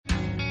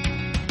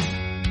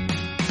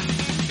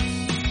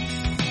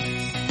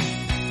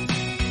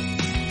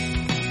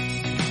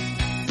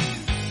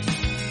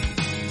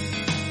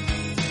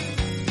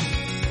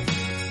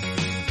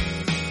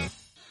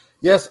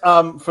Yes,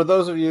 for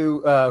those of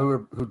you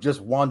who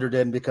just wandered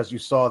in because you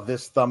saw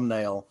this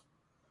thumbnail,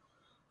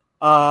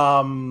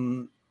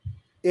 um,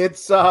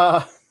 it's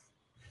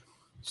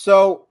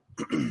so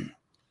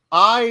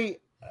I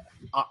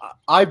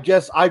I've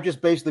just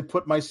basically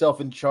put myself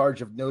in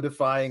charge of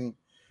notifying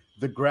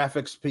the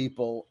graphics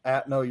people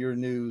at Know Your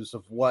News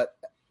of what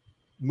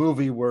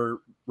movie we're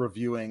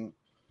reviewing.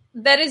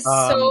 That is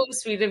so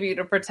sweet of you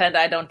to pretend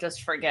I don't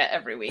just forget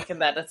every week,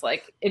 and that it's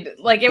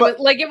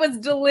it was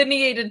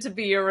delineated to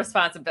be your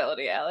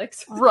responsibility,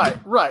 Alex.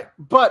 Right.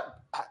 But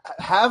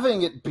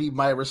having it be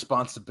my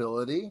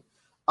responsibility,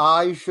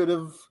 I should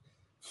have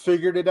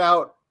figured it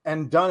out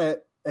and done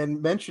it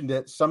and mentioned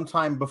it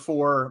sometime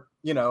before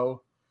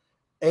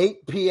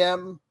 8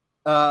 p.m.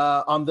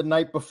 On the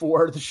night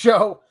before the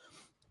show.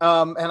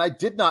 And I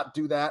did not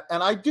do that.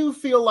 And I do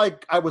feel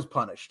like I was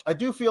punished. I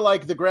do feel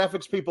like the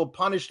graphics people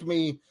punished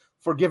me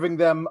for giving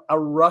them a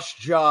rush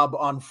job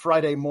on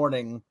Friday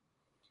morning.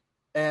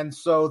 And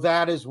so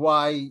that is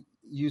why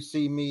you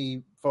see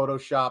me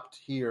photoshopped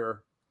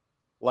here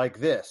like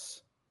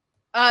this.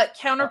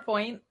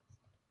 Counterpoint.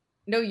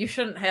 No, you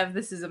shouldn't have.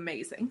 This is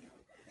amazing.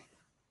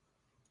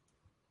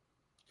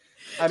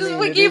 Can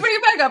you bring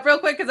it back up real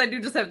quick? Because I do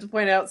just have to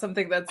point out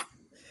something that's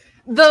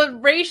the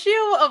ratio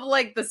of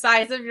like the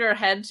size of your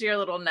head to your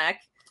little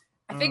neck.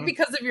 I think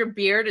because of your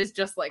beard is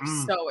just like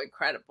so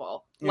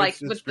incredible. Like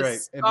it's with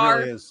great. The scar, it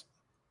really is.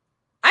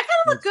 I kind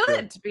of look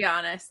good, to be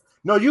honest.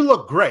 No, you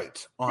look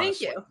great.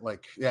 Honestly. Thank you.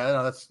 Like, yeah,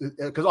 no, that's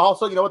because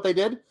also, you know what they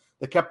did?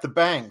 They kept the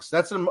bangs.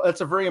 That's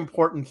a very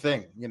important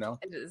thing.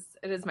 It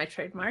is my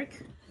trademark.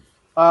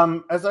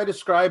 As I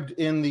described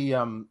in the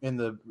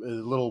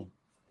little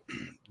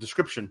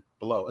description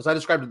below,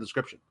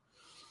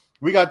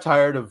 we got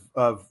tired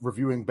of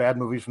reviewing bad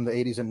movies from the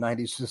 80s and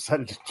 90s, so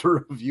decided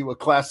to review a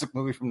classic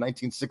movie from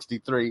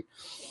 1963.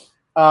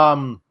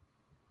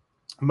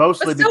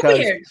 Mostly because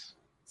weird.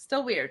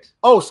 Still weird.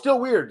 Oh, still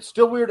weird,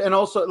 and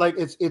also like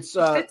it's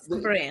the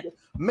brand.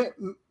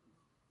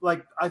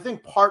 Like I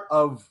think part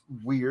of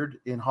weird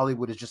in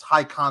Hollywood is just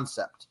high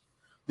concept.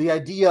 The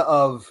idea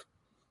of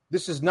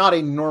this is not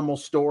a normal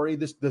story.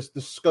 The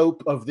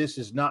scope of this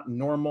is not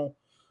normal.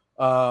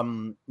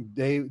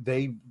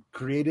 They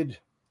created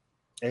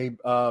a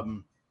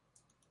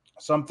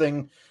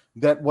something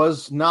that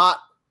was not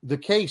the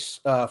case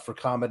for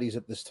comedies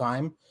at this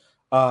time.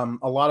 A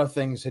lot of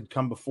things had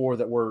come before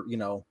that were,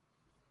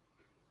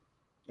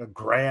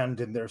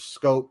 grand in their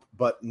scope,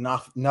 but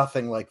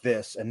nothing like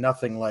this, and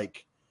nothing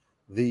like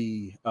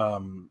the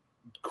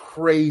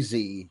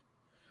crazy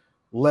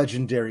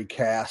legendary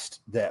cast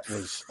that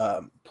was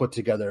put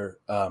together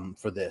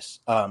for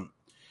this.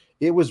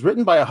 It was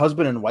written by a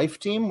husband and wife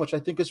team, which I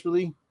think is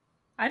really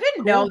I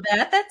didn't know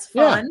that. That's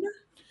fun. Yeah.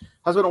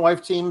 Husband and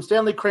wife team.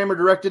 Stanley Kramer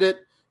directed it.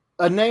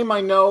 A name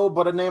I know,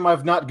 but a name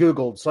I've not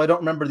Googled, so I don't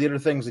remember the other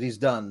things that he's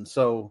done.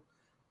 So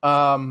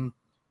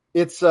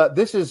it's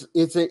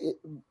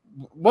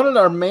one of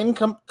our main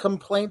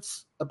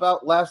complaints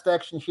about Last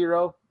Action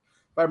Hero,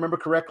 if I remember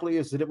correctly,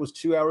 is that it was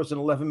 2 hours and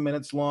 11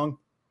 minutes long.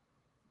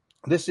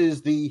 This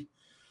is the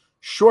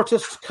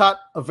shortest cut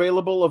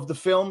available of the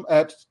film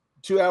at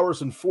 2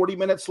 hours and 40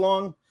 minutes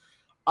long.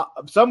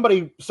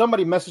 Somebody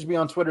messaged me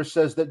on Twitter,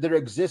 says that there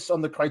exists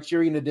on the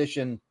Criterion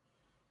edition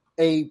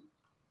a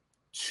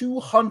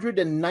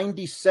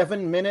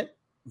 297-minute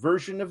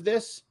version of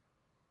this,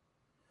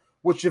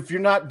 which, if you're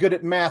not good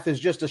at math, is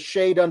just a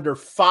shade under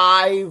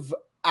 5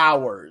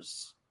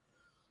 hours.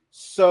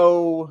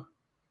 So,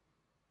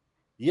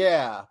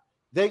 yeah,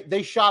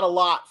 they shot a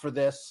lot for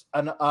this,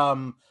 and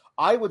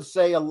I would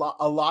say a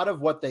lot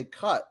of what they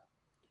cut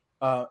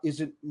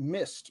isn't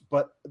missed,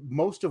 but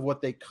most of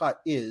what they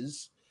cut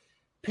is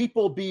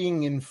people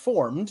being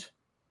informed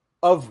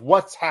of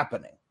what's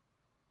happening.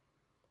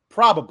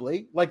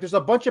 Probably, like there's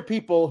a bunch of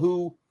people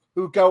who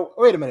go,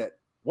 wait a minute,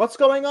 what's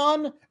going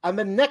on? And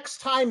the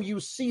next time you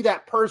see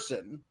that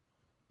person,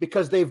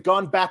 because they've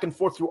gone back and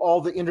forth through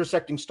all the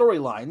intersecting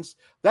storylines,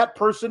 that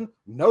person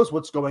knows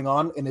what's going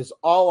on and is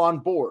all on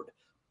board.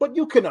 But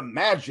you can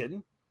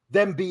imagine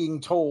them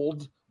being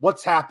told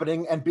what's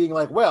happening and being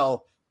like,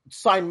 well,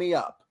 sign me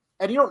up.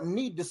 And you don't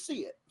need to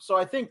see it. So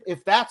I think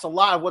if that's a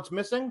lot of what's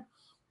missing,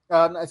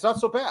 it's not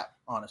so bad,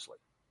 honestly.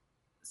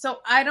 So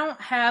I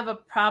don't have a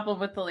problem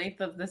with the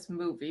length of this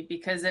movie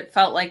because it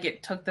felt like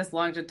it took this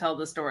long to tell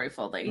the story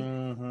fully.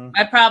 Mm-hmm.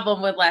 My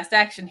problem with Last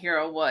Action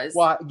Hero was...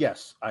 Well,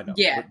 yes, I know.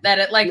 Yeah, that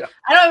it I don't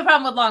have a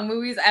problem with long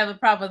movies. I have a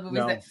problem with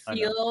movies that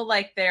feel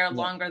like they're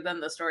longer than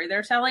the story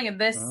they're telling. And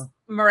this,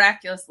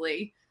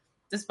 miraculously,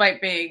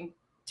 despite being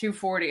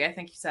 240, I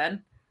think you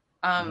said,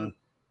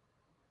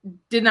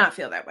 did not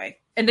feel that way.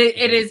 And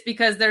it is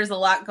because there's a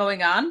lot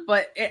going on.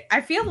 But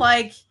I feel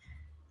like,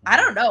 I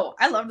don't know.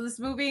 I loved this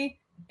movie.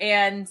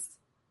 And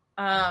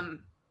I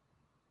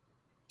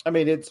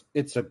mean, it's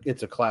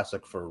a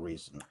classic for a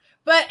reason.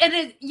 But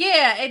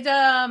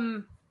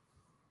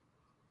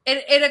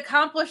it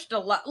accomplished a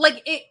lot.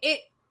 Like it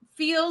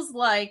feels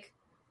like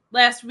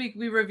last week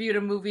we reviewed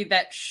a movie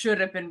that should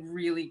have been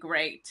really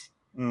great,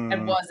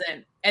 and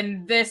wasn't.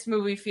 And this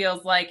movie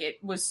feels like it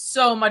was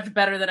so much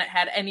better than it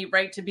had any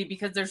right to be,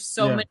 because there's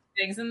so many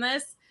things in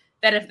this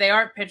that if they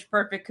aren't pitch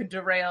perfect could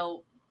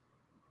derail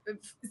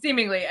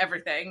seemingly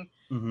everything.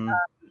 And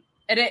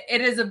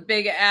it is a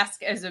big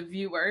ask as a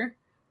viewer.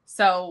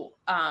 So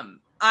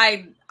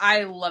I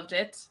loved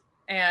it,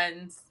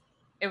 and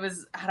it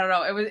was, I don't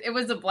know, it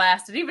was a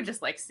blast. And even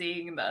just like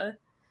seeing the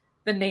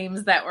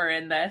names that were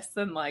in this,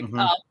 and like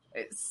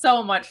it's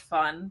so much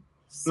fun.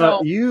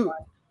 So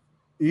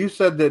you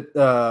said that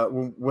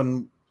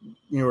when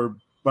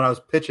I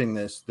was pitching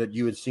this, that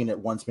you had seen it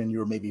once when you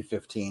were maybe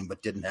 15,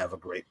 but didn't have a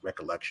great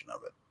recollection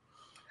of it.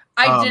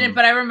 I didn't,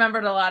 but I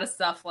remembered a lot of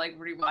stuff like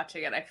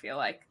rewatching it. I feel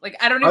like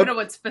I don't even know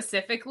what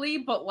specifically,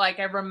 but like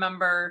I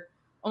remember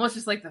almost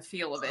just like the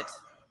feel of it.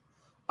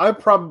 I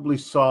probably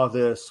saw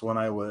this when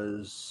I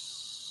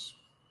was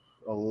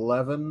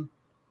 11.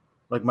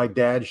 Like my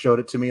dad showed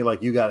it to me.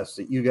 Like you gotta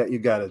see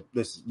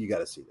this.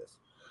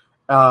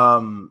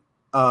 And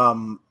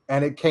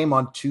it came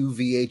on 2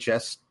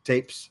 VHS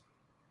tapes.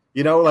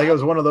 You know, like it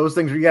was one of those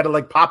things where you had to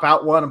like pop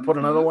out one and put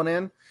another one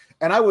in.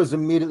 And I was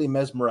immediately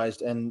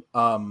mesmerized and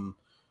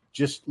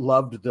just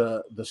loved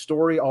the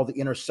story, all the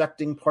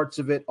intersecting parts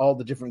of it, all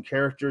the different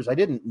characters. I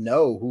didn't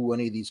know who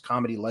any of these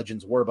comedy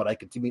legends were, but I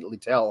could immediately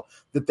tell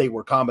that they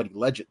were comedy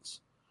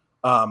legends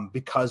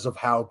because of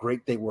how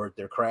great they were at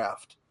their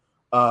craft.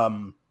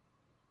 And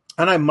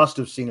I must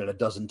have seen it a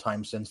dozen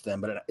times since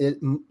then, but it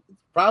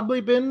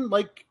probably been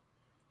like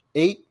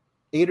eight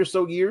or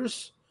so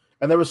years.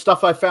 And there was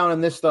stuff I found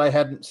in this that I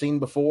hadn't seen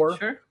before.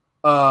 Sure.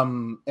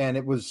 And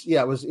it's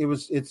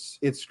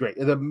great.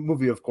 The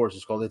movie, of course,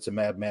 is called It's a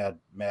Mad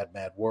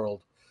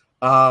World.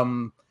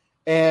 And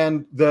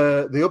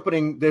the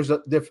opening,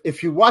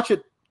 if you watch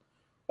it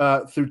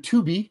through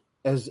Tubi,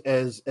 as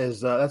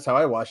that's how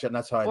I watch it, and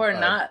that's how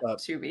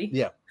Tubi.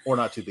 Yeah, or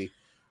not Tubi.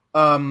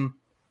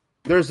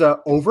 There's a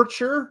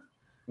overture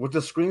with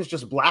the screen's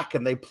just black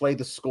and they play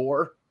the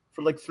score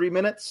for like 3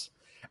 minutes.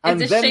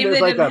 And it's a shame they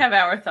didn't have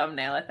our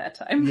thumbnail at that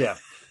time. Yeah.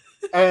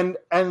 And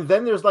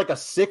then there's like a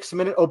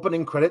 6-minute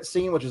opening credit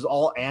scene, which is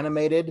all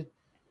animated,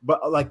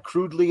 but like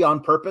crudely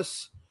on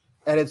purpose.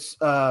 And it's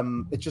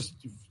that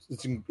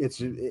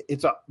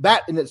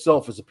in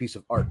itself is a piece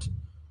of art.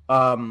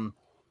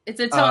 It's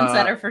a tone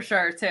setter for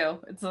sure too.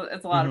 It's a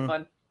lot of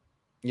fun.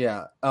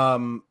 Yeah.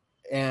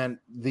 And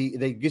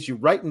they get you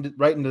right in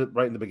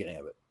the beginning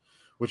of it,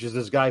 which is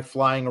this guy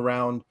flying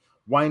around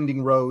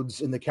winding roads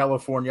in the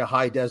California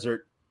high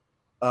desert,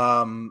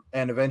 and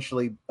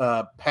eventually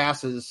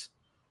passes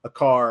a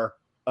car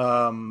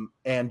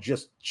and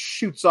just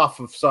shoots off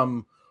of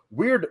some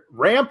weird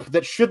ramp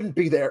that shouldn't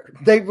be there.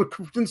 They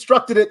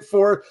constructed it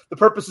for the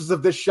purposes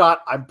of this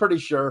shot, I'm pretty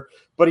sure.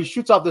 But he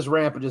shoots off this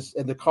ramp and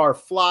the car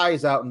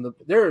flies out. And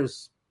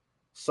there's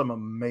some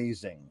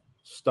amazing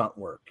stunt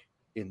work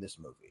in this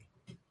movie,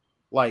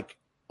 like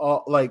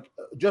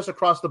just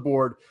across the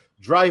board,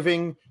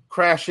 driving,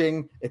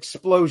 crashing,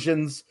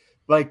 explosions.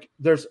 Like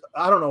there's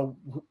all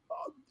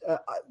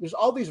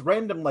these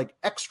random like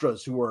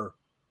extras who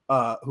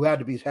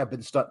have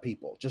been stunt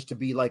people just to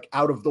be like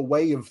out of the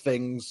way of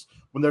things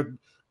when they're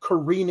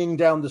careening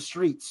down the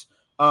streets.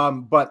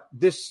 But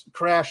this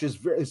crash is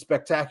very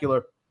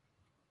spectacular,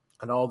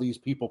 and all these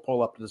people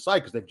pull up to the side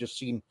because they've just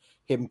seen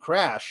him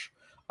crash.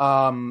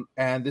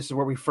 And this is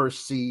where we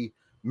first see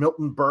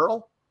Milton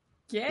Berle,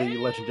 the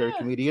legendary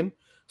comedian,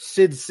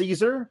 Sid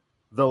Caesar,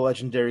 the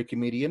legendary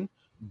comedian,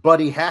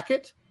 Buddy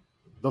Hackett,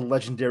 the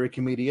legendary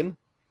comedian,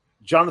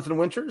 Jonathan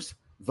Winters,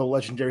 the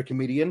legendary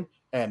comedian,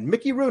 and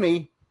Mickey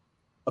Rooney,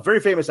 a very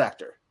famous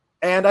actor.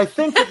 And I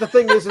think that the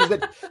thing is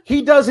that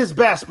he does his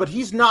best, but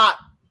he's not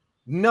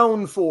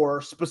known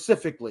for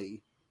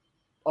specifically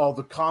all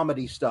the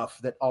comedy stuff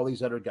that all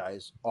these other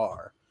guys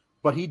are.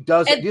 But he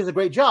does a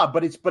great job,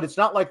 but it's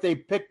not like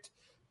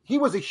he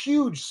was a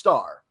huge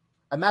star,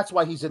 and that's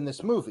why he's in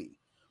this movie.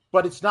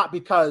 But it's not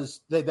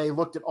because they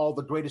looked at all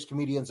the greatest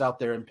comedians out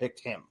there and picked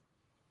him.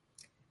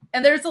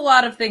 And there's a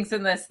lot of things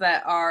in this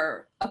that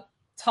are a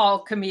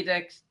tall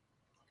comedic.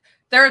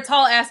 They're a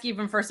tall ask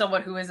even for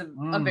someone who is a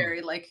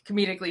very like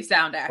comedically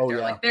sound actor. Oh,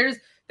 yeah. Like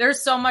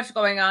there's so much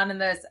going on in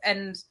this,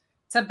 and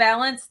to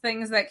balance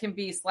things that can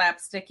be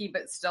slapsticky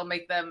but still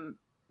make them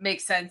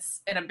make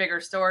sense in a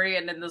bigger story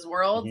and in this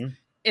world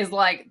is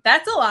like,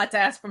 that's a lot to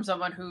ask from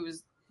someone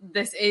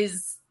this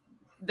is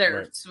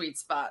their sweet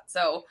spot.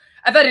 So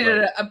I thought he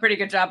did a pretty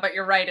good job, but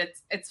you're right.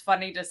 It's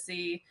funny to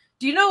see.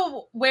 Do you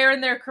know where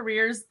in their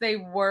careers they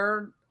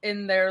were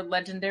in their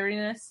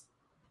legendariness?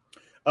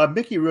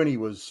 Mickey Rooney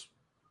was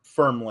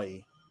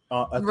firmly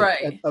at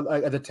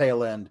the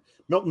tail end.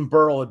 Milton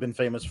Berle had been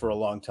famous for a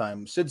long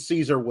time. Sid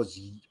Caesar was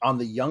on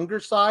the younger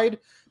side.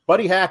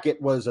 Buddy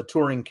Hackett was a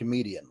touring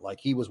comedian. Like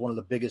he was one of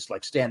the biggest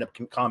like stand-up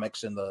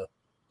comics in the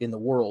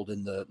world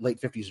in the late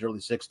 50s, early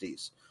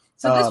 60s.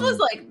 So this was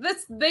like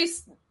this.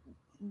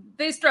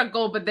 They struck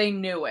gold, but they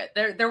knew it.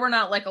 There were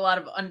not like a lot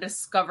of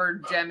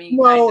undiscovered gemmy.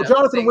 No,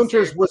 Jonathan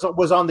Winters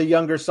was on the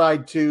younger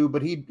side too,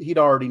 but he'd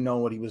already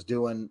known what he was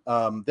doing.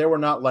 They were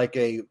not like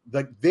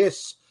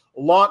this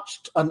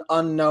launched an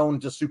unknown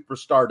to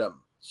superstardom.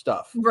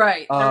 stuff.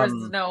 Right. There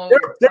was no.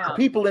 There are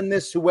people in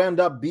this who end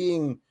up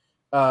being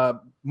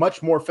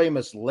much more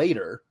famous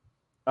later,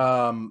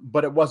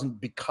 but it wasn't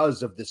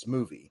because of this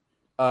movie.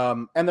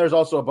 And there's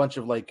also a bunch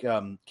of like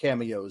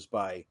cameos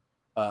by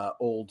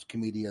old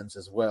comedians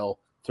as well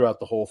throughout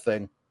the whole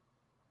thing.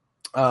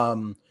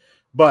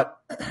 But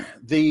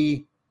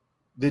the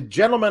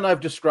gentlemen I've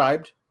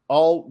described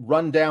all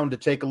run down to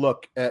take a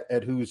look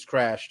at who's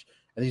crashed,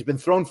 and he's been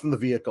thrown from the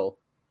vehicle,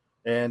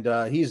 and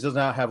he does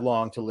not have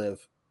long to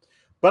live.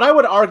 But I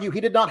would argue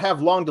he did not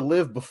have long to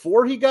live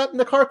before he got in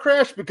the car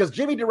crash, because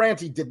Jimmy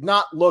Durante did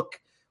not look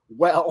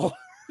well.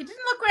 He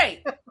didn't look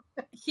great.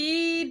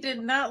 He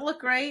did not look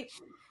great.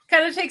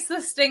 Kind of takes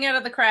the sting out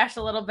of the crash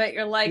a little bit.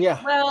 You're like,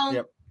 well,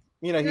 yep.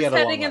 You know, he he's had a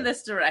heading long in life.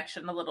 this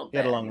direction a little bit. He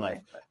had a long anyway,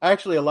 life. but...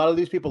 Actually, a lot of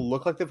these people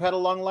look like they've had a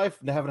long life,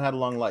 and they haven't had a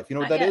long life. You know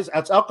what Not that yet. is?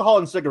 That's alcohol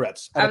and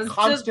cigarettes at a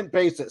constant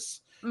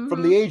basis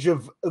from the age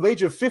of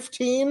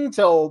 15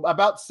 till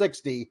about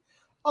 60.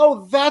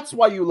 Oh, that's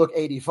why you look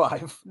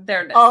 85.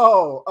 There it is.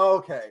 Oh,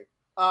 okay.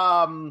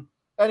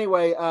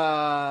 Anyway,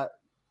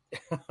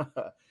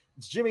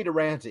 it's Jimmy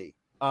Durante.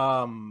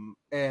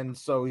 And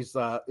so he's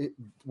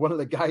one of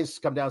the guys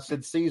come down,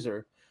 Sid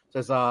Caesar,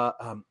 says,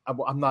 I'm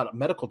not a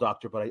medical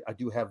doctor, but I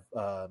do have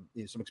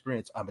some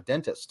experience. I'm a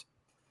dentist.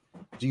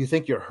 Do you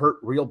think you're hurt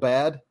real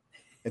bad?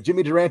 And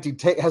Jimmy Durante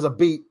has a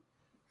beat,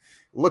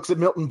 looks at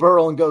Milton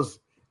Berle and goes,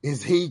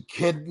 is he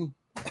kidding?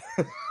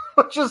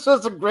 Which is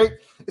just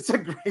it's a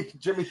great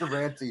Jimmy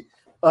Durante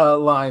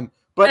line.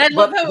 But and I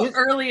love how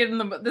early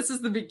this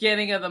is the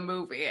beginning of the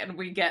movie, and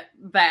we get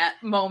that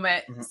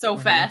moment so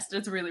fast.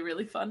 It's really,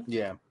 really fun.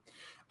 Yeah.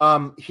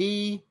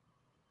 He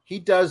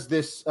does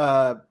this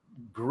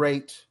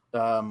great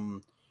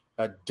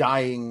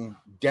dying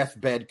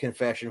deathbed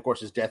confession. Of course,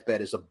 his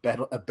deathbed is a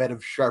bed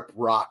of sharp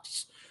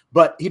rocks.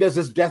 But he does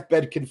this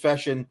deathbed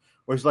confession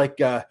where he's like,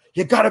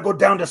 you got to go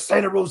down to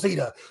Santa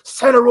Rosita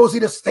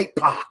State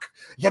Park.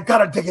 You got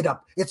to dig it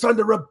up. It's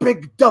under a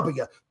big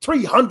W.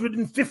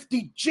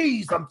 350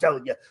 G's, I'm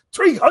telling you.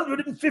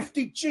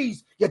 350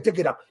 G's. You dig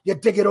it up. You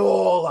dig it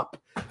all up.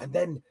 And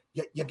then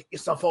you get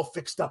yourself all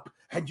fixed up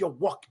and you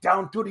walk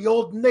down through the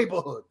old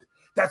neighborhood.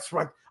 That's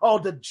right. All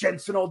the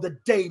gents and all the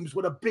dames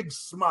with a big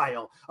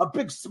smile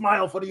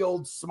for the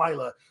old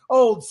Smiler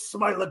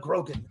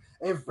Grogan.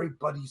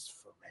 Everybody's friend.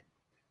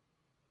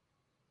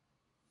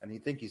 And you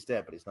think he's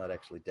dead, but he's not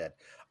actually dead.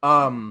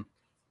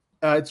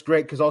 It's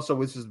great because also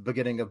this is the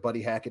beginning of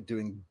Buddy Hackett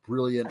doing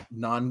brilliant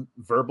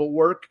non-verbal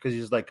work, because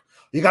he's like,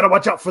 you got to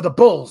watch out for the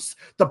bulls.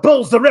 The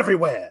bulls are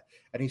everywhere.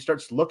 And he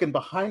starts looking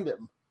behind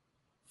him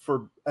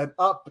and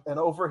up and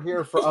over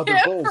here for other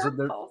bulls.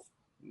 And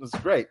it's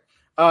great.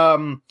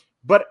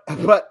 But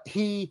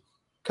he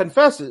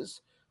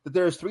confesses that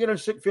there's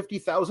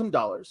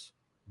 $350,000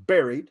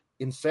 buried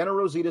in Santa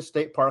Rosita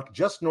State Park,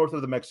 just north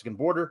of the Mexican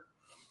border,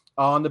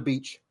 on the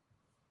beach,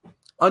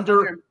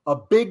 under a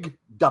big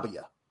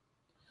W.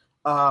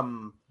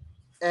 And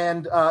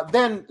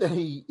then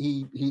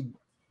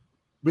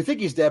we think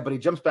he's dead, but he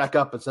jumps back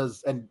up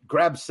and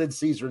grabs Sid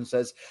Caesar and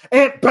says,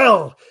 Aunt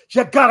Belle,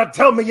 you gotta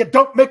tell me you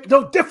don't make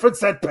no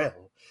difference, Aunt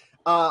Belle.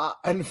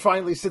 And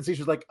finally Sid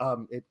Caesar's like,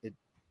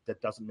 that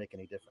doesn't make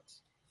any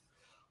difference.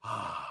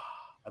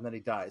 And then he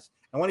dies.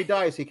 And when he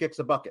dies, he kicks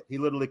a bucket. He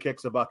literally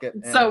kicks a bucket.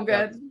 So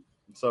good.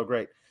 So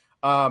great.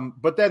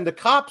 But then the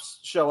cops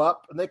show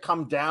up and they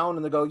come down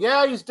and they go,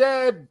 yeah, he's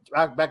dead.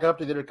 Back up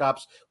to the other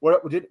cops.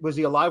 Was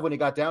he alive when he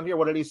got down here?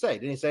 What did he say?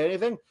 Did he say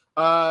anything?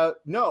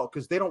 No,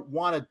 because they don't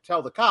want to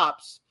tell the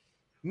cops,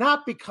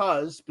 not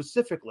because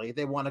specifically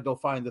they want to go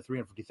find the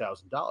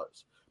 $350,000,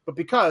 but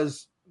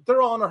because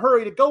they're all in a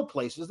hurry to go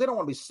places. They don't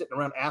want to be sitting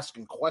around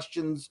answering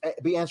questions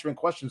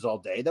all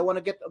day. They want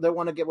to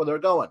get where they're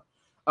going.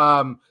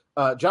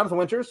 Jonathan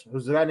Winters,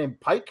 who's a guy named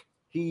Pike,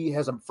 he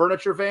has a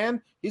furniture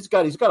van. He's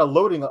got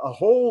a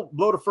whole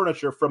load of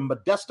furniture from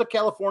Modesto,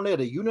 California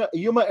to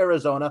Yuma,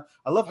 Arizona.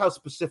 I love how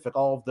specific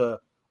all of the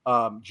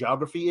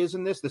geography is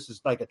in this. This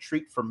is like a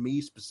treat for me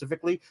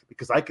specifically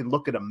because I can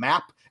look at a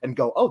map and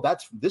go, oh,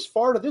 that's this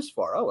far to this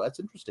far. Oh, that's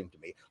interesting to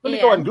me. Let me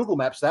go ahead and Google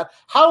Maps that.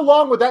 How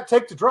long would that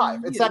take to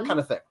drive? It's that kind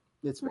of thing.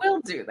 We'll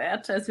do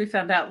that, as we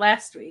found out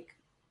last week.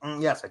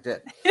 Yes, I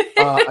did.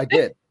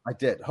 I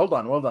did. Hold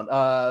on.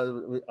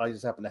 I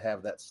just happen to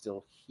have that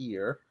still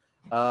here.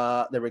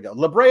 There we go.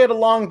 La Brea to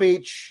Long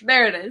Beach.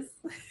 There it is.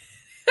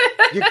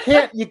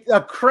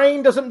 A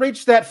crane doesn't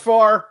reach that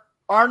far,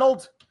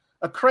 Arnold.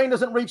 A crane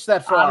doesn't reach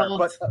that far,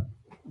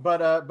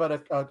 but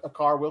a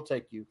car will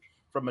take you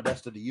from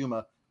Modesto to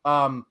Yuma.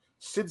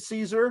 Sid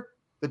Caesar,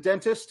 the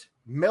dentist,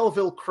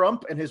 Melville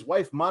Crump, and his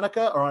wife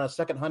Monica are on a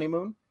second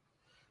honeymoon.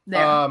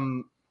 There.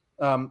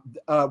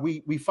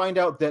 We find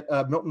out that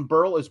Milton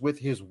Berle is with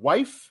his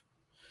wife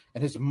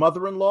and his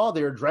mother-in-law.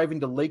 They are driving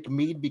to Lake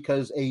Mead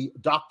because a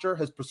doctor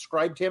has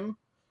prescribed him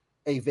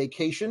a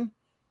vacation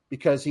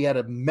because he had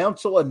a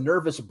mental and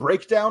nervous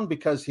breakdown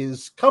because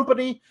his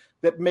company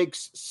that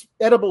makes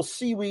edible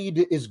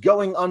seaweed is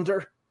going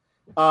under,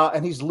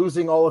 and he's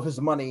losing all of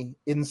his money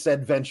in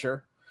said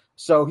venture.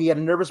 So he had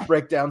a nervous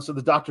breakdown, so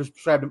the doctors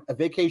prescribed him a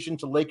vacation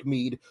to Lake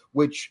Mead,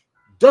 which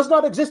does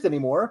not exist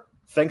anymore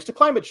thanks to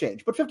climate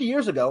change. But 50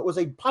 years ago, it was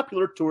a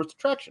popular tourist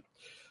attraction.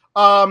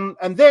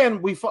 And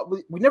then we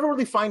never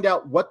really find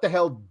out what the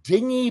hell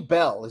Dingy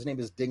Bell, his name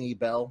is Dingy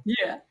Bell.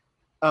 Yeah.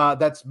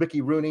 That's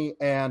Mickey Rooney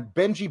and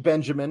Benji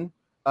Benjamin,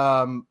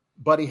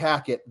 Buddy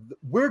Hackett.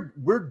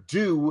 We're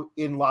due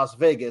in Las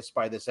Vegas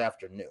by this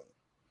afternoon.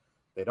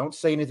 They don't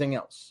say anything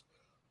else.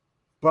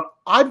 But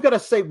I've got to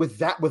say with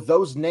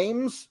those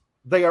names,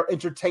 they are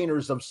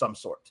entertainers of some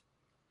sort.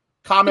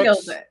 Comics.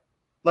 Feels it.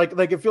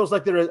 Like it feels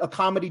like they're a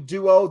comedy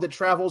duo that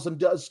travels and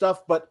does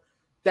stuff, but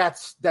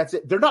that's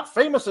it. They're not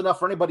famous enough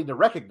for anybody to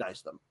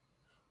recognize them.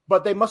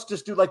 But they must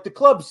just do like the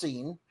club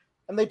scene,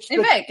 and they're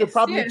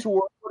probably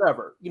tour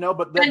whatever,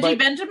 But Benji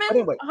Benjamin,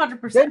 anyway, 100%.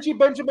 Benji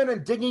Benjamin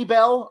and Dingy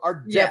Bell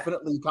are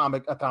definitely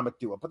a comic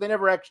duo, but they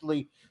never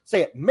actually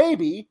say it.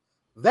 Maybe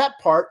that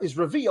part is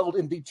revealed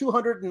in the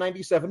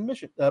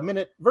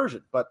 297-minute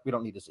version, but we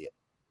don't need to see it.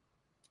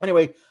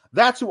 Anyway,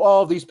 that's who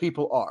all these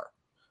people are.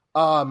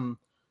 The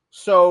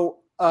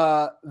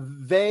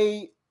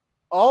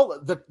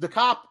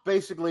cop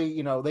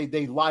basically,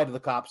 they lie to the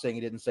cop saying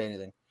he didn't say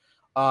anything.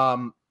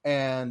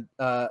 And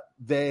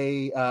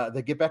they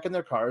get back in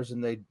their cars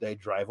and they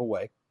drive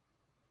away.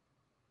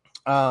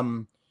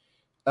 But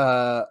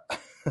the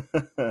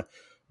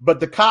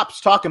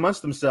cops talk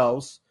amongst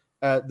themselves.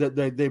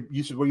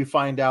 This is where you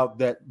find out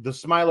that the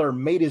Smiler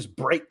made his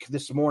break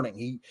this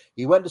morning.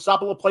 He went to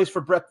stop at a place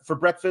for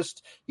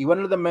breakfast. He went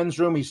into the men's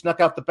room. He snuck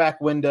out the back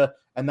window,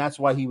 and that's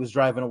why he was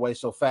driving away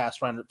so fast,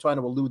 trying to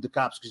elude the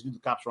cops because he knew the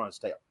cops were on his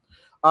tail.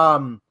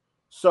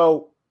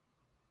 So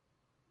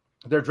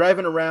they're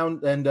driving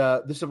around, and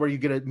this is where you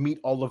get to meet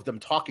all of them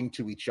talking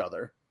to each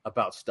other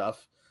about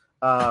stuff.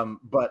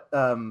 But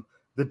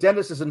the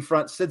dentist is in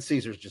front. Sid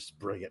Caesar's just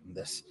brilliant in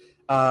this.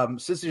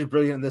 Sid Caesar's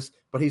brilliant in this,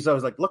 but he's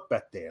always like, "Look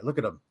back there, look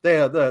at them.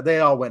 They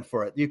all went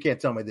for it. You can't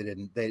tell me they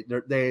didn't.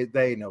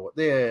 They know it."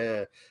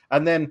 Yeah.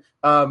 And then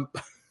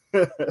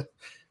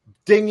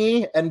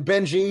Dingy and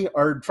Benji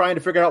are trying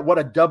to figure out what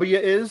a W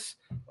is.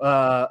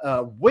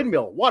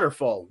 Windmill,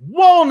 waterfall,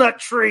 walnut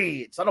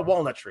tree. It's not a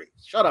walnut tree.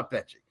 Shut up,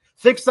 Benji.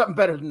 Think something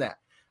better than that.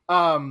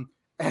 And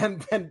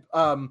then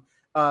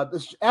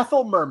this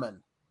Ethel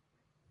Merman,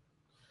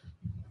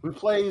 who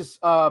plays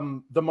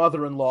the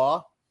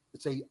mother-in-law.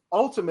 It's a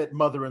ultimate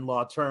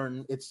mother-in-law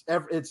turn. It's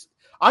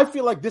I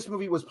feel like this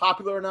movie was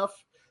popular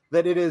enough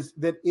that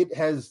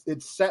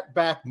it's set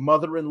back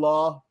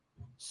mother-in-law,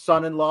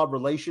 son-in-law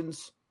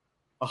relations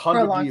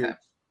 100 years. Time.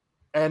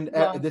 And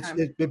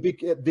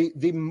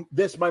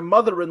this my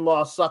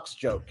mother-in-law sucks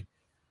joke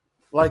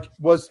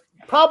was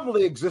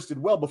probably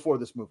existed well before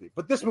this movie,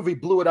 but this movie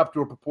blew it up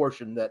to a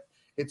proportion that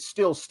it's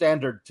still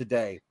standard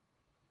today.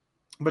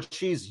 But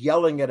she's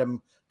yelling at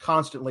him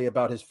constantly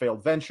about his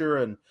failed venture,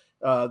 and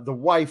the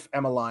wife,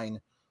 Emmeline,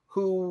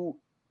 who,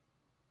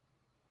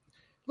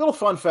 little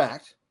fun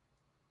fact,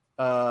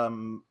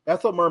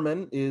 Ethel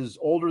Merman is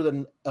older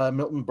than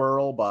Milton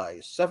Berle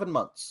by 7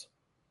 months.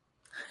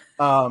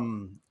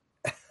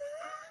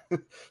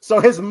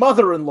 So his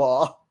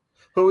mother-in-law,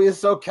 who is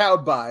so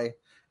cowed by,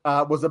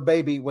 was a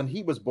baby when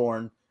he was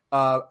born,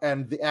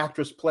 and the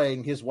actress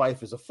playing his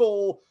wife is a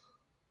full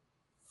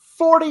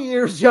 40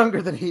 years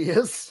younger than he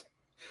is.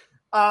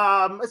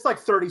 It's like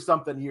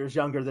 30-something years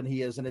younger than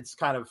he is, and it's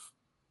kind of,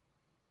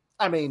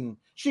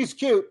 she's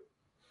cute,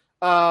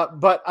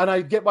 and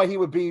I get why he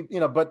would be,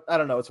 but I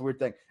don't know, it's a weird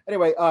thing.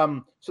 Anyway,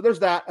 so there's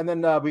that, and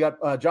then we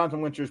got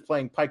Jonathan Winters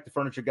playing Pike, the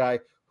furniture guy,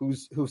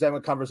 who's having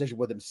a conversation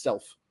with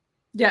himself.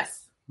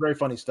 Yes. Very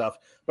funny stuff.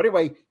 But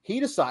anyway, he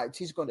decides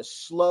he's going to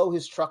slow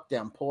his truck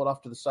down, pull it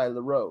off to the side of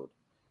the road,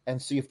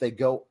 and see if they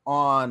go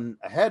on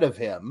ahead of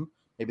him.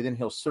 Maybe then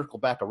he'll circle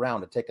back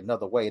around and take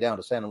another way down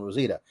to Santa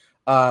Rosita.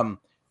 And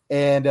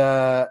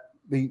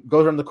he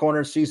goes around the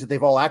corner, sees that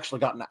they've all actually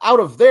gotten out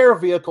of their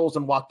vehicles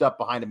and walked up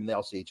behind him, and they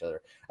all see each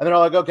other. And they're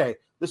all like, okay,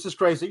 this is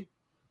crazy.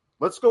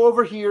 Let's go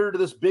over here to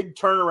this big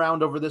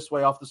turnaround over this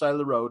way off the side of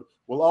the road.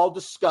 We'll all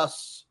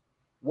discuss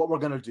what we're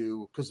going to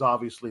do, because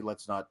obviously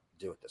let's not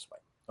do it this way.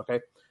 Okay?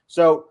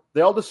 So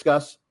they all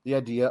discuss the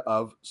idea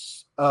of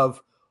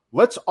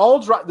let's all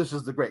drive. This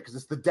is the great, because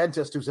it's the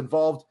dentist who's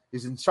involved.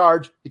 He's in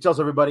charge. He tells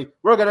everybody,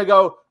 we're going to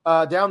go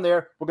down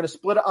there. We're going to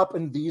split it up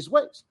in these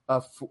ways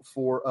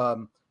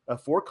for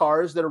 4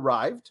 cars that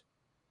arrived.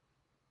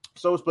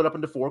 So split up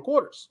into 4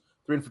 quarters,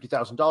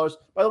 $350,000.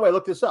 By the way,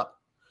 look this up.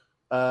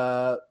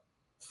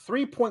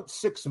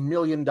 $3.6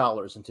 million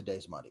in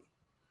today's money.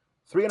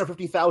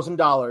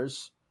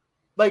 $350,000.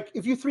 Like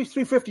if you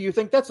 $350, you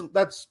think that's a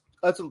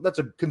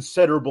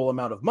considerable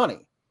amount of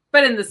money.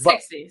 But in the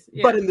 60s.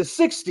 Yeah. But in the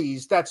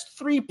 60s, that's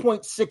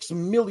 $3.6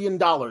 million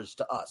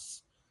to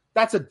us.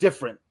 That's a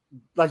different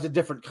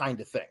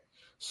kind of thing.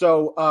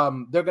 So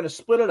they're going to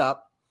split it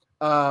up,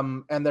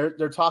 and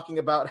they're talking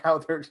about how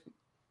they're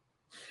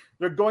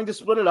going to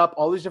split it up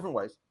all these different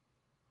ways.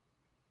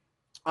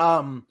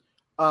 For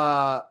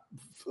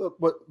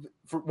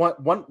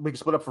one, we can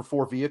split up for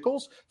 4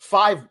 vehicles.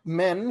 5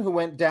 men who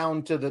went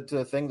down to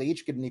the thing. They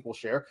each get an equal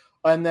share.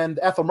 And then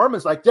Ethel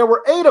Merman's like, there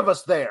were 8 of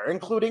us there,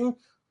 including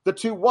the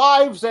 2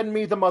 wives and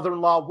me, the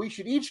mother-in-law. We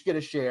should each get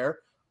a share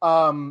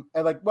And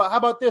like, well, how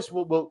about this?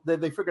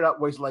 They figured out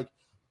ways like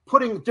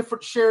putting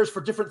different shares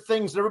for different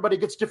things, and everybody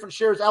gets different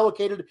shares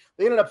allocated.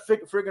 They ended up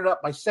figuring it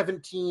out by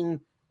 17,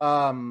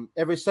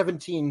 every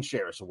 17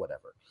 shares or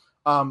whatever.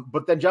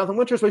 But then Jonathan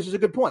Winters raises a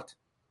good point.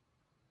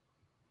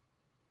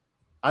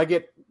 I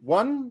get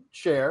 1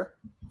 share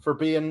for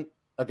being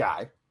a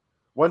guy,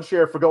 1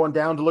 share for going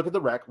down to look at the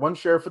wreck, 1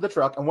 share for the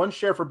truck, and 1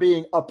 share for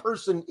being a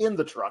person in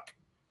the truck.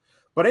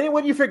 But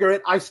anyway, you figure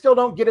it, I still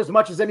don't get as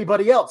much as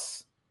anybody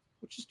else,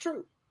 which is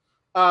true.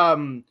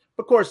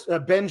 Of course,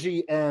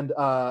 Benji and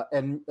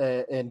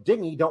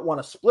Dingy don't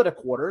want to split a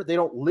quarter. They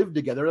don't live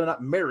together. They're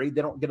not married.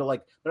 They don't get they're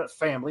not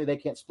family. They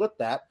can't split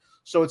that.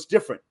 So it's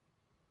different.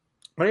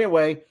 But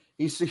anyway,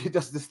 he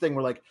does this thing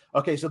where like,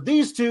 okay, so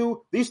these 3,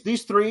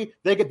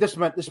 they get this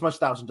much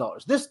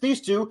 $1,000.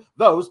 These 2,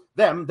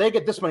 them, they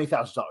get this many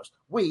 $1,000.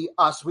 We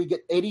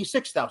get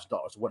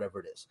 $86,000, whatever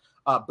it is.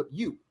 But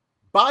you,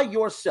 by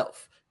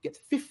yourself, get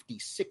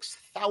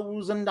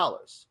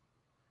 $56,000,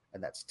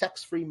 and that's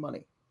tax-free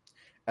money.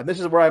 And this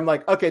is where I'm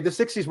like, okay, the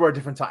 60s were a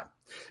different time,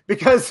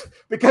 because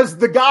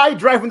the guy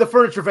driving the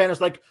furniture van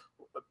is like,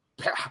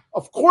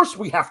 of course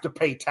we have to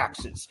pay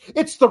taxes.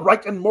 It's the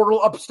right and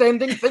moral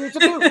upstanding thing to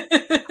do.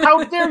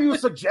 How dare you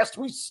suggest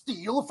we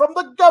steal from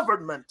the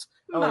government?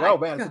 I'm like, oh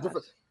man,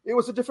 it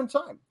was a different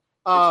time.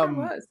 It sure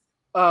was.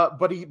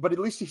 But at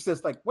least he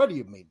says, like, what do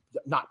you mean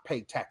not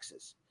pay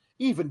taxes?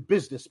 Even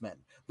businessmen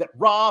that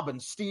rob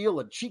and steal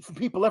and cheat from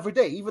people every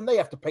day, even they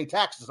have to pay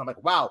taxes. I'm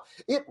like, wow,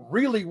 it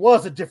really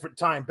was a different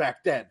time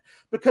back then,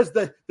 because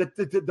the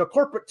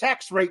corporate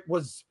tax rate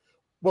was,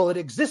 well, it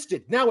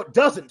existed. Now it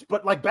doesn't.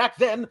 But like back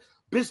then,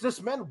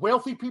 businessmen,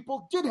 wealthy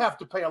people did have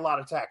to pay a lot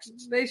of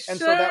taxes. They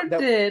sure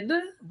did.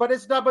 But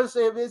isn't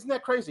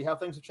that crazy how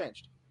things have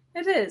changed?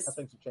 It is. How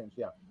things have changed,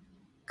 yeah.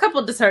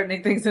 Couple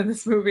disheartening things in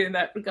this movie in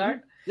that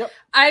regard. Yep.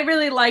 I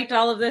really liked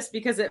all of this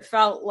because it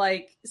felt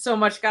like so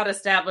much got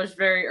established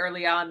very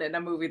early on in a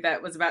movie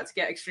that was about to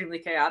get extremely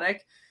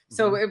chaotic.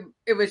 So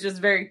it was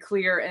just very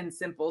clear and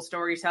simple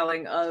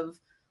storytelling of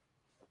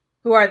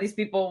who are these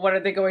people, what are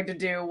they going to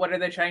do, what are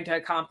they trying to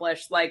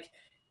accomplish. Like,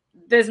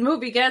 this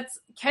movie gets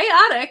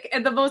chaotic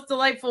in the most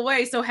delightful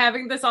way. So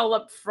having this all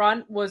up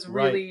front was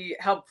really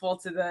helpful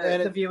to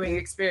the viewing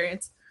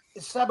experience.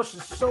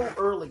 Establishes so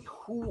early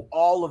who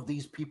all of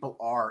these people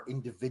are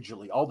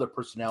individually, all their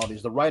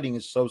personalities. The writing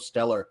is so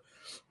stellar.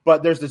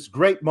 But there's this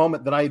great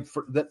moment that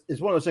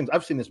is one of those things.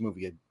 I've seen this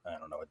movie, a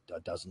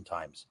dozen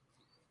times.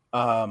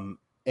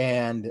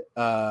 There's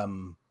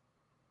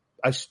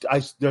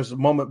a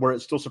moment where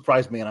it still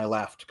surprised me and I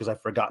laughed because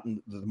I've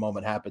forgotten the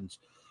moment happens,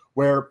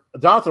 where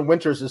Jonathan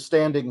Winters is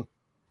standing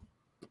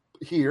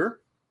here,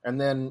 and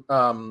then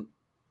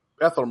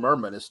Ethel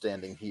Merman is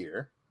standing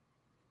here,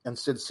 and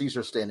Sid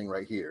Caesar standing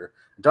right here.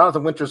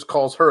 Jonathan Winters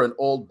calls her an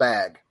old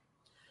bag,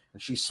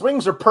 and she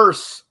swings her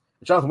purse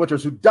at Jonathan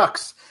Winters, who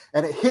ducks,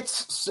 and it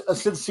hits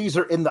Sid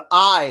Caesar in the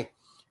eye.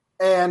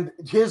 And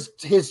his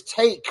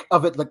take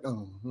of it, like,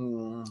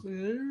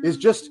 is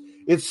just,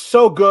 it's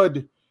so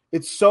good.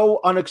 It's so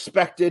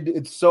unexpected.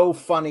 It's so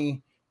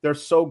funny. They're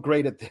so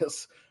great at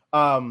this.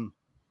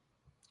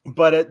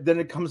 But then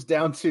it comes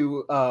down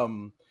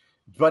to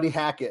Buddy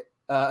Hackett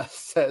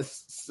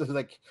says,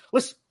 like,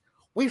 listen,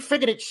 we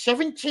figured it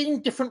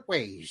 17 different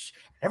ways.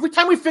 Every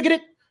time we figured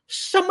it,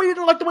 somebody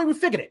didn't like the way we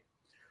figured it.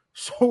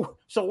 So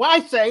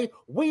I say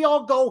we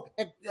all go.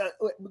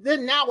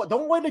 Then now the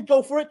only way to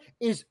go for it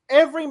is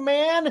every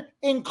man,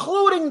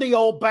 including the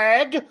old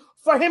bag,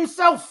 for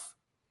himself.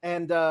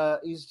 And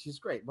he's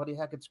great. Buddy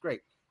Hackett's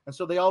great. And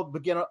so they all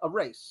begin a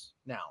race.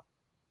 Now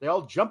they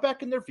all jump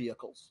back in their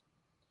vehicles,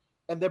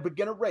 and they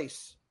begin a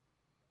race.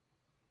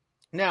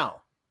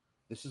 Now,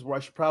 this is where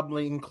I should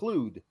probably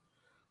include.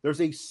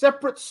 There's a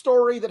separate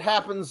story that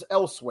happens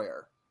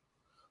elsewhere.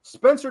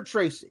 Spencer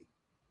Tracy.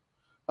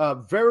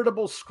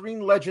 Veritable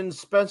screen legend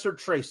Spencer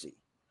Tracy,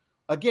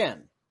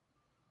 again,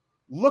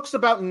 looks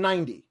about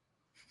 90,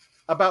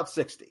 about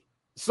 60.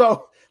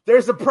 So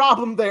there's a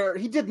problem there.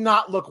 He did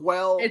not look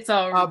well. It's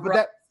a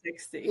rough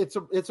 60.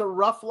 It's a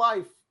rough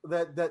life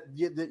that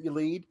you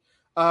lead.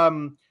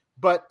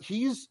 But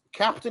he's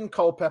Captain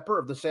Culpepper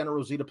of the Santa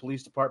Rosita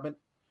Police Department.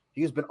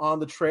 He has been on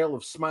the trail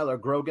of Smiler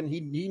Grogan.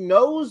 He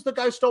knows the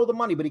guy stole the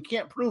money, but he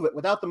can't prove it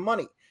without the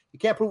money. He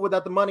can't prove it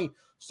without the money.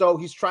 So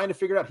he's trying to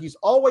figure it out. He's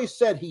always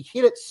said he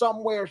hid it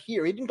somewhere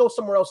here. He didn't go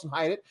somewhere else and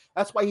hide it.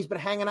 That's why he's been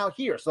hanging out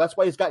here. So that's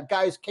why he's got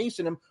guys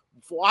casing him,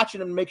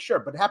 watching him to make sure.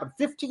 But it happened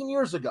 15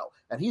 years ago,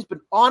 and he's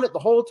been on it the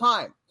whole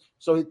time.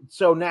 So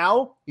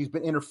now he's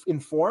been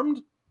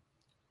informed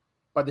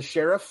by the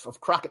sheriff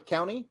of Crockett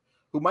County,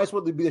 who might as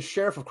well be the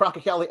sheriff of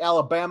Crockett County,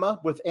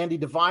 Alabama, with Andy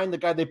Devine, the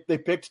guy they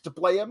picked to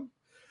play him.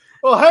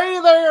 Well, hey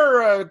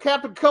there,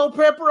 Captain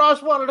Culpepper. I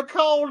just wanted to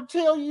call to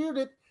tell you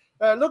that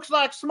looks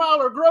like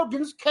Smiler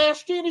Grogan's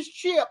cashed in his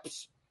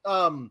chips.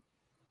 He's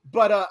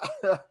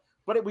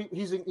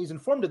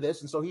informed of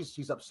this, and so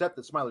he's upset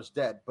that Smiler's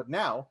dead. But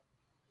now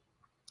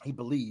he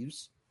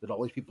believes that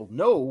all these people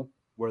know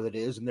where that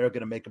is, and they're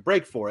going to make a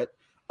break for it.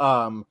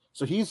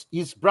 So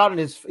he's brought in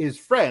his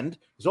friend,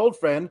 his old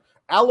friend,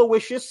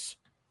 Aloysius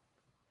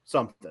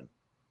something.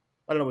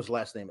 I don't know what his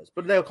last name is,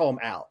 but they'll call him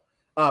Al.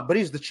 But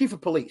he's the chief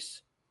of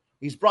police.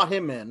 He's brought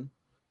him in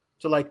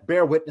to like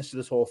bear witness to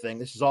this whole thing.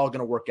 This is all going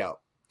to work out.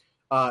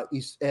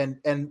 He's and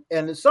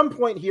at some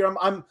point here,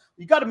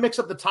 you got to mix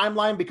up the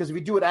timeline because if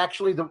you do it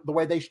actually the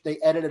way they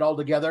edit it all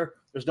together,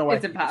 there's no way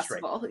it's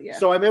impossible. Yeah.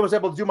 So I was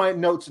able to do my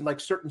notes in like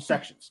certain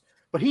sections.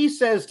 But he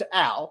says to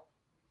Al,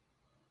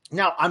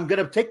 "Now I'm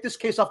going to take this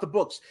case off the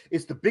books.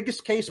 It's the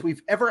biggest case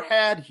we've ever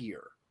had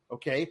here.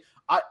 Okay,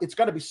 it's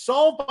got to be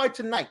solved by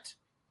tonight.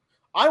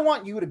 I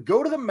want you to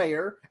go to the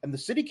mayor and the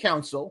city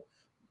council.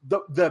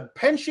 The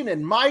pension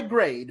in my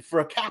grade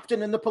for a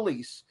captain in the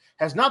police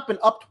has not been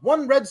upped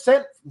 1 red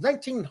cent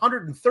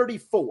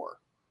 1934.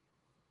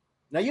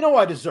 Now, you know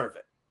I deserve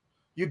it.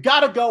 You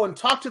got to go and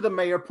talk to the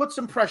mayor, put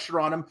some pressure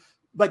on him,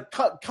 like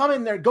come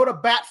in there, go to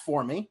bat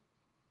for me,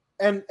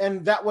 and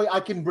that way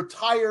I can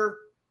retire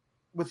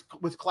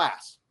with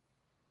class."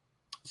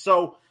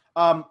 So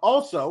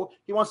also,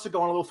 he wants to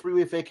go on a little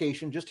 3-week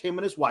vacation, just him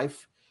and his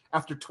wife,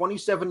 after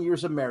 27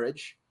 years of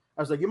marriage.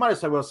 I was like, you might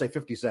as well say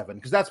 57,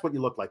 because that's what you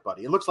look like,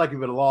 buddy. It looks like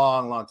you've been a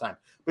long, long time.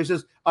 But he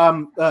says,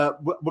 we're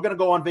going to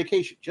go on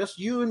vacation, just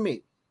you and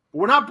me.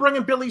 We're not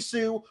bringing Billy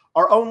Sue,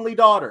 our only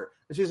daughter.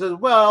 And she says,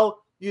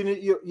 well,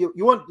 you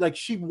want, like,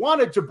 she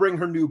wanted to bring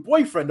her new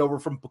boyfriend over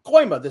from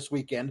Pacoima this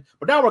weekend,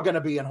 but now we're going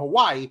to be in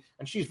Hawaii,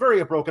 and she's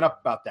very broken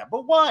up about that.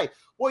 But why?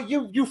 Well,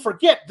 you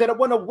forget that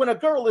when a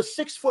girl is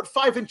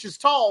 6'5"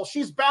 tall,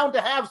 she's bound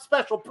to have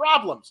special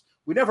problems.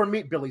 We never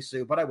meet Billy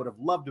Sue, but I would have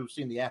loved to have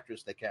seen the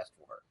actress they cast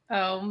for her.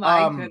 Oh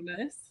my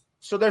goodness.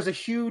 So there's a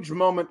huge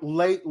moment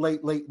late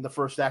in the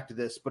first act of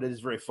this, but it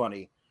is very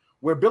funny,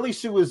 where Billy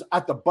Sue is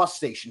at the bus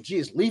station. She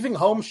is leaving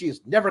home. She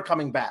is never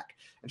coming back.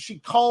 And she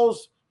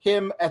calls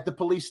him at the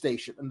police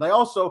station. And they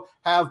also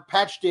have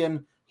patched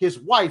in his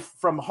wife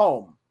from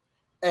home.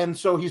 And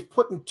so he's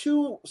putting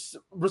 2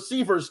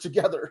 receivers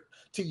together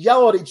to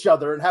yell at each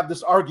other and have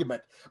this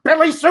argument.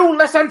 Billy Sue,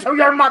 listen to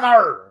your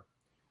mother!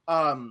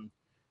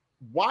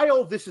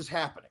 While this is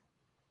happening,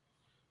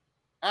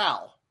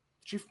 Al,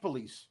 chief of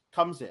police,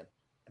 comes in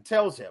and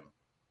tells him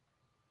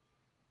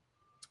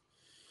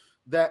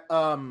that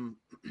that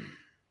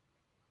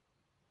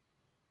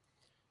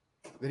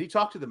he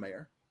talked to the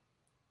mayor,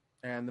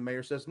 and the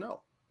mayor says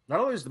no. Not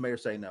only does the mayor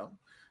say no,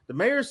 the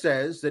mayor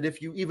says that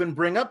if you even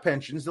bring up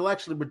pensions, they'll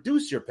actually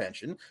reduce your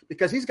pension,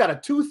 because he's got a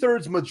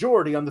 2/3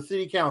 majority on the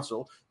city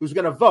council who's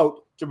going to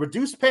vote to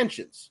reduce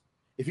pensions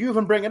if you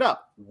even bring it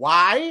up.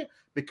 Why?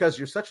 Because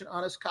you're such an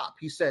honest cop.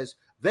 He says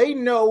they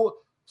know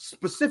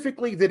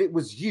specifically that it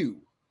was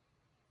you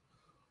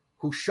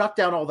who shut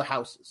down all the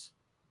houses.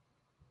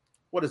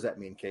 What does that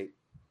mean, Kate?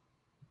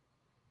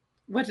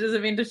 What does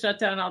it mean to shut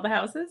down all the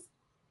houses?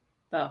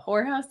 The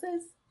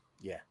whorehouses?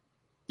 Yeah.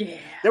 Yeah.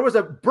 There was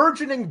a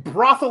burgeoning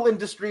brothel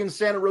industry in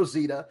Santa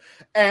Rosita,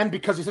 and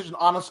because he's such an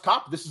honest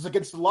cop, this is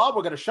against the law,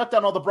 we're going to shut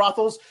down all the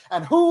brothels.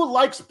 And who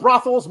likes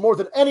brothels more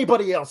than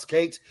anybody else,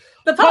 Kate?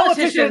 The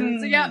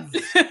politicians. Yep.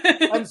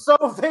 And so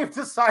they've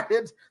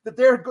decided that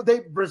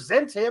they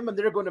resent him, and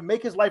they're going to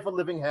make his life a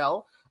living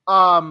hell.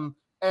 And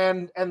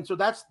so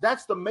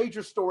that's the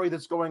major story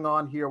that's going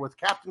on here with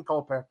Captain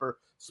Culpepper,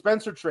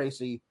 Spencer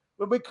Tracy.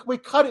 We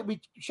cut it. We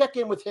check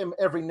in with him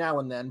every now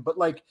and then, but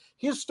like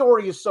his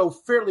story is so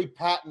fairly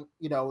patent,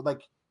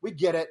 like we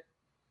get it.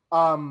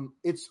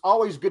 It's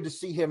always good to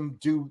see him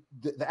do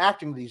the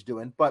acting that he's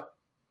doing. But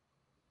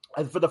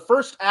for the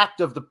first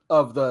act of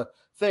the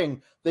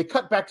thing, they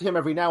cut back to him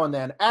every now and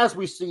then as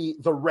we see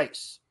the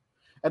race,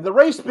 and the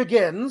race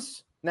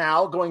begins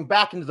now. Going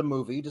back into the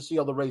movie to see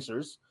all the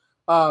racers,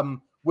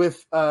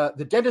 with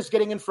the dentist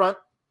getting in front,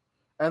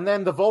 and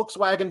then the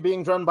Volkswagen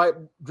being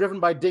driven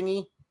by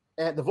Dingy.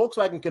 And the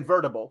Volkswagen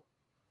convertible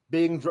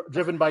being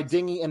driven by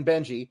Dingy and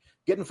Benji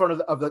get in front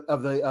of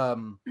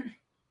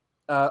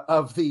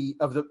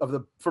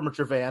the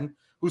furniture van,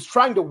 who's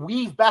trying to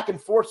weave back and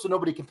forth so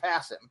nobody can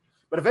pass him.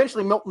 But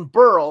eventually Milton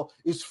Berle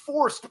is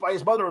forced by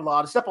his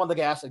mother-in-law to step on the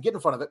gas and get in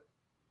front of it.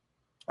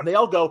 And they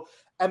all go,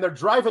 and they're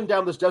driving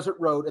down this desert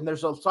road, and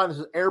there's a sign that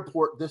says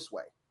airport this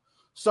way.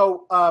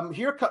 So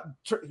here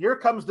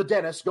comes the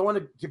dentist he's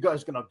going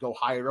to go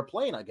hire a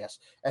plane, I guess.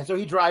 And so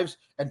he drives,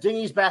 and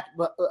Dingy's back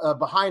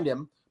behind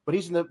him, but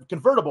he's in the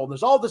convertible. And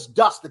there's all this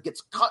dust that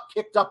gets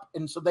kicked up,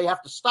 and so they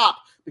have to stop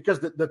because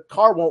the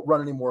car won't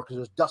run anymore because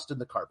there's dust in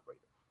the carburetor.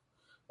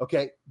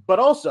 Okay, but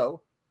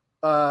also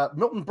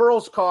Milton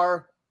Berle's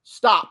car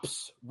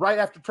stops right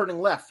after turning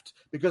left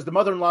because the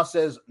mother-in-law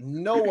says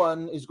no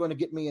one is going to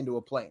get me into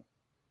a plane,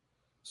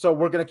 so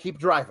we're going to keep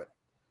driving.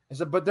 I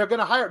said, but they're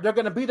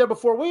going to be there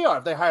before we are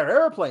if they hire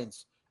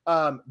airplanes.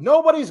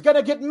 Nobody's going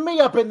to get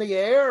me up in the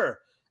air.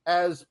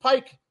 As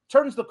Pike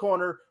turns the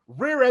corner,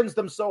 rear ends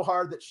them so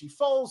hard that she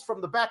falls from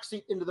the back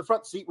seat into the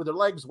front seat with her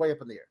legs way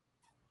up in the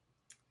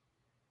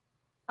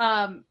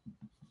air.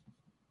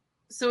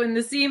 So in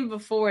the scene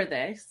before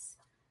this,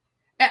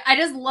 I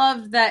just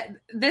loved that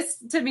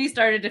this to me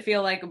started to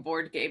feel like a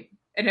board game,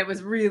 and it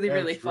was really,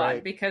 really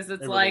fun because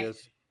it's like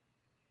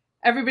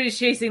everybody's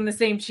chasing the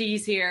same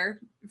cheese here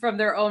from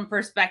their own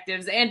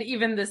perspectives, and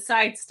even the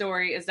side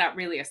story is not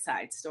really a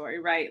side story,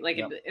 right? Like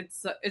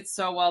it's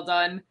so well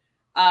done.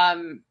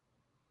 And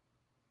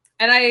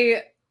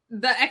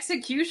the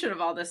execution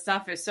of all this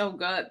stuff is so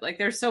good. Like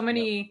there's so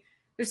many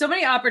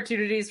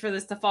opportunities for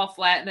this to fall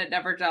flat, and it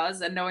never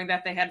does. And knowing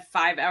that they had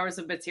 5 hours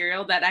of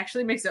material, that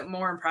actually makes it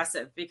more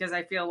impressive, because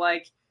I feel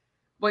like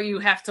what you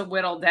have to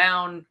whittle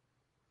down,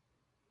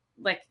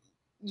 like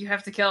you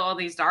have to kill all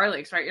these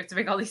darlings, right? You have to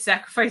make all these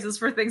sacrifices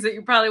for things that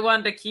you probably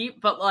wanted to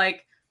keep, but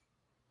like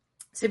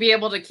to be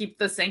able to keep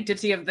the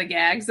sanctity of the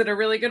gags in a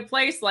really good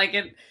place, like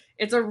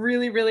it's a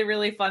really, really,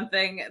 really fun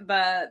thing.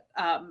 The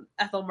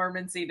Ethel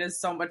Merman scene is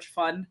so much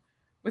fun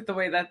with the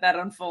way that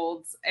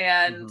unfolds.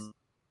 And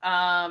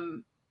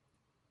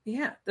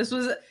yeah, this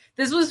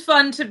was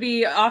fun to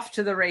be off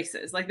to the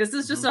races. Like this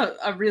is just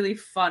a really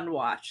fun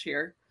watch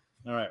here.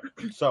 All right.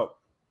 So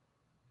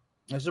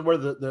this is where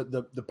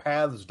the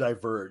paths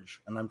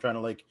diverge, and I'm trying to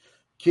like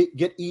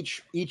get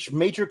each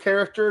major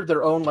character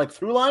their own like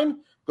through line,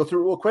 go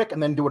through it real quick,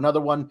 and then do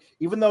another one.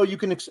 Even though you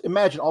can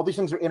imagine all these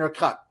things are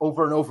intercut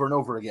over and over and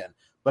over again,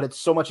 but it's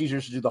so much easier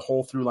to do the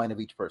whole through line of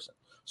each person.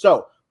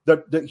 So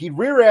he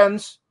rear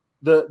ends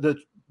the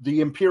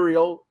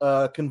Imperial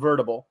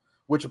convertible,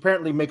 which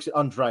apparently makes it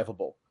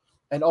undrivable,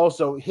 and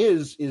also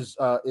his is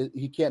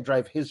he can't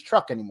drive his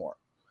truck anymore.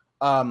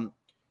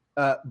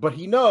 But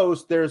he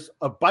knows there's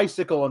a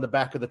bicycle on the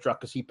back of the truck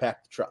because he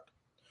packed the truck.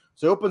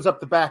 So he opens up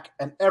the back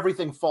and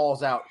everything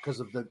falls out because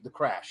of the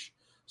crash.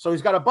 So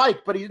he's got a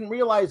bike, but he didn't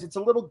realize it's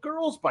a little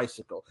girl's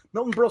bicycle.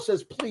 Milton Berle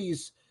says,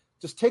 please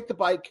just take the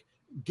bike,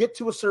 get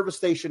to a service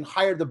station,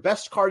 hire the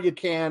best car you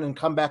can, and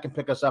come back and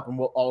pick us up, and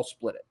we'll all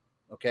split it.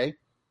 Okay?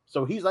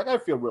 So he's like, I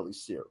feel really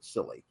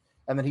silly.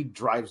 And then he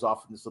drives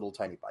off in this little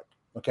tiny bike.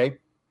 Okay?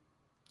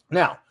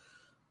 Now,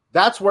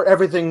 that's where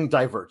everything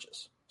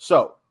diverges.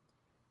 So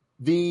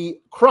the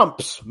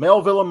Crumps,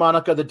 Melville and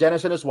Monica, the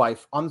dentist and his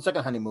wife, on the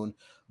second honeymoon,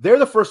 they're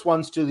the first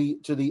ones to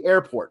the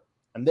airport.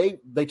 And they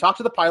talk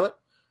to the pilot.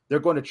 They're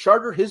going to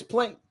charter his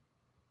plane.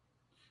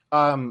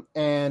 For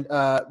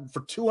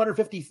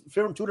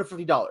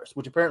 $250,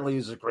 which apparently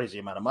is a crazy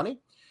amount of money.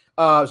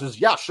 Says,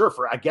 yeah, sure,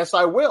 I guess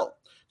I will.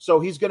 So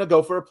he's going to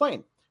go for a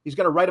plane. He's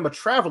going to write him a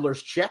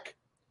traveler's check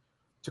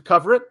to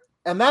cover it.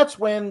 And that's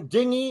when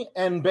Dingy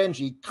and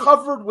Benji,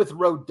 covered with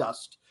road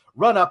dust,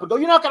 run up and go,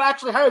 you're not going to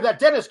actually hire that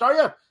dentist, are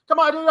you? Come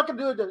on, you're not going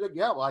to do it.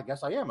 Yeah, well, I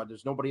guess I am.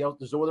 There's nobody else.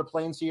 There's no other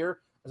planes here.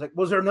 I was like,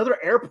 was there another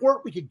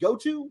airport we could go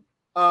to?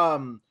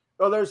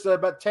 There's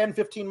about 10,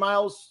 15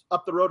 miles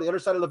up the road, the other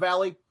side of the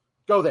valley.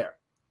 Go there.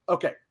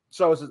 Okay.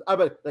 So it says,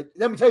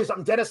 let me tell you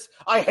something, Dennis.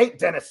 I hate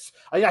Dennis.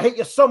 I hate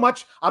you so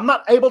much. I'm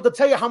not able to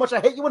tell you how much I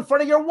hate you in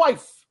front of your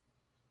wife.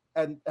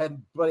 And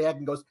Buddy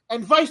Hagen goes,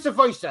 and vice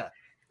versa.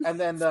 And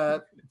then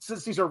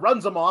Caesar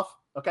runs them off.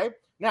 Okay.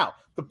 Now,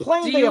 the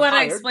plane. Do you want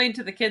to explain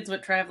to the kids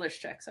what traveler's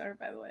checks are,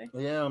 by the way?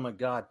 Yeah. Oh my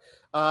God.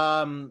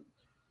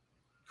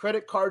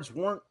 Credit cards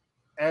weren't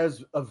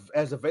as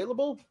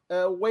available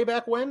way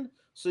back when.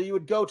 So you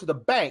would go to the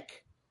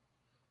bank,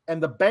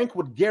 and the bank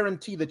would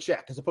guarantee the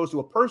check, as opposed to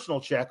a personal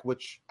check,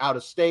 which out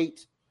of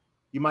state,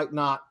 you might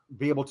not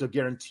be able to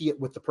guarantee it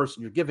with the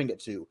person you're giving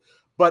it to.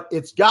 But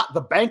it's got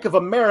the Bank of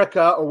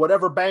America or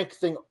whatever bank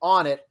thing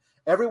on it.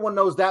 Everyone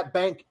knows that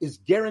bank is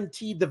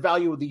guaranteed the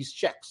value of these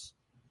checks.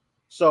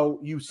 So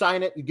you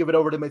sign it, you give it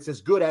over to them. It's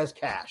as good as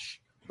cash.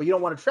 But you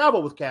don't want to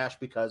travel with cash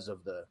because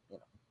of the,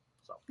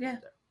 So yeah,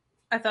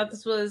 I thought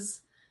this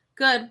was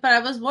good, but I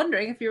was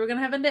wondering if you were going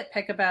to have a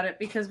nitpick about it,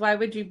 because why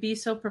would you be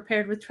so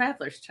prepared with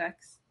traveler's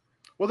checks?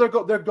 Well,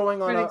 they're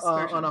going on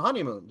a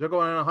honeymoon. They're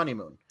going on a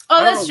honeymoon.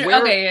 Oh, that's true.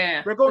 Okay,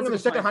 yeah. They're going on the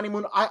second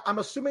honeymoon. I'm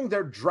assuming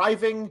they're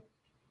driving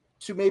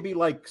to maybe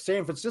like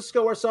San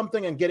Francisco or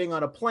something and getting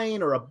on a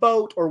plane or a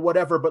boat or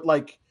whatever. But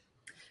like,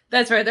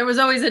 that's right. There was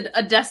always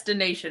a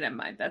destination in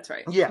mind. That's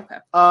right. Yeah.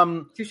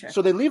 Okay.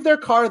 So they leave their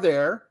car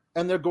there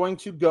and they're going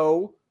to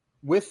go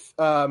with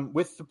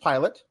the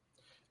pilot.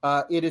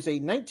 It is a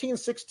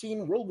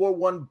 1916 World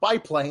War I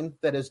biplane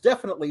that has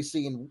definitely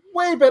seen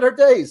way better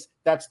days.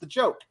 That's the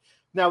joke.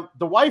 Now,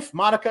 the wife,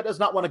 Monica, does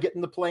not want to get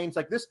in the planes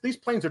like this. These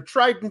planes are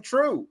tried and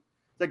true.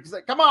 It's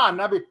like, come on.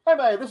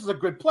 Hey, this is a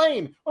good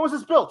plane. When was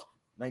this built?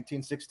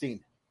 1916.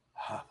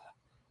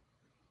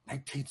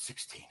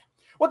 1916.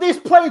 Well, these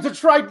planes are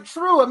tried and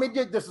true. I mean,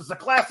 this is a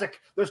classic.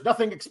 There's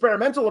nothing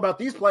experimental about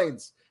these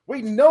planes.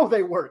 We know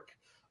they work.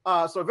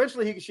 So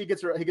eventually he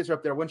gets her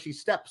up there. When she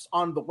steps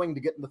on the wing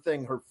to get in the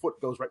thing, her foot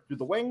goes right through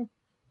the wing.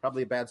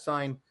 Probably a bad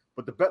sign.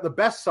 But the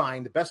best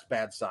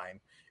bad sign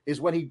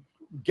is when he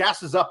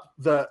gasses up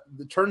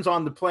turns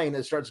on the plane and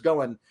it starts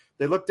going.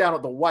 They look down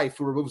at the wife,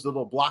 who removes the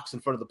little blocks in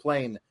front of the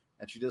plane,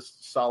 and she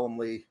just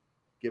solemnly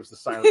gives the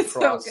sign of the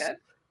cross. So good.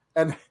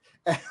 And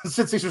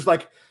since he's just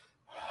like,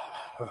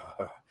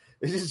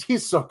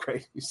 he's so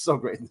great. He's so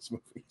great in this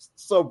movie.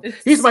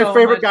 He's my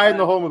favorite guy in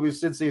the whole movie,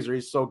 Sid Caesar.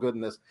 He's so good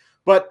in this.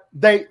 But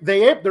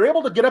they're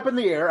able to get up in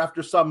the air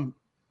after some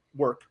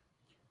work.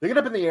 They get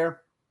up in the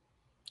air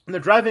and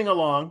they're driving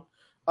along.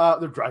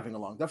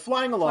 They're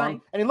flying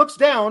along, and he looks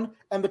down,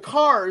 and the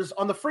cars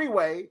on the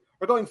freeway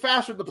are going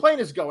faster than the plane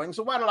is going.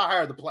 So why did I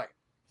hire the plane?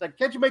 It's like,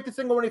 can't you make this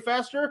thing go any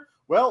faster?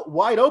 Well,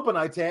 wide open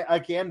I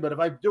can, but if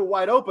I do it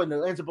wide open,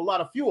 it ends up a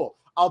lot of fuel.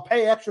 I'll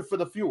pay extra for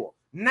the fuel.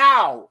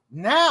 Now,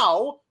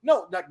 no,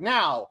 not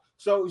now.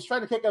 So he's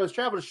trying to take out his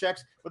traveler's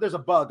checks, but there's a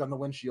bug on the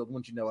windshield.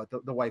 Wouldn't you know it?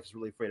 The wife's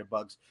really afraid of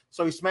bugs.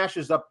 So he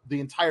smashes up the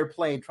entire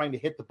plane trying to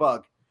hit the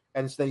bug,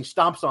 and then he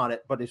stomps on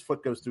it, but his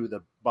foot goes through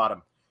the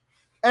bottom.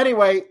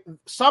 Anyway,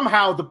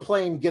 somehow the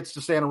plane gets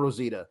to Santa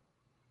Rosita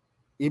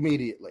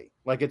immediately.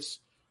 Like, it's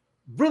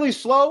really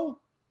slow,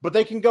 but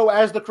they can go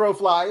as the crow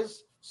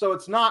flies. So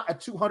it's not a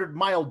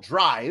 200-mile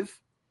drive.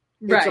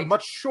 It's a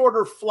much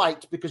shorter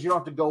flight because you don't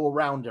have to go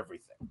around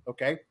everything.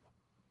 Okay.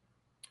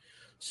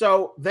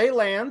 So they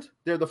land.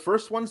 They're the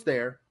first ones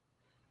there.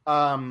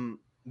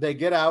 They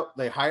get out.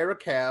 They hire a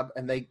cab,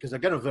 and because they're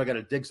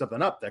gonna dig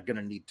something up, they're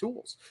gonna need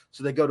tools.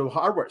 So they go to a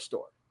hardware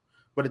store,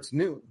 but it's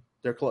noon.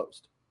 They're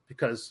closed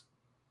because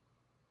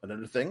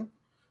another thing,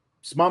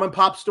 mom and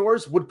pop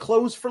stores would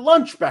close for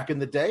lunch back in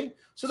the day.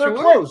 So they're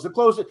closed. They're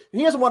closed. And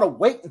he doesn't want to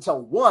wait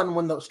until 1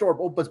 when the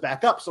store opens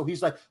back up. So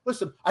he's like,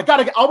 listen,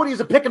 all we need is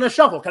a pick and a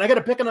shovel. Can I get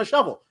a pick and a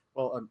shovel?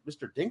 Well,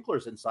 Mr.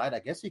 Dinkler's inside. I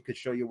guess he could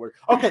show you where.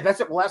 Okay, that's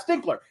it. We'll ask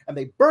Dinkler. And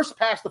they burst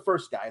past the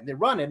first guy, and they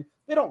run in.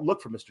 They don't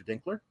look for Mr.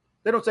 Dinkler.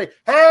 They don't say,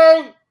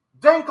 hey,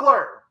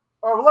 Dinkler,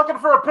 we're looking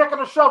for a pick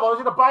and a shovel. I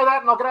was going to buy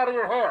that, and I'll get out of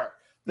your hair.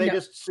 They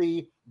just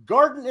see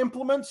garden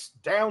implements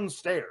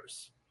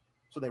downstairs.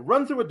 So they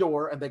run through a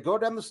door, and they go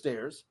down the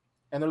stairs,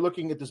 and they're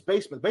looking at this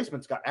basement. The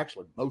basement's got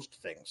actually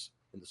most things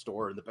in the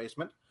store in the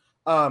basement.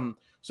 So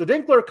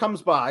Dinkler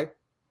comes by,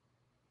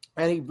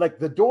 and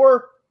the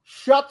door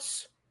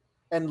shuts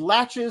and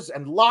latches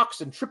and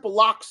locks and triple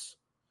locks.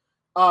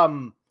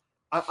 I'm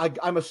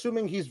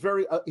assuming he's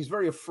very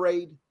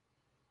afraid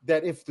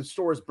that if the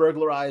store is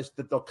burglarized,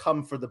 that they'll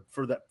come for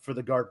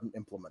the garden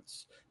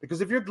implements.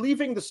 Because if you're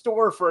leaving the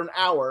store for an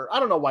hour, I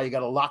don't know why you got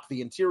to lock the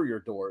interior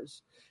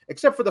doors,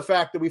 except for the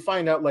fact that we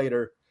find out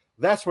later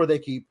that's where they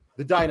keep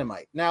the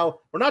dynamite. Now,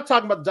 we're not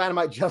talking about the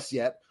dynamite just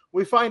yet.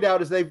 We find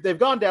out as they've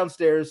gone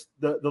downstairs,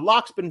 the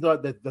lock's been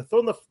done, they've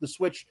thrown the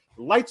switch,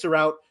 the lights are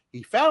out.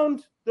 He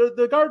found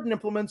the garden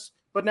implements,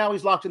 but now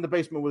he's locked in the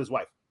basement with his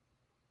wife.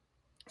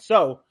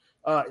 So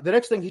the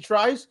next thing he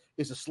tries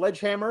is a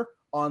sledgehammer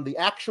on the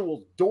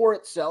actual door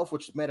itself,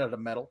 which is made out of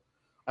metal.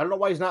 I don't know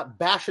why he's not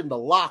bashing the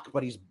lock,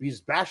 but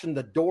he's bashing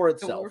the door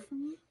itself.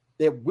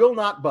 It will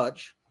not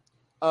budge.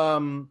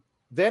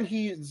 Then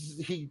he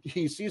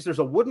sees there's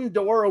a wooden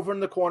door over in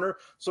the corner,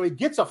 so he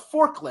gets a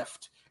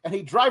forklift, and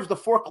he drives the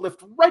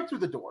forklift right through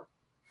the door.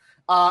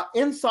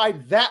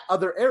 Inside that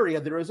other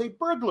area, there is a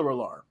burglar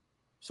alarm.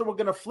 So we're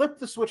going to flip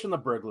the switch on the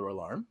burglar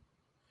alarm,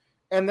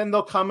 and then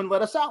they'll come and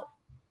let us out.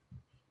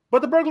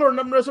 But the burglar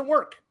alarm doesn't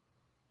work.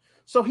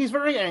 So he's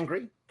very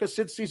angry because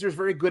Sid Caesar's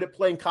very good at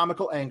playing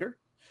comical anger.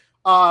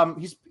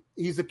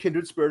 He's a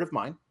kindred spirit of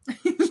mine.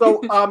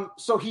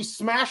 So he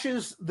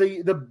smashes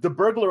the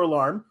burglar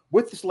alarm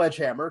with the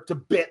sledgehammer to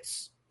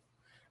bits.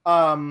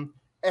 And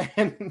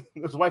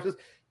his wife says,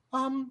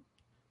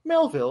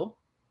 Melville,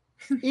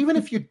 even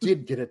if you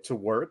did get it to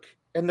work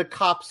and the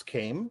cops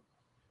came,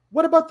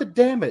 what about the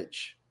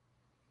damage?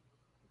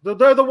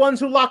 They're the ones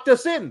who locked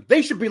us in.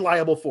 They should be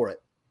liable for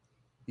it,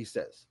 he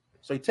says.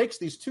 So he takes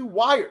these two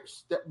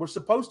wires that were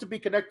supposed to be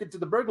connected to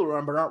the burglar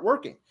alarm but aren't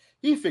working.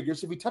 He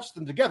figures if he touches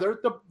them together,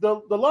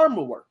 the alarm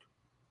will work.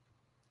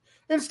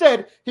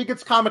 Instead, he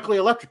gets comically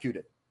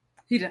electrocuted.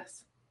 He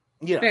does.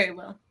 Yeah. Very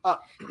well.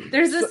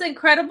 There's this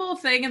incredible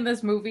thing in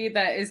this movie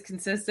that is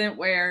consistent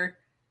where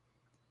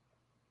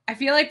I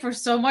feel like for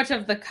so much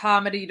of the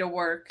comedy to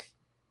work,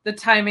 the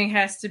timing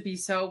has to be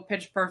so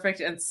pitch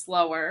perfect and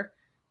slower,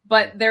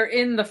 but they're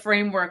in the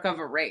framework of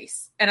a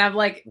race. And I'm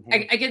like,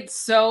 I get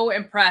so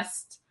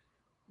impressed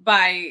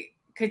by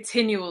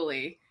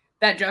continually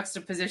that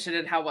juxtaposition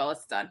and how well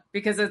it's done,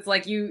 because it's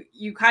like you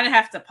kind of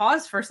have to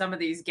pause for some of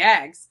these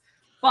gags,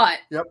 but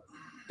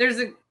there's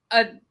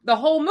the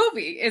whole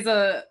movie is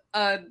a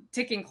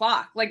ticking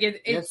clock. Like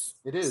it is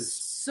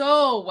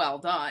so well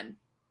done.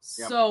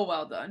 So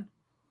well done.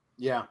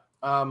 Yeah.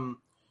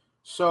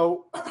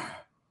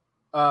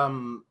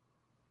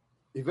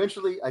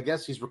 Eventually, I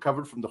guess he's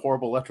recovered from the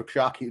horrible electric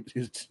shock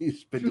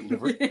he's been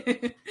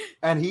delivered.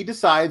 And he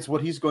decides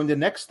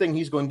next thing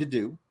he's going to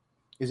do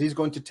is he's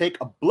going to take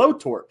a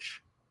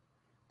blowtorch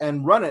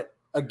and run it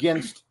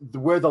against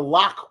where the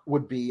lock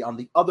would be on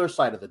the other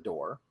side of the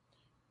door,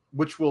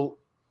 which will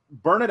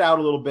burn it out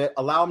a little bit,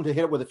 allow him to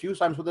hit it with a few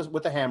times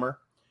with a hammer,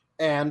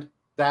 and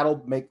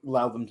that'll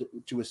allow them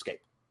to escape.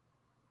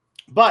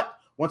 But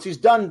once he's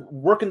done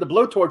working the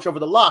blowtorch over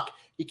the lock,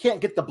 he can't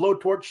get the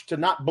blowtorch to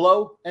not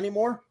blow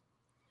anymore.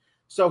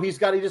 So he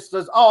just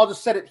says, I'll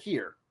just set it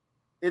here.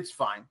 It's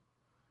fine.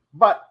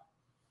 But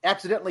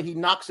accidentally he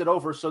knocks it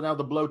over, so now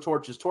the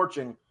blowtorch is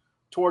torching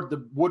toward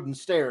the wooden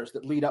stairs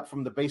that lead up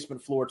from the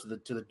basement floor to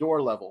the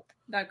door level.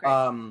 Not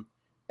great.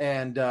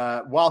 And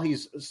while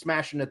he's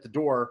smashing at the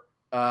door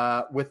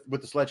with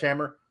the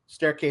sledgehammer,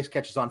 staircase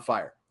catches on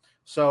fire.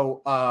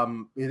 So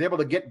he's able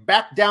to get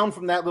back down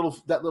from that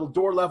little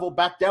door level,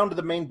 back down to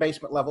the main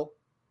basement level.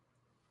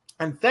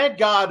 And thank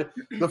God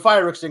the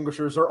fire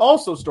extinguishers are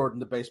also stored in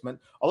the basement,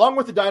 along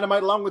with the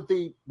dynamite, along with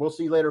the, we'll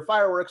see later,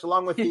 fireworks,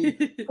 along with the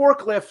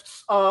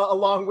forklifts,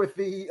 along with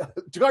the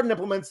garden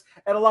implements,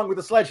 and along with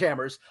the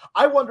sledgehammers.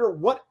 I wonder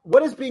what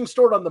is being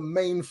stored on the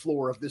main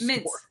floor of this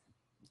store.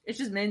 It's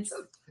just mints.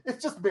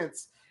 It's just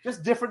mints.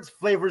 Just different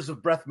flavors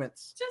of breath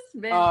mints. Just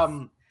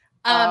mints.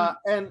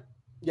 And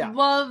yeah.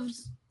 Loved.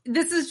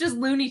 This is just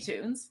Looney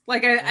Tunes.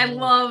 Like I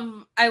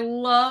love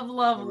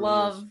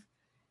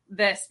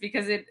this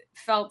because it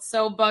felt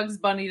so Bugs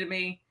Bunny to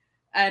me,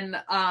 and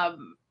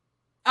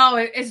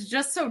it's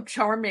just so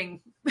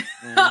charming.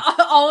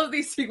 All of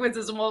these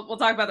sequences, and we'll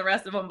talk about the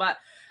rest of them. But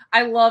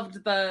I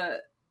loved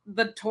the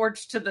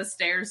torch to the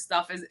stairs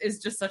stuff. Is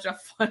just such a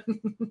fun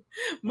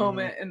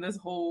moment in this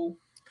whole.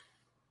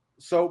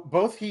 So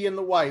both he and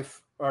the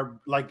wife are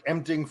like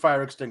emptying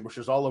fire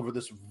extinguishers all over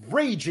this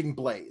raging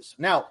blaze.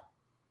 Now,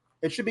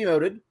 it should be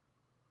noted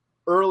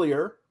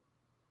earlier.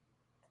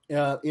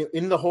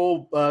 In the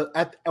whole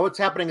at what's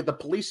happening at the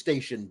police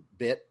station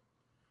bit,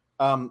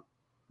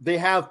 they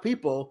have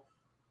people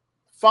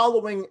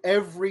following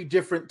every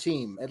different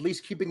team, at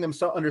least keeping them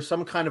under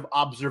some kind of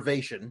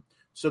observation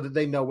so that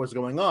they know what's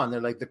going on.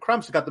 They're like, the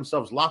Crumps got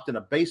themselves locked in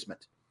a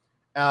basement.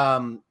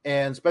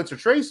 And Spencer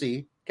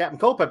Tracy, Captain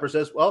Culpepper,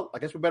 says, well, I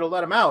guess we better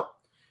let him out.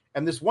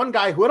 And this one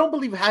guy, who I don't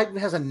believe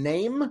has a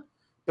name,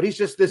 but he's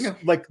just this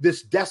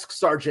this desk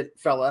sergeant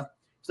fella.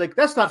 He's like,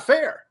 that's not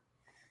fair.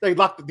 They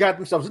got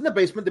themselves in the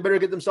basement. They better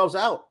get themselves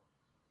out.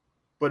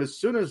 But as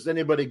soon as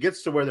anybody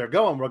gets to where they're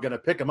going, we're going to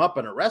pick them up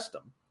and arrest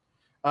them.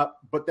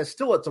 But it's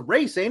a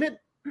race, ain't it?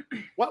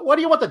 What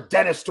do you want the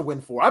dentist to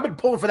win for? I've been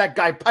pulling for that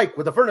guy Pike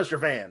with the furniture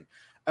van.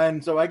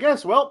 And so I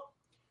guess,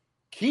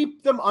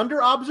 keep them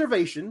under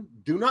observation.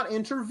 Do not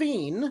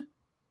intervene.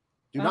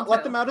 Do not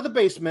let them out of the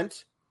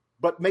basement.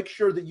 But make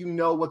sure that you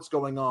know what's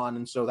going on.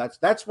 And so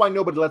that's why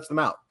nobody lets them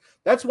out.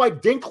 That's why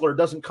Dinkler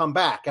doesn't come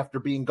back after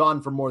being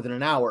gone for more than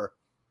an hour.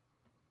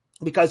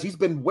 Because he's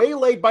been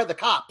waylaid by the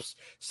cops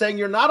saying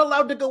you're not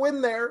allowed to go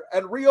in there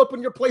and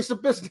reopen your place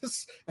of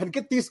business and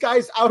get these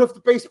guys out of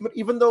the basement,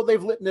 even though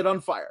they've lit it on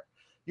fire.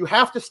 You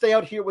have to stay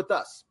out here with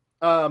us.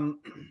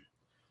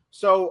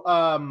 So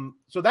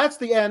that's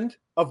the end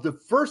of the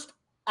first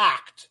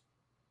act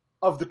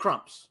of the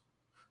Crumps.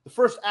 The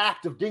first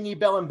act of Dingy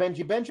Bell and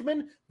Benji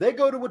Benjamin. They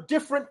go to a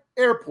different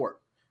airport.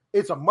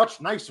 It's a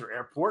much nicer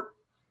airport.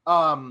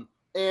 And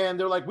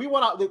they're like,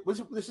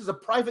 this is a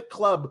private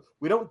club.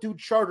 We don't do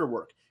charter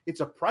work. It's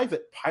a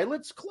private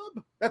pilots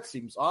club? That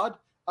seems odd.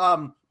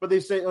 But they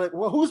say,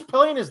 well, whose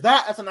plane is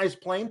that? That's a nice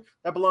plane.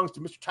 That belongs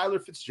to Mr. Tyler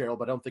Fitzgerald,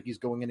 but I don't think he's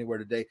going anywhere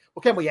today.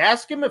 Well, can we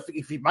ask him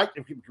if he might?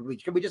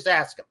 Can we just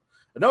ask him?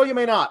 No, you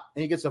may not.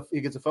 And he gets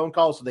a phone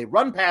call, so they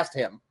run past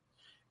him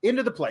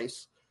into the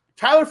place.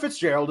 Tyler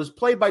Fitzgerald is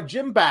played by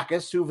Jim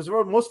Backus, who was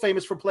most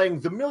famous for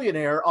playing the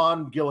millionaire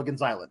on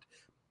Gilligan's Island.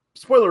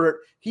 Spoiler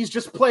alert, he's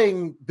just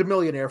playing the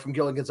millionaire from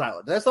Gilligan's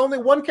Island. That's the only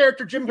one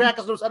character Jim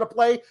Backus knows how to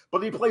play,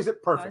 but he plays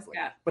it perfectly.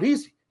 But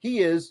he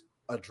is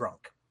a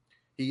drunk.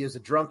 He is a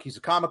drunk. He's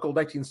a comical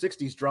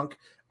 1960s drunk.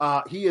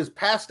 He is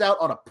passed out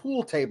on a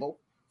pool table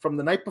from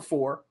the night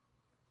before.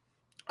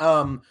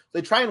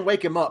 They try and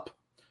wake him up,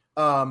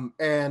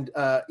 and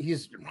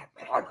he's...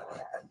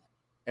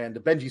 And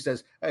Benji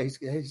says, hey,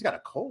 he's got a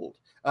cold.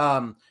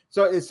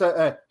 So it's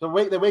they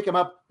wake him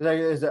up.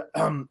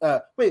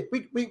 Wait,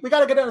 we got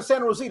to get down to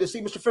Santa Rosa to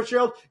see Mr.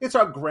 Fitzgerald. It's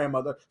our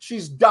grandmother.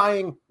 She's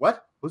dying.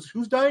 What?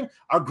 Who's dying?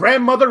 Our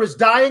grandmother is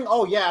dying.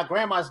 Oh yeah,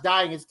 grandma's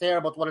dying. It's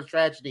terrible. What a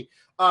tragedy.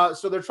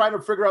 So they're trying to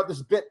figure out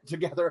this bit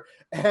together.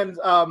 And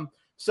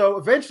so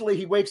eventually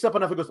he wakes up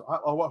enough and goes,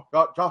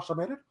 Josh, a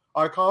minute.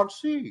 I can't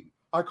see.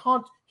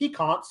 He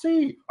can't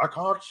see. I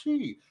can't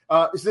see.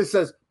 This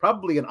says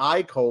probably an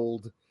eye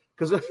cold.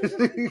 Because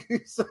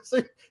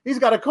he's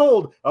got a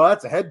cold. Oh,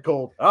 that's a head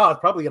cold. Oh, it's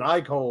probably an eye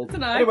cold. It's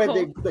an eye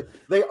cold.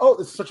 They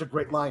this is such a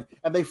great line.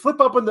 And they flip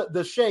open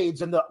the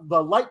shades and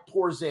the light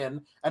pours in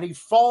and he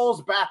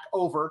falls back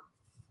over.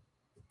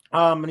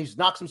 And he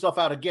knocks himself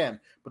out again.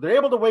 But they're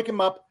able to wake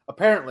him up,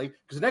 apparently,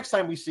 because the next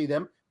time we see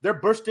them, they're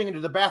bursting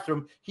into the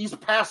bathroom. He's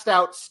passed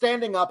out,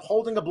 standing up,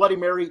 holding a Bloody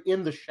Mary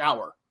in the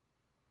shower.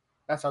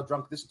 That's how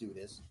drunk this dude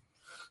is.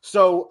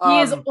 So he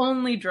is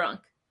only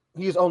drunk.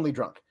 He is only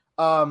drunk.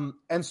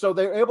 And so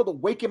they're able to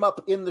wake him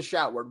up in the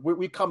shower.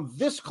 We come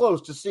this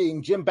close to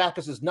seeing Jim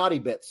Backus's naughty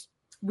bits.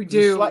 We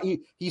do.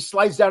 He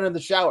slides down in the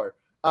shower.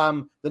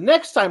 The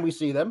next time we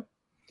see them,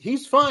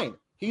 he's fine.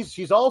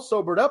 He's all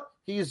sobered up.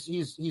 He's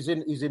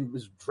in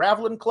his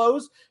traveling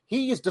clothes.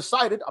 He has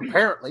decided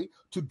apparently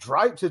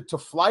to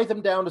fly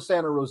them down to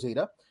Santa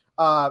Rosita.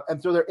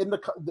 And so they're in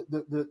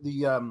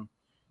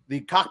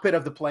the cockpit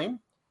of the plane.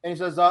 And he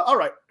says, "All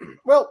right,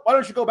 well, why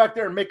don't you go back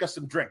there and make us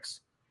some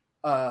drinks?"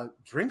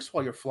 Drinks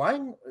while you're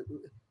flying?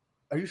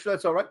 Are you sure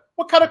that's all right?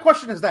 What kind of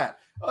question is that?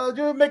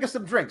 Make us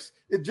some drinks.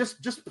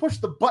 Just push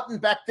the button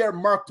back there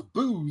marked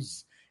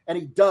booze. And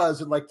he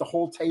does, and like the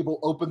whole table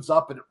opens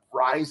up and it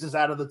rises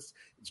out of it's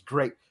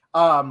great.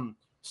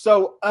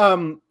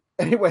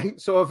 Anyway,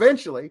 so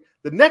eventually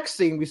the next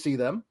scene we see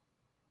them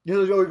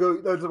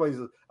That's the way he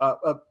says.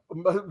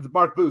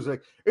 Mark Boo's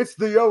like, it's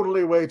the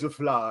only way to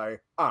fly.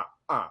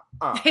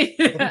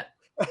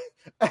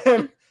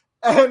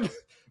 And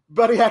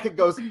Buddy Hackett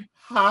goes,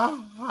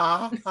 ha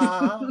ha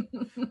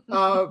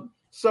ha.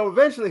 So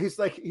eventually he's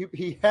like,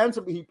 he hands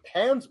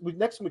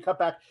next time we cut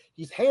back,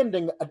 he's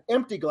handing an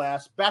empty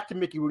glass back to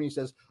Mickey Rooney. He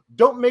says,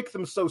 don't make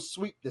them so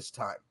sweet this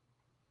time.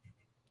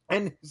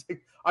 And he's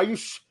like, are you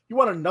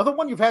want another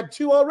one? You've had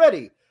 2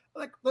 already.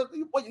 Like,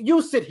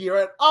 you sit here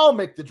and I'll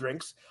make the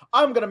drinks.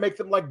 I'm going to make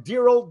them like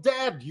dear old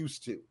dad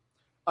used to.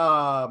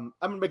 I'm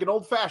going to make an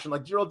old fashioned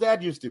like dear old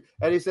dad used to.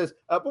 And he says,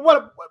 but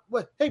what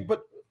hey,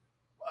 but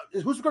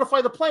who's going to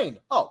fly the plane?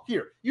 Oh,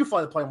 here, you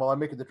fly the plane while I'm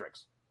making the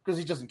drinks. Because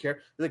he doesn't care.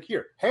 He's like,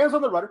 here, hands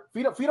on the rudder,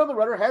 feet on the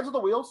rudder, hands on the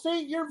wheel.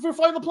 See, you're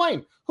flying the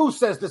plane. Who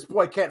says this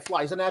boy can't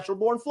fly? He's a natural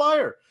born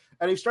flyer.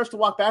 And he starts to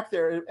walk back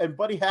there, and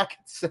Buddy Hackett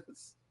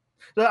says,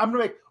 I'm going to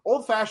make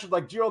old fashioned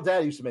like dear old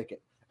dad used to make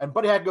it. And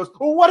Buddy Hackett goes,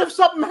 well, what if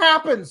something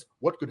happens?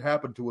 What could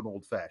happen to an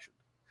old fashioned?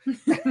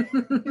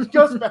 He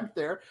goes back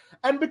there.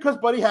 And because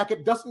Buddy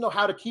Hackett doesn't know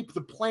how to keep the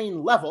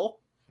plane level,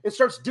 it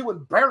starts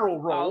doing barrel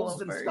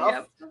rolls and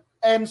stuff. Yep.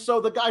 And so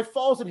the guy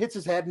falls and hits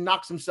his head and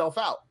knocks himself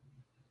out.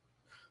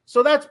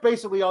 So that's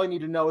basically all you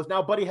need to know is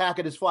now Buddy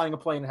Hackett is flying a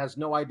plane and has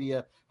no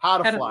idea how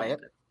to fly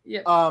it.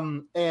 Yeah.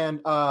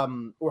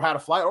 Or how to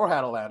fly it or how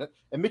to land it.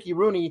 And Mickey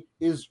Rooney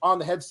is on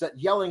the headset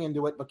yelling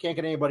into it, but can't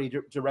get anybody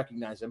to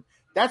recognize him.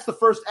 That's the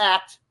first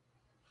act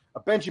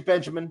of Benji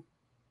Benjamin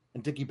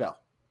and Dickie Bell.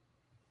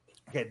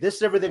 Okay,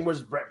 everything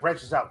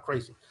branches out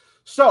crazy.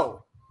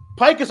 So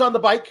Pike is on the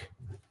bike.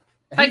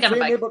 Pike on a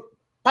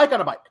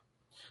bike.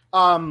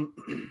 And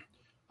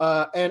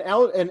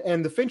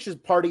the Finch's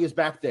party is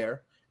back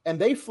there, and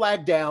they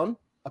flag down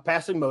a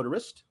passing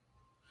motorist.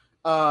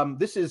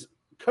 This is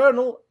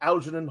Colonel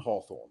Algernon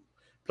Hawthorne,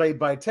 played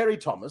by Terry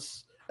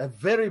Thomas, a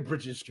very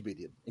British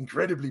comedian,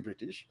 incredibly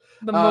British.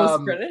 The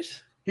most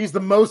British. He's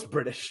the most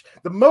British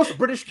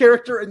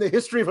character in the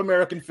history of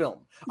American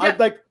film.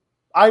 Yeah.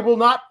 I will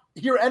not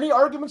hear any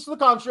arguments to the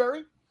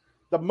contrary.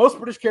 The most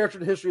British character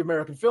in the history of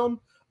American film.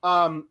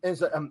 And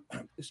so,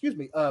 excuse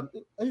me.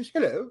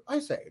 Hello, I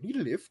say, need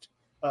a lift.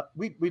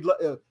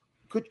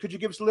 Could you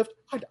give us a lift?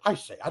 I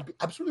say, I'd be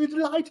absolutely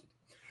delighted.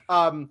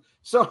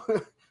 So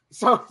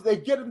they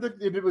get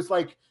it was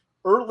like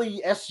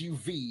early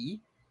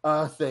SUV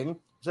thing.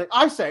 It's like,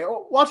 I say,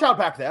 oh, watch out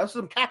back there. There's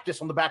some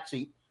cactus on the back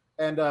seat.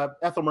 And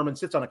Ethel Merman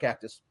sits on a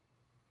cactus.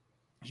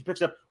 She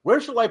picks up,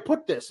 where shall I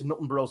put this? And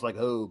Milton Berle's like,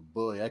 oh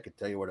boy, I could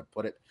tell you where to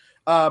put it.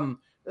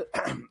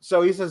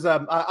 So he says,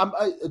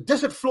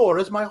 desert floor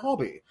is my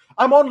hobby.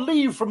 I'm on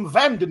leave from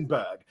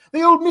Vandenberg,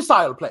 the old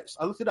missile place.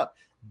 I looked it up.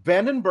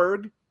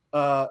 Vandenberg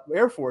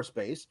Air Force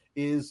Base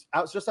is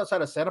just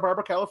outside of Santa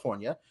Barbara,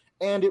 California.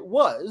 And it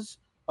was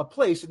a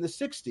place in the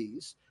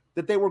 60s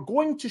that they were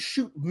going to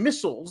shoot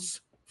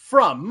missiles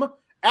from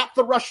at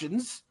the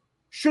Russians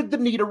should the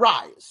need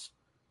arise.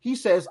 He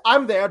says,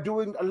 I'm there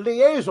doing a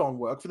liaison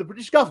work for the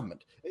British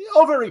government.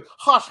 All very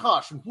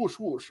hush-hush and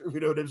whoosh-whoosh, if you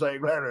know what I'm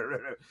saying.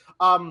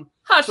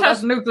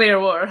 Hush-hush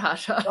nuclear war,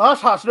 hush-hush.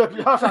 Hush-hush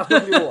nuclear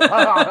war.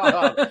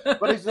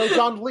 But he's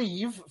on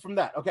leave from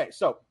that. Okay,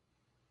 so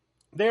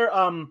they're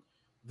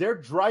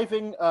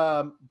driving,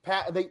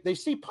 they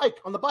see Pike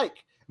on the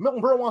bike. Milton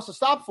Berle wants to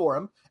stop for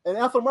him, and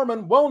Ethel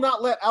Merman will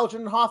not let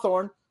Algernon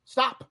Hawthorne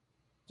stop.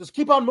 Just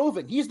keep on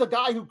moving. He's the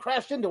guy who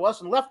crashed into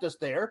us and left us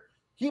there.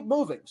 Keep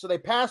moving. So they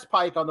pass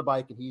Pike on the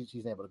bike, and he's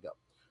able to go.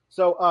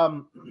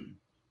 So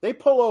they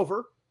pull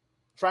over,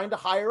 trying to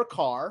hire a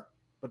car,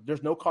 but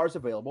there's no cars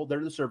available. They're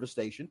at the service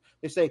station.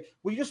 They say,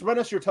 will you just rent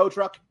us your tow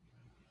truck?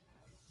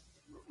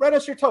 Rent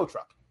us your tow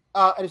truck.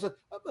 And he said,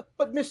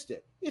 but mister,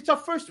 it's our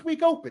first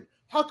week open.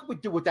 How can we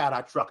do without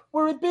our truck?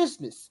 We're in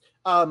business.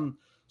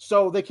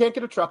 So they can't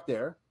get a truck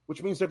there,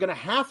 which means they're going to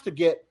have to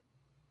get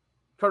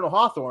Colonel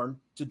Hawthorne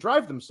to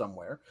drive them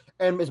somewhere.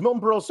 And as Milton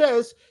Berle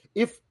says,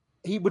 if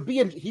he would be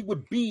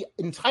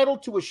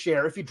entitled to a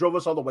share if he drove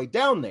us all the way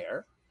down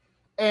there.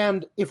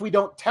 And if we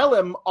don't tell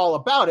him all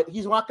about it,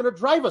 he's not going to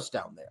drive us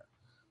down there.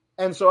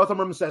 And so Ethel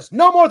Merman says,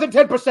 no more than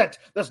 10%.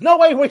 There's no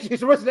way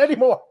he's arrested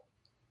anymore.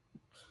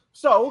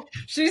 So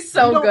she's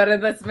so good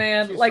at this,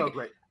 man. She's like so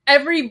great.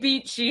 Every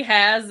beat she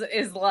has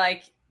is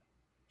like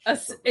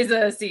is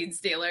a scene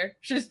stealer.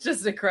 She's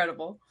just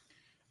incredible.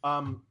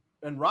 And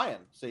Ryan,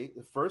 see,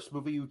 the first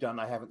movie you've done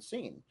I haven't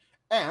seen.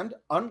 And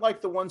unlike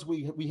the ones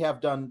we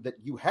have done that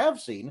you have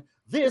seen,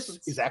 this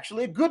is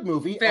actually a good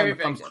movie and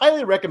becomes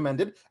highly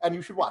recommended, and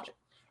you should watch it.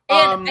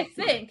 And I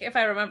think, if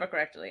I remember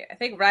correctly,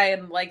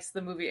 Ryan likes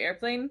the movie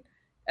Airplane,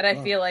 and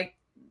I feel like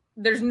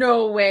there's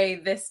no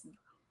way this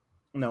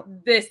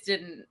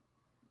didn't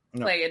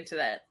play into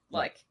that.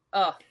 Like,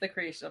 the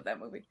creation of that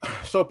movie.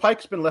 So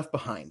Pike's been left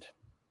behind,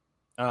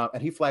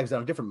 and he flags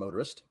down a different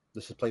motorist.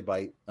 This is played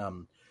by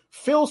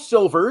Phil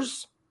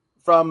Silvers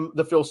from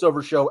the Phil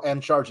Silvers Show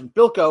and Sergeant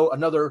Bilko,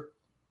 another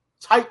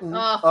titan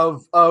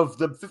of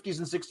the 50s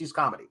and 60s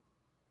comedy.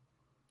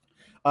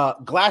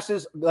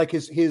 Glasses, like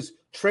his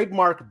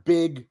trademark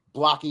big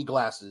blocky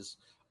glasses.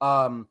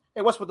 Hey,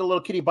 what's with the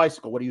little kitty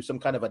bicycle? What are you, some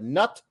kind of a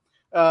nut?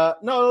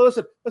 No,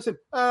 listen.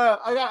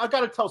 I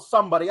got to tell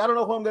somebody. I don't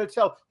know who I'm going to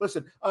tell.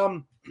 Listen,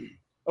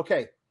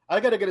 okay, I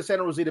got to get to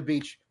Santa Rosita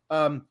Beach.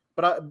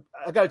 But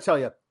I got to tell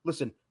you,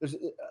 listen,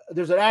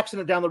 there's an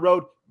accident down the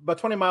road about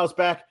 20 miles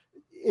back.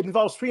 It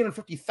involves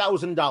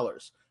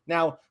 $350,000.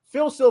 Now,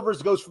 Phil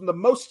Silvers goes from the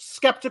most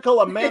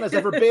skeptical a man has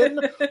ever been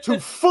to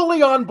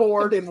fully on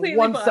board in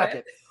 1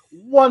 second.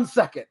 1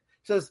 second.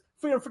 Says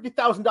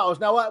 $350,000.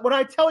 Now, when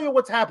I tell you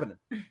what's happening,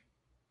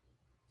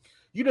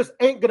 you just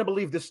ain't going to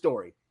believe this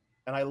story.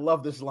 And I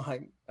love this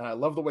line, and I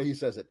love the way he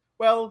says it.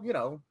 Well,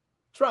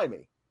 try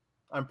me.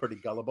 I'm pretty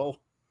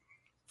gullible.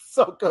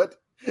 So good.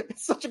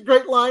 It's such a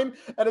great line,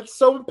 and it's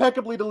so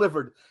impeccably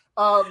delivered.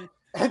 And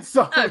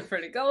so I'm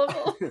pretty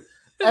gullible.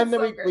 And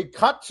then we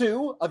cut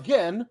to,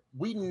 again,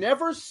 we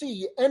never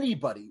see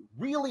anybody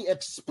really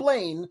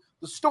explain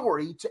the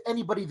story to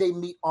anybody they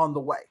meet on the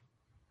way.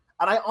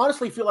 And I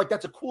honestly feel like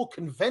that's a cool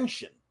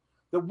convention,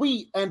 that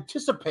we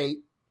anticipate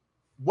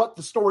what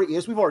the story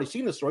is. We've already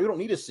seen the story. We don't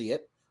need to see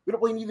it. We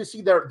don't really need to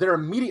see their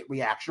immediate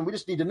reaction. We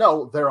just need to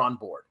know they're on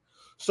board.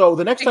 So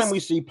the next time we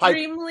see Pike...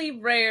 Extremely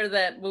rare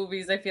that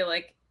movies, I feel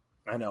like...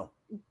 I know.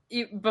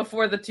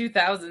 Before the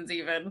 2000s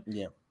even.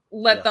 Yeah.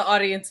 Let the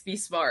audience be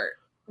smart.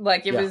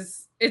 Like,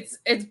 it's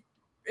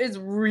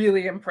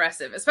really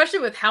impressive, especially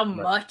with how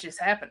much is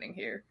happening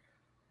here.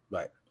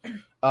 Right.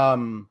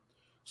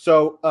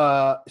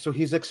 So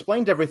he's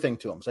explained everything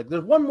to him. It's like,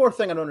 there's one more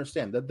thing I don't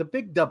understand. The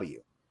big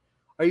W.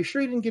 Are you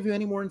sure he didn't give you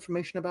any more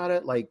information about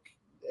it?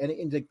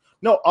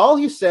 No, all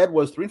he said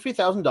was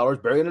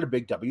 $3,000 buried in a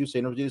big W,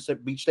 St. Rosita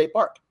Beach State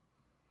Park.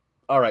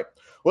 All right,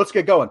 let's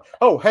get going.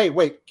 Oh, hey,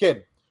 wait,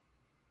 kid.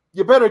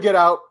 You better get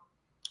out.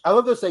 I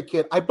love to say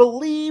kid. I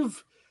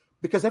believe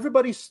because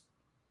everybody's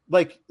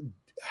like,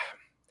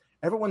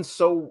 everyone's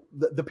so,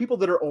 the people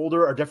that are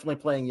older are definitely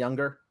playing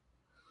younger.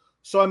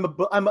 So I'm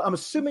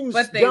assuming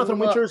Jonathan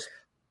Winters,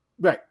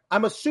 right?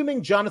 I'm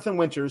assuming Jonathan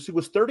Winters, who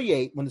was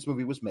 38 when this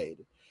movie was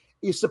made,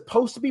 is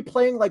supposed to be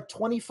playing like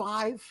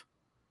 25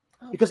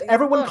 because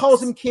everyone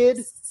calls him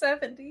kid.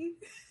 70.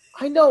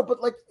 I know,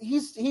 but like he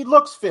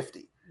looks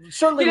 50.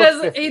 Certainly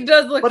looks 50. He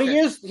does look, but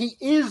 50. he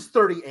is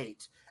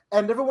 38,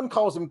 and everyone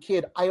calls him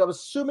kid. I am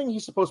assuming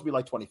he's supposed to be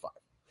like 25.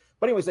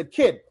 But anyways, a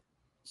kid.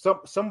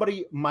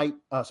 Somebody's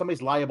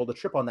liable to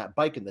trip on that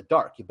bike in the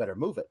dark. You better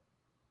move it.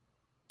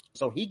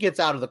 So he gets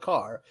out of the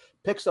car,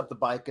 picks up the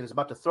bike, and is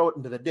about to throw it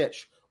into the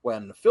ditch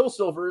when Phil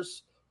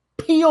Silvers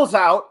peels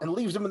out and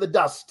leaves him in the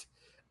dust.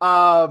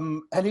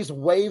 And he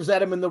waves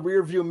at him in the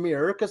rearview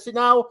mirror because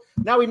now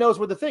he knows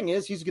where the thing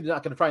is. He's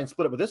not going to try and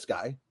split it with this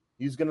guy.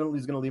 He's going to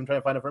leave him trying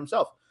to find it for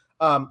himself.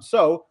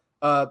 So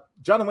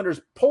Jonathan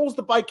Winters pulls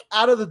the bike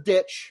out of the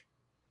ditch,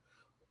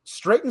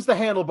 straightens the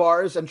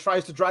handlebars, and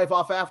tries to drive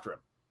off after him.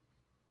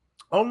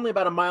 Only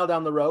about a mile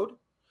down the road,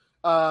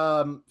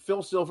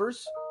 Phil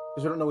Silvers,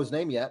 because we don't know his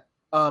name yet,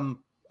 has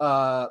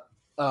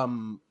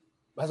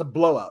a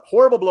blowout,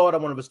 horrible blowout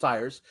on one of his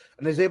tires,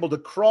 and is able to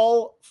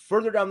crawl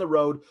further down the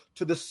road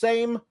to the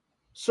same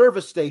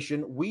service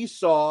station we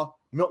saw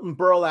Milton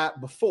Berle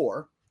at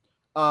before.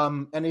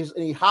 And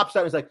he hops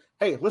out and he's like,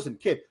 "Hey, listen,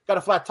 kid, got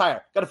a flat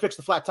tire. Got to fix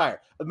the flat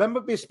tire. Remember,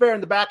 be a spare in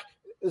the back.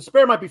 The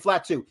spare might be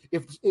flat too.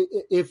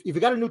 If you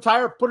got a new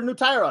tire, put a new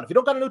tire on. If you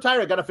don't got a new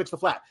tire, you got to fix the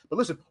flat. But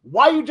listen,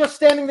 why are you just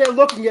standing there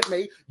looking at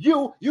me?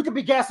 You could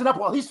be gassing up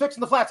while he's fixing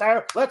the flat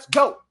tire. Let's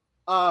go."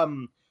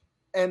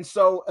 And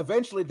so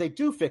eventually they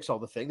do fix all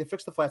the thing. They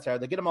fix the flat tire.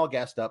 They get them all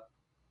gassed up.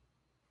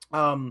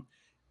 And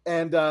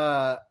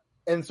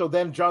so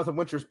then Jonathan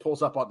Winters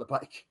pulls up on the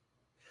bike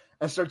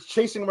and starts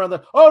chasing him around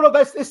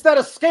it's that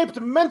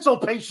escaped mental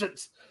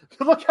patient.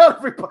 Look out,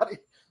 everybody.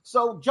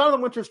 So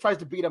Jonathan Winters tries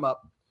to beat him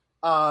up.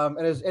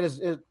 And is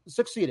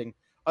succeeding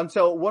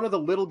until one of the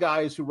little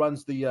guys who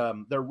runs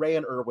they're Ray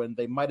and Irwin.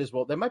 They might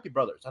be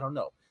brothers. I don't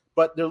know,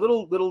 but they're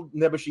little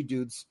nebbishy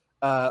dudes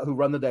who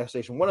run the gas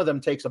station. One of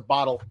them takes a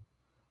bottle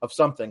of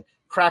something,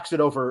 cracks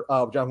it over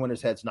Jonathan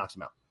Winters' head, knocks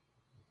him out.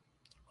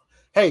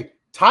 Hey,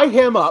 tie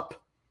him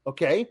up,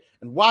 okay,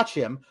 and watch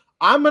him.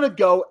 I'm going to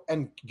go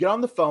and get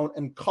on the phone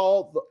and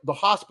call the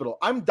hospital.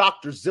 I'm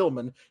Dr.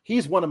 Zillman.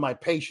 He's one of my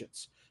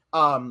patients.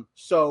 Yeah,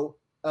 so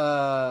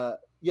I'll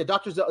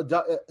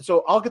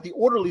get the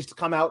orderlies to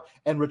come out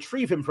and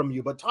retrieve him from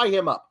you, but tie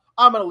him up.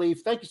 I'm going to leave.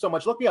 Thank you so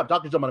much. Look me up.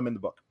 Dr. Zillman, I'm in the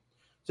book.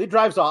 So he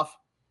drives off.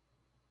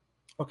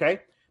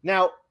 Okay.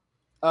 Now,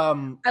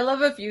 I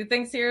love a few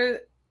things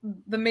here.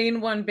 The main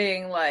one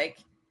being like,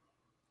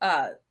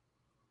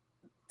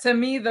 to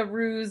me, the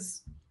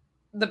ruse,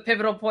 the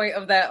pivotal point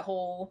of that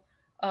whole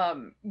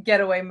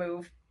getaway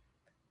move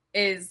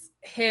is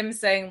him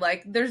saying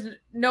like, there's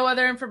no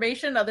other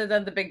information other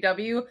than the big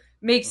W,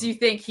 makes you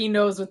think he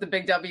knows what the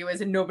big W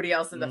is and nobody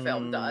else in the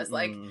film does.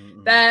 Like,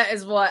 that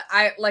is what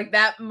I like.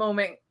 That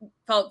moment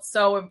felt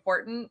so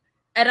important.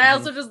 And I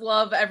also just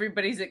love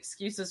everybody's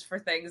excuses for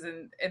things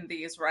in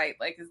these, right?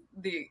 Like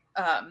the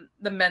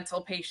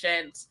mental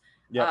patient,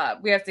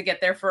 we have to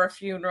get there for a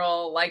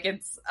funeral. Like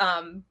it's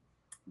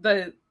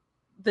the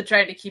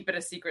trying to keep it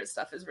a secret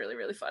stuff is really,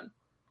 really fun.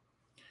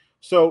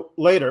 So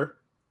later,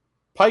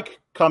 Pike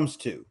comes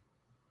to.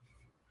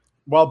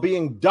 while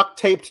being duct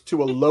taped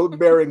to a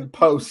load-bearing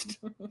post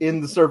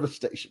in the service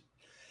station.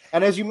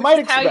 And as you might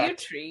expect, how you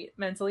treat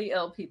mentally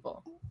ill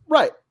people.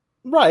 Right.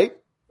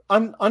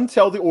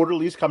 Until the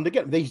orderlies come to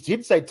get him. They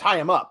did say tie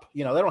him up.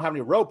 They don't have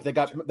any rope. They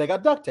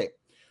got duct tape.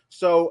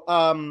 So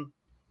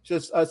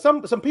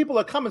some people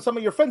are coming. Some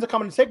of your friends are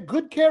coming to take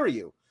good care of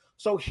you.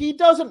 So he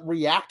doesn't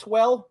react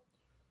well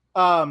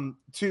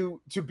to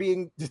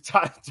being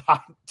tied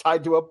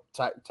to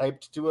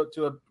taped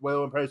to a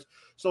whale in Paris.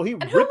 So he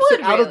rips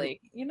it out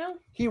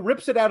he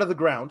rips it out of the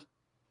ground,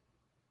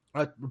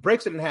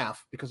 breaks it in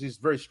half because he's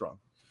very strong.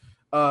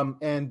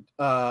 And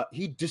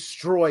he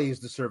destroys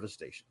the service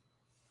station.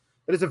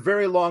 It is a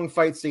very long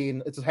fight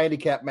scene. It's a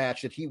handicap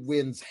match that he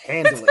wins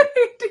handily.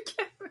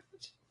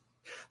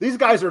 These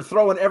guys are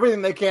throwing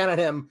everything they can at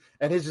him,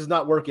 and his is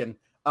not working.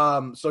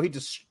 So he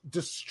just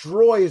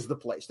destroys the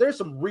place. There's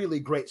some really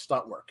great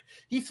stunt work.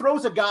 He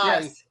throws a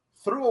guy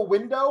through a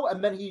window,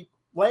 and then he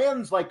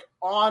lands like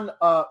on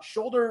a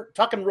shoulder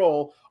tuck and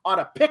roll on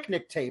a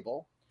picnic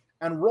table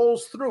and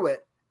rolls through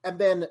it, and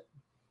then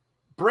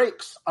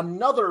breaks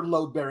another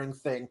load-bearing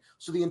thing,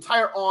 so the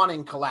entire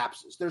awning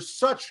collapses. There's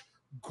such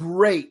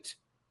great,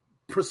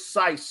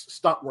 precise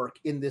stunt work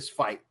in this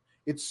fight.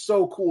 It's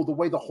so cool the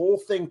way the whole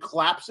thing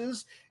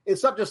collapses.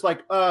 It's not just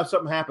like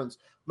something happens.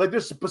 Like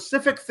there's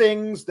specific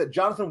things that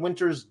Jonathan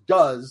Winters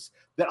does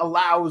that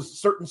allows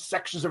certain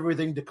sections of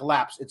everything to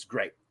collapse. It's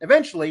great.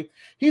 Eventually,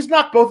 he's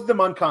knocked both of them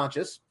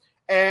unconscious,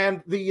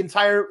 and the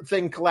entire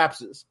thing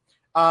collapses.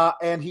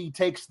 And he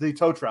takes the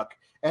tow truck,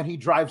 and he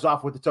drives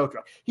off with the tow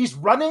truck. He's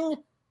running.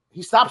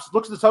 He stops,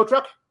 looks at the tow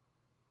truck,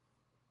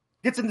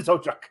 gets in the tow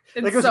truck.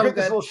 Like this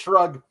little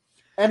shrug,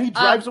 and he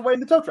drives away in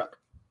the tow truck.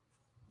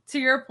 To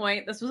your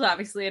point, this was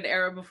obviously an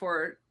era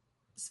before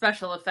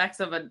special effects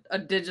of a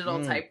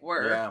digital type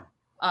were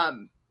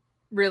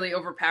really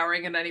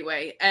overpowering in any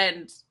way.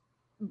 And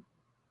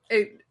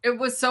it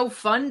was so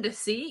fun to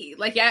see.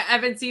 Like, I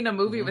haven't seen a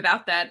movie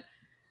without that.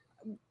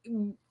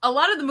 A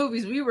lot of the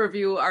movies we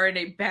review are in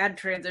a bad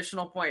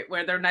transitional point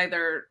where they're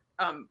neither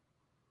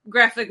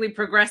graphically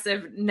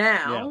progressive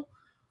now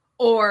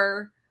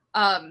or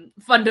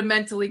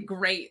fundamentally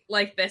great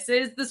like this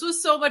is. This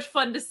was so much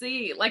fun to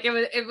see. Like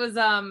it was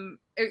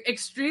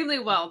extremely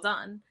well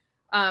done.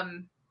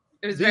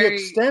 It was the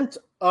extent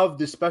of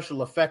the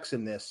special effects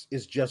in this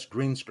is just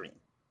green screen.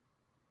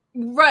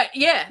 Right,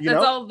 yeah.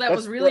 That's all that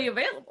was really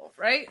available,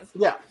 right?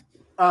 Yeah.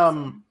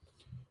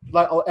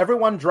 Like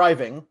everyone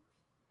driving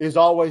is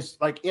always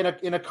like in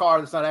a car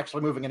that's not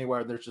actually moving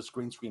anywhere. There's just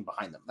green screen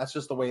behind them. That's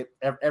just the way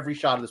every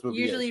shot of this movie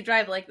usually you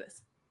drive like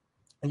this.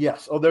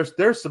 Yes. Oh,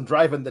 there's some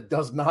driving that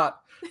does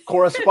not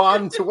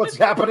correspond to what's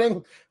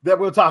happening that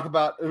we'll talk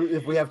about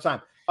if we have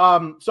time.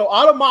 So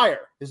Otto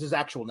Meyer is his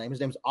actual name. His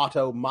name's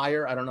Otto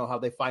Meyer. I don't know how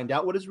they find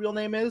out what his real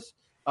name is,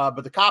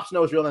 but the cops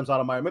know his real name's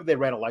Otto Meyer. Maybe they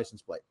ran a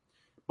license plate.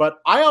 But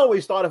I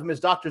always thought of him as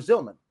Dr.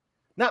 Zillman.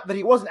 Not that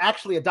he wasn't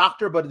actually a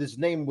doctor, but his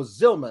name was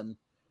Zillman.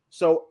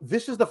 So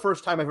this is the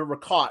first time I've ever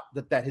caught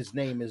that his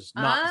name is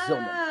not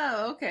Zillman.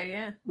 Oh, okay,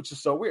 yeah. Which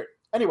is so weird.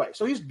 Anyway,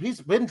 so he's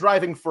been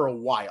driving for a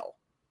while,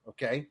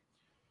 okay?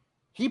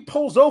 He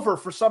pulls over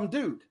for some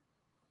dude,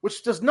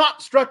 which does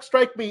not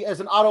strike me as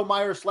an Otto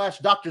Meyer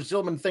 / Dr.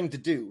 Zillman thing to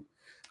do.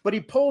 But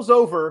he pulls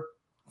over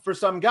for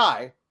some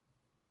guy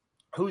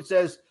who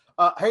says,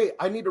 hey,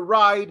 I need a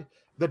ride.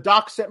 The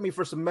doc sent me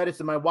for some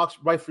medicine. My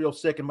wife's real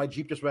sick, and my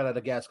Jeep just ran out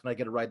of gas. Can I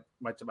get a ride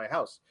to my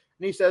house?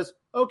 And he says,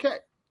 okay.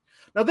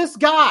 Now, this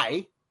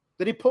guy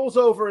that he pulls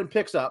over for and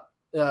picks up,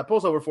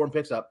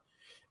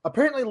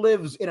 apparently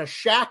lives in a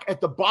shack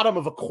at the bottom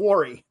of a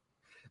quarry.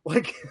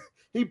 Like,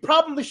 he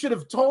probably should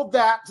have told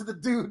that to the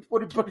dude.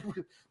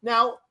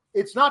 Now,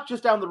 it's not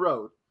just down the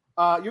road.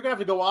 You're going to have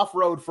to go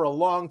off-road for a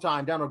long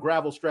time, down a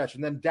gravel stretch,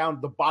 and then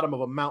down the bottom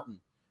of a mountain.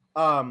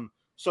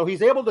 So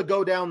he's able to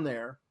go down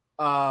there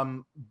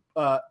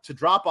to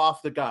drop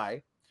off the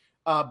guy,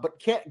 but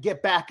can't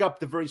get back up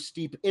the very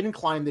steep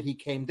incline that he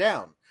came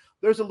down.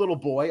 There's a little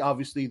boy,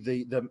 obviously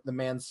the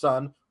man's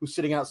son, who's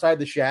sitting outside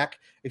the shack.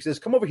 He says,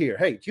 come over here.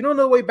 Hey, do you know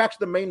the way back to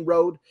the main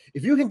road?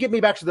 If you can get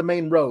me back to the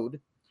main road,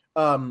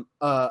 I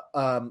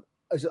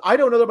said, I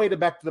don't know the way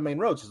back to the main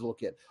road, says the little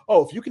kid.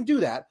 Oh, if you can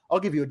do that, I'll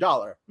give you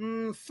 $1.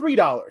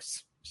 $3.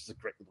 Which is a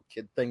great little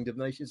kid thing to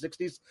the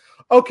 1960s.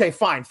 Okay,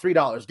 fine,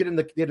 $3.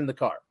 Get in the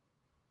car.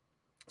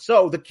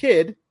 So the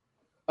kid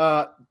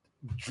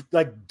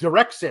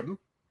directs him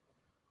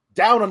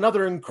down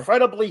another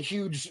incredibly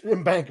huge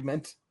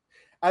embankment,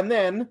 and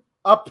then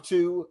up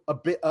to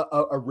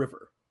a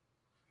river.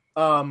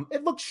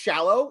 It looks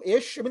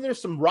shallow-ish. I mean,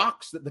 there's some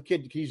rocks that the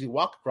kid can easily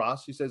walk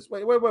across. He says,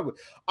 wait.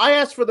 I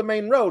asked for the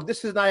main road.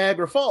 This is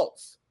Niagara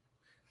Falls.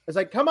 It's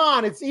like, come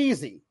on, it's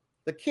easy.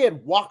 The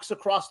kid walks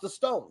across the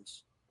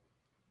stones.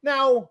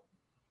 Now,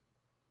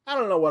 I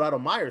don't know what Otto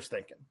Meyer's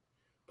thinking,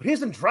 but he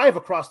doesn't drive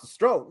across the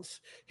stones.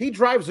 He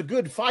drives a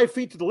good 5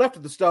 feet to the left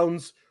of the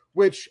stones,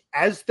 which,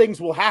 as things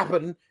will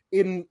happen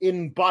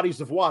in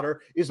bodies of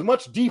water, is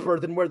much deeper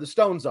than where the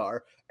stones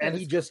are, and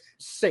he just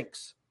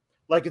sinks.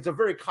 Like, it's a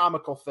very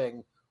comical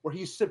thing where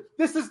he said,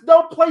 this is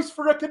no place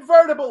for a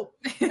convertible.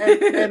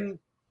 And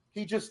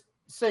he just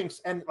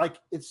sinks, and like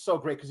it's so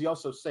great because he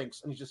also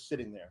sinks, and he's just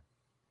sitting there,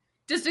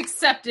 just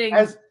accepting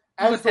as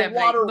what's the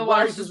happening. water The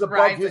water's rises just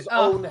above his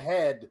own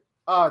head.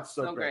 Oh, it's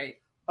so great.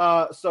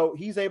 So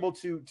he's able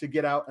to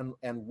get out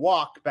and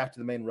walk back to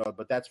the main road,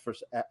 but that's for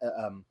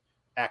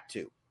Act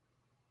 2.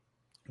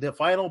 The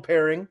final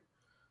pairing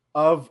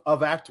of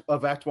Act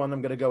 1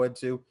 I'm going to go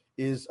into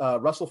is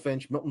Russell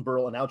Finch, Milton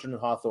Berle, and Algernon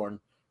Hawthorne.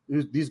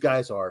 These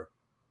guys are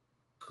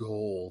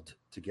gold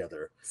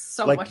together.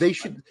 So like much they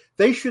fun.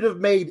 should have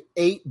made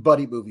 8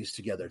 buddy movies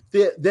together.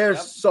 They're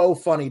so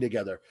funny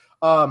together.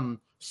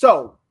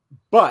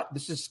 But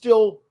this is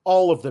still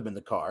all of them in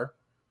the car.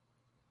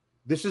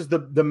 This is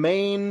the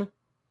main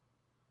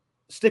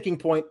sticking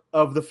point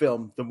of the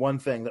film. The one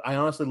thing that I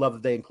honestly love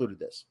that they included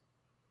this.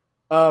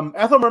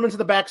 Ethel Merman's in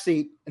the back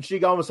seat, and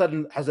she all of a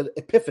sudden has a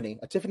Tiffany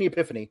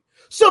epiphany.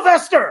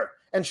 Sylvester!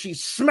 And she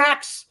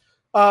smacks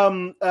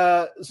Hawthorne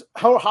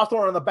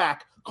on the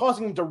back,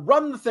 causing him to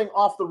run the thing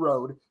off the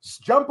road,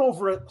 jump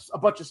over a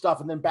bunch of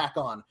stuff, and then back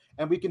on.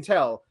 And we can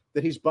tell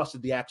that he's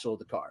busted the axle of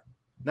the car.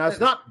 Now,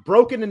 it's not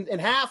broken in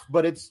half,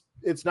 but it's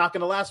not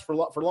going to last for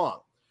long.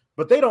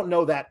 But they don't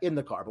know that in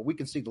the car, but we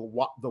can see the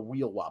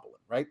wheel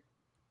wobbling, right?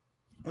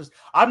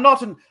 I'm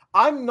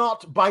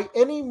not by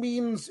any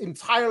means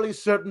entirely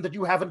certain that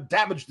you haven't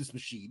damaged this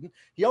machine.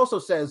 He also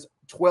says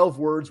 12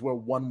 words where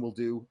one will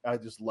do. I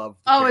just love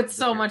it's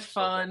so much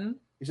fun.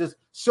 He says,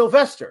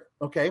 Sylvester,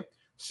 okay?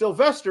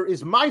 Sylvester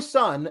is my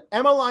son,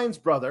 Emmeline's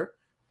brother.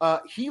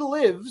 He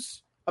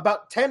lives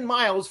about 10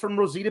 miles from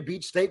Rosita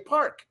Beach State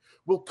Park.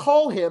 We'll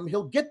call him.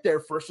 He'll get there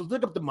first. He'll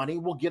dig up the money.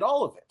 We'll get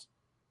all of it.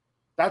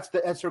 That's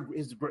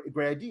his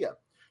great idea.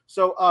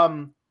 So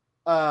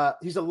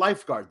he's a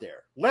lifeguard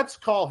there. Let's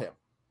call him.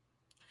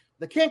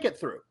 They can't get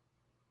through.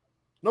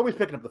 Nobody's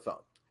picking up the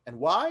phone. And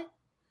why?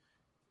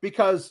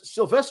 Because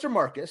Sylvester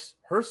Marcus,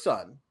 her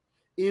son,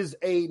 is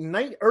a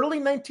early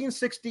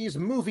 1960s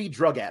movie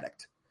drug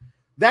addict.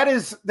 That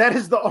is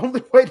the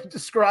only way to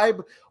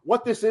describe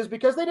what this is,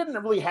 because they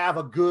didn't really have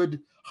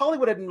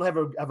Hollywood didn't have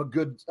a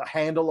good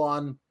handle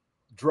on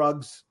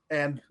drugs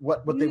and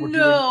what they were doing.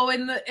 No,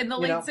 in the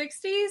late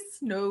 60s?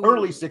 No.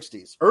 Early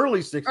 60s.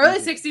 Early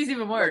 60s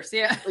even worse,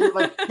 yeah.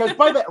 Because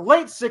by the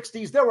late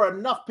 60s, there were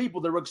enough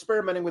people that were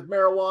experimenting with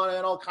marijuana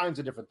and all kinds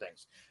of different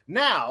things.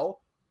 Now,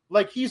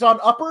 he's on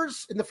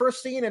uppers in the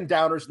first scene and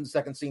downers in the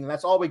second scene, and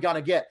that's all we got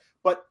to get.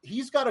 But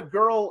he's got a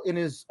girl in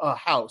his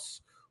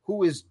house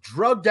who is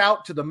drugged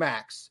out to the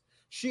max.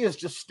 She is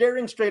just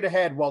staring straight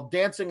ahead while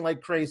dancing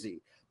like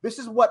crazy. This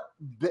is what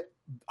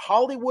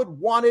Hollywood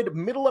wanted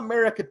middle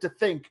America to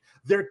think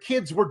their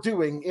kids were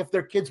doing if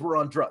their kids were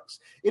on drugs.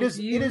 It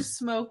is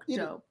smoke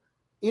dope.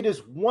 It is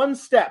one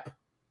step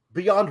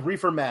beyond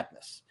reefer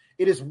madness.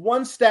 It is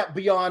one step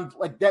beyond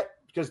that,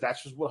 because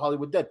that's just what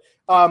Hollywood did.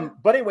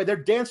 But anyway, they're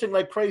dancing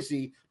like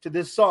crazy to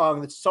this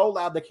song that's so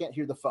loud they can't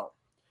hear the phone.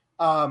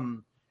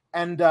 Then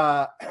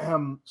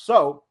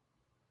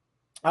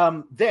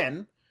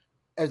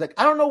I was like,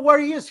 I don't know where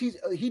he is.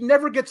 He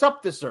never gets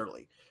up this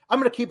early. I'm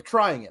going to keep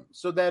trying him.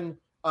 So then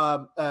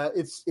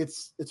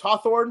it's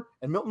Hawthorne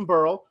and Milton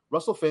Berle,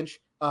 Russell Finch,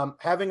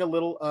 having a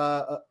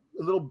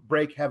little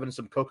break, having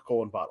some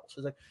Coca-Cola in bottles.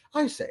 He's like,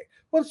 I say,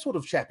 what sort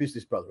of chap is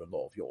this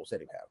brother-in-law of yours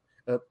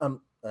anyhow?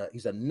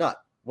 He's a nut.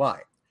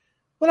 Why?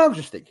 Well, I was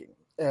just thinking,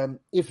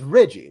 if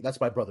Reggie, that's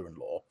my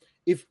brother-in-law,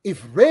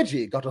 if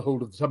Reggie got a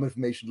hold of some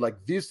information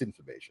like this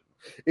information,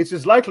 it's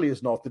as likely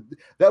as not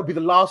that would be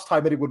the last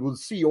time anyone will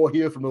see or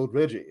hear from old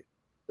Reggie.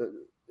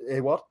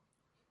 What?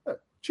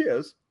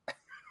 Cheers.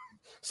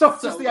 So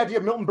it's just the idea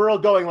of Milton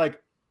Berle going like,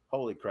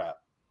 holy crap.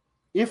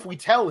 If we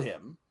tell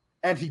him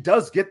and he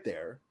does get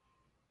there,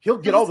 he'll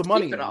get all the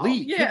money and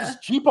leave. Yeah. He'll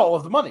just keep all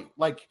of the money.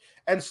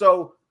 And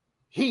so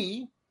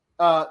he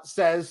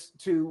says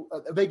to,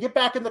 they get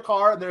back in the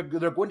car and they're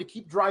going to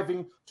keep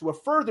driving to a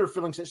further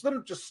filling station. They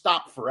don't just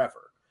stop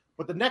forever.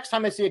 But the next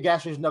time they see a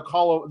gas station, they'll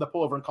pull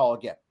over and call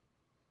again.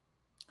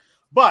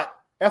 But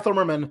Ethel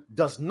Merman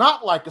does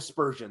not like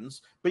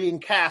aspersions being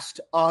cast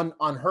on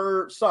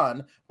her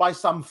son by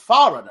some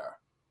foreigner.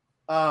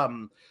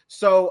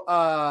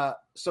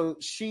 So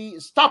she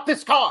stopped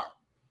this car.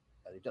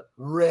 And he does,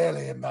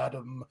 really,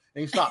 madam?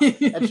 And he stops.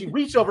 And she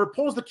reaches over,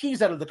 pulls the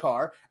keys out of the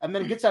car, and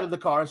then gets out of the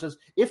car and says,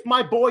 if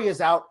my boy is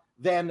out,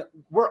 then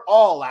we're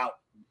all out.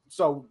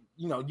 So,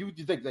 you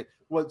think that,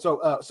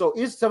 so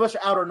is Sylvester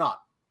out or not?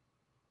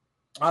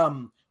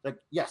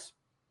 Yes.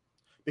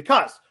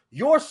 Because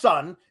your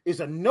son is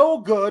a no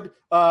good,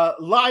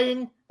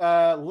 lying,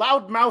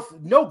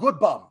 loudmouth, no good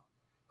bum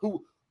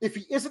who, if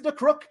he isn't a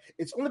crook,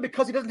 it's only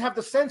because he doesn't have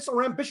the sense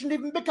or ambition to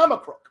even become a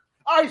crook.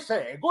 I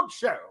say, good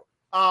show.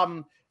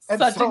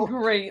 Such a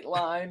great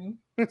line.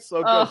 It's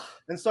so good.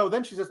 And so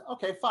then she says,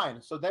 okay,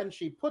 fine. So then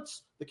she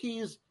puts the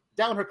keys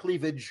down her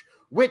cleavage,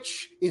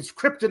 which is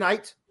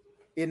kryptonite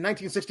in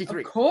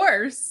 1963. Of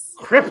course.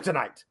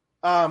 Kryptonite.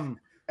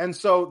 And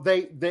so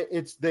they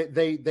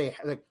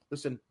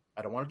listen,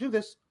 I don't want to do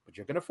this, but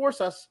you're going to force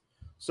us.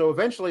 So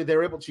eventually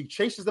she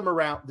chases them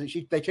around.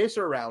 They chase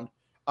her around.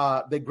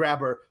 They grab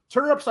her,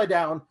 turn her upside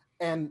down,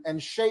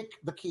 and shake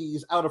the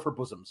keys out of her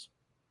bosoms.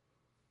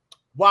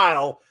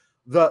 while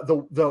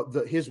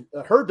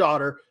her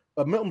daughter,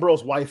 Milton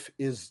Berle's wife,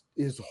 is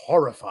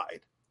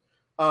horrified.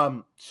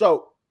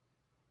 So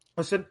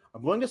listen,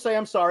 I'm willing to say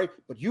I'm sorry,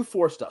 but you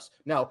forced us.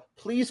 Now,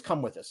 please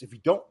come with us. If you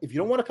don't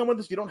want to come with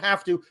us, you don't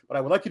have to, but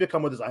I would like you to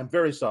come with us. I'm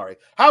very sorry.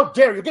 How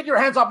dare you? Get your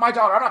hands off my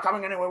daughter. I'm not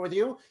coming anywhere with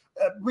you.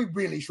 We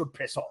really should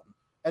piss on.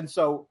 And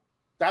so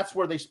that's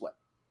where they split.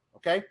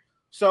 Okay?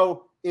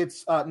 So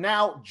it's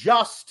now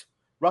just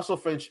Russell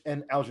Finch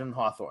and Algernon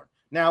Hawthorne.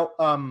 Now,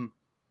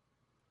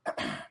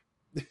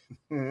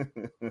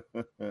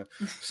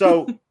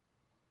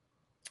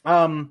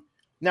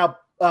 now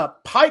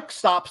Pike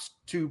stops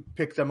to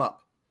pick them up.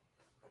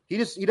 He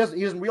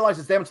doesn't realize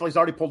it's them until he's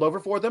already pulled over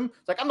for them.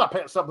 It's like, I'm not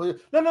paying something.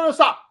 No,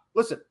 stop.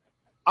 Listen,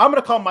 I'm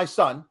going to call my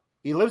son.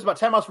 He lives about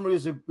 10 miles from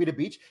Rita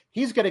Beach.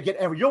 He's going to get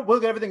we'll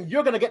get everything.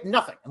 You're going to get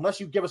nothing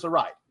unless you give us a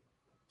ride.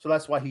 So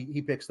that's why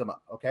he picks them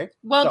up. Okay.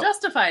 Well,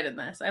 justified in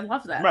this. I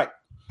love that. Right.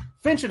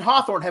 Finch and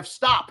Hawthorne have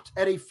stopped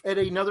at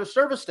another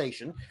service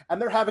station,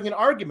 and they're having an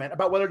argument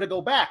about whether to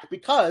go back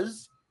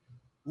because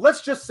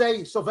let's just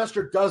say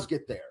Sylvester does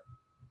get there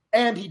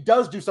and he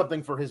does do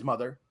something for his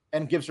mother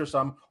and gives her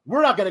some.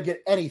 We're not going to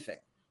get anything.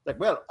 Like,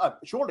 well,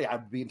 surely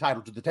I'd be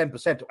entitled to the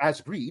 10%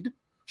 as agreed.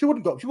 She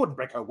wouldn't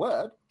break her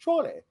word.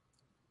 Surely.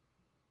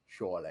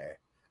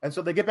 And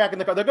so they get back in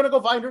the car. They're going to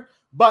go find her.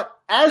 But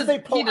as they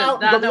pull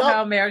out, not know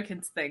how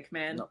Americans think,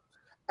 man. No.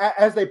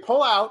 As they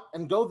pull out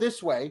and go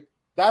this way,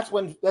 that's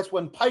when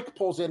Pike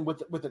pulls in with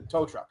the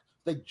tow truck.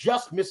 They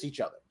just miss each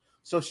other.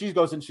 So she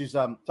goes and she's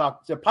talking.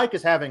 So Pike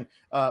is having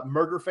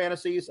murder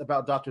fantasies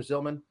about Dr.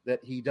 Zillman, that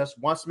he just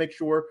wants to make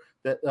sure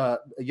that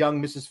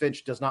young Mrs.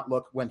 Finch does not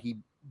look when he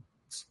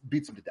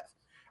beats him to death.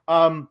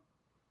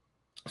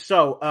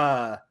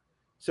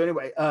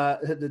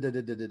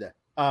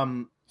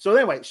 So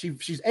anyway,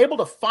 she's able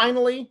to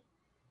finally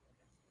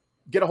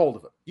get a hold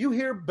of him. You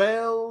hear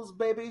bells,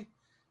 baby?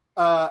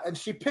 And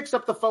she picks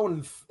up the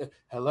phone.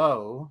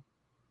 Hello?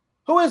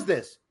 Who is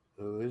this?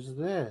 Who is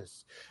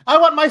this? I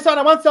want my son.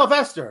 I want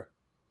Sylvester.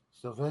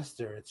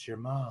 Sylvester, it's your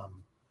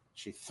mom.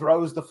 She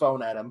throws the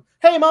phone at him.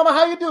 Hey, mama,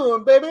 how you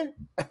doing, baby?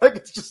 Like,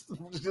 it's just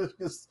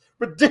this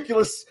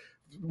ridiculous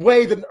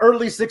way that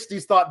early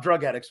 60s thought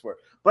drug addicts were.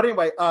 But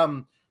anyway,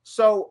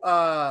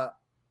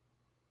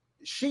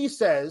 she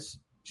says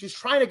she's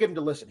trying to get him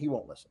to listen. He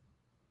won't listen.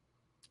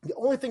 The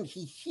only thing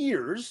he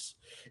hears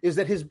is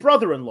that his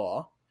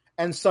brother-in-law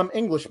and some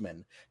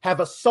Englishmen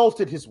have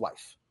assaulted his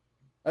wife.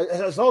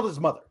 Assaulted his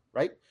mother,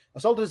 right?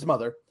 Assaulted his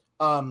mother.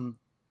 And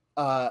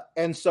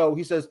so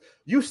he says,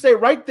 you stay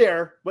right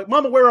there. Like,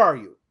 Mama, where are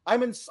you?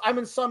 I'm in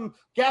some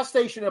gas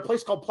station in a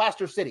place called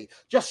Plaster City.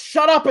 Just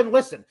shut up and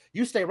listen.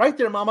 You stay right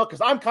there, Mama, because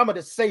I'm coming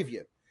to save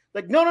you.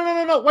 Like, no.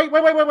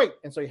 Wait.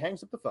 And so he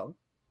hangs up the phone,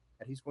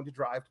 and he's going to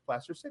drive to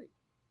Plaster City.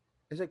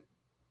 He's like,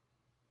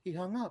 he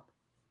hung up.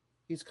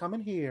 He's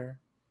coming here,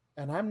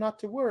 and I'm not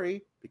to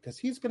worry because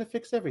he's going to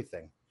fix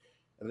everything.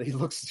 And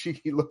then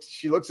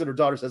she looks at her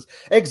daughter and says,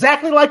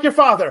 exactly like your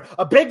father,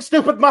 a big,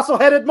 stupid,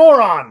 muscle-headed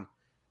moron.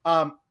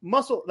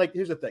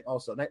 Here's the thing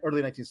also,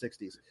 early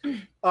 1960s.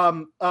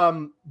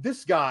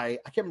 This guy,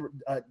 I can't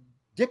remember,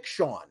 Dick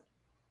Shawn,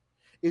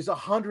 is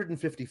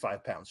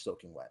 155 pounds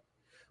soaking wet.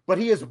 But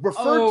he is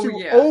referred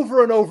to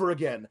over and over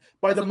again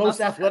by the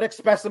most athletic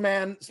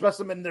specimen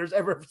there's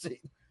ever seen.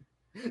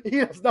 He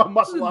has no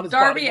muscle on his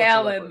body. Darby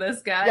Allin,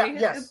 this guy.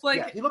 Yes. It's like,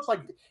 yeah. He looks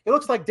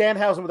like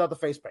Danhausen without the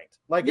face paint.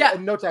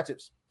 And no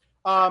tattoos.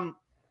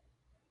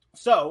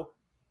 So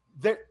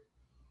there.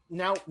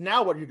 Now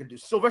what are you going to do?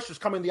 Sylvester's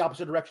coming in the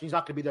opposite direction. He's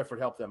not going to be there to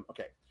help them.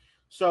 Okay.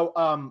 So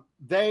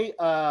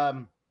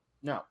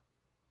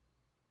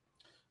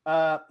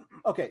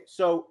okay.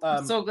 So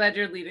I'm so glad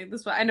you're leading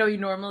this one. I know you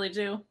normally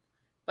do,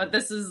 but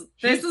this is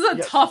a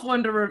tough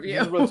one to review.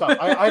 This is really tough.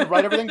 I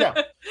write everything down.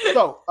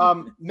 So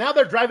now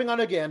they're driving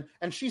on again,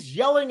 and she's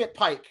yelling at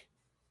Pike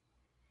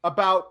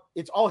about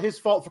it's all his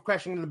fault for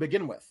crashing to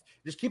begin with.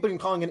 Just keeping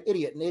calling an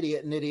idiot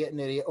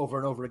over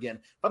and over again.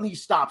 Finally, he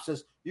stops,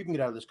 says, "You can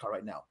get out of this car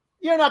right now.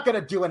 You're not going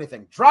to do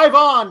anything. Drive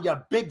on, you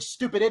big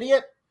stupid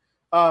idiot."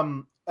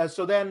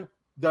 So then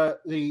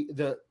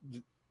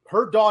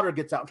her daughter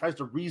gets out and tries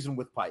to reason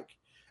with Pike,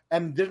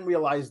 and didn't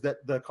realize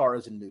that the car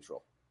is in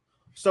neutral.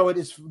 So it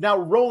is now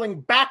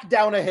rolling back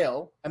down a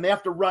hill, and they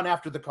have to run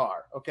after the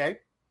car. Okay.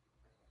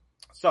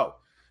 So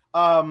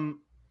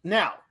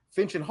now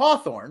Finch and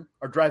Hawthorne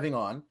are driving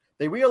on.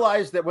 They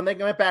realize that when they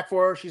went back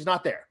for her, she's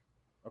not there.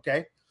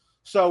 Okay.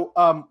 So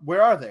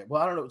where are they?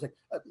 Well, I don't know. It's like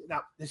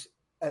now this.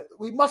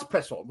 We must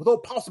press on with all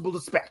possible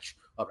dispatch.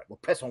 All right, we'll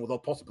press on with all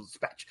possible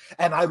dispatch.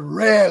 And I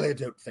really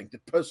don't think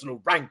that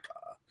personal rancor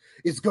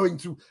is going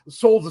to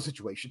solve the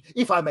situation,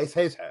 if I may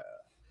say so.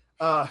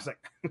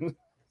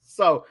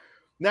 So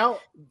now,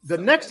 the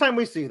next time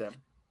we see them,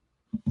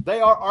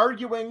 they are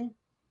arguing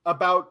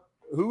about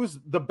who's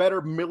the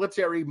better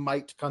military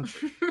might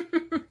country.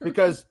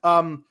 Because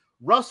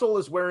Russell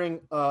is wearing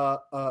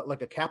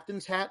like a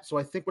captain's hat, so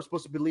I think we're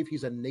supposed to believe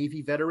he's a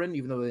Navy veteran,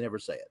 even though they never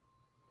say it.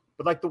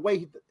 But like the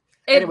way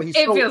it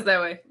feels that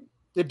way.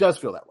 It does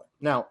feel that way.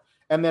 Now,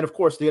 and then, of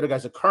course, the other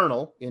guy's a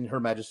colonel in Her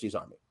Majesty's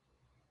Army.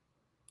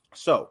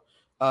 So,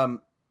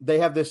 they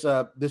have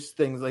this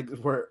thing like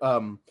where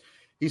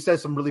he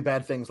says some really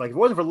bad things, like, if it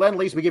wasn't for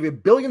Lend-Lease, we give you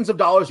billions of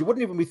dollars you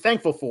wouldn't even be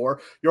thankful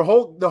for. The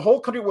whole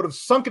country would have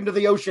sunk into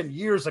the ocean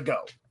years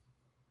ago.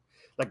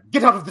 Like,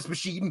 get out of this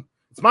machine.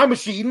 It's my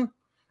machine,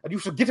 and you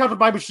should get out of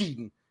my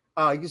machine.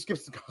 He just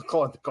gives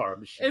calling the car a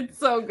machine. It's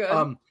so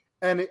good.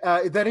 And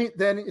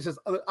then he says,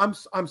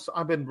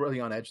 I've been really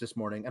on edge this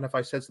morning, and if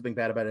I said something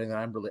bad about anything,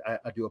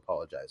 I do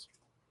apologize.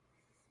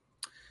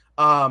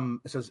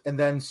 It says, and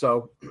then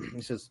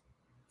he says,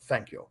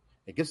 thank you.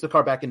 He gets the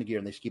car back into gear,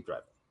 and they just keep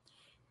driving.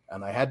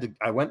 And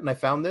I went and I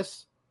found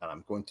this, and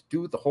I'm going to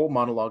do the whole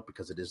monologue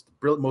because it is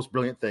the most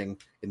brilliant thing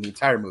in the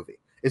entire movie.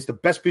 It's the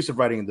best piece of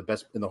writing and the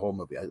best in the whole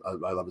movie. I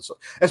love it so,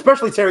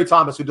 especially Terry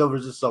Thomas, who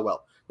delivers this so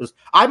well.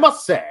 I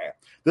must say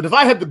that if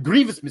I had the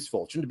grievous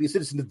misfortune to be a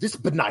citizen of this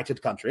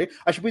benighted country,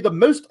 I should be the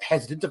most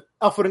hesitant of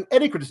offering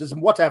any criticism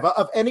whatever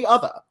of any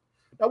other.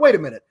 Now, wait a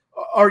minute.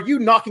 Are you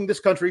knocking this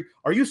country?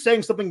 Are you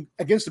saying something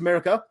against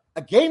America?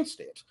 Against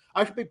it?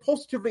 I should be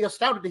positively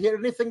astounded to hear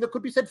anything that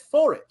could be said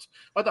for it.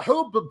 But the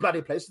whole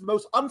bloody place is the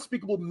most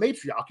unspeakable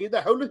matriarchy in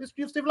the whole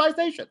history of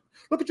civilization.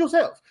 Look at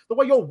yourself. The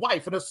way your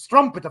wife and a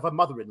strumpet of a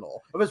mother-in-law,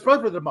 of his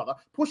brother and mother,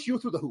 push you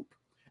through the hoop.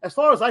 As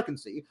far as I can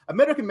see,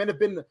 American men have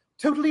been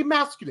totally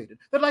emasculated.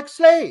 They're like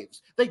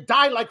slaves. They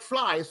die like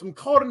flies from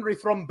coronary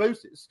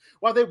thrombosis,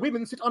 while their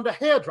women sit under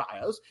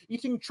hairdryers,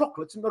 eating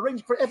chocolates and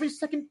arranging for every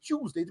second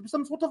Tuesday to be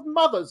some sort of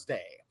Mother's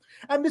Day.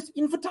 And this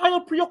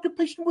infantile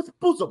preoccupation with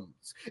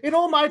bosoms. In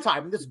all my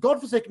time in this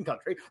godforsaken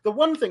country, the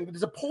one thing that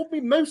has appalled me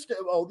most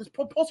of all, this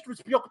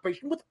preposterous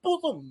preoccupation with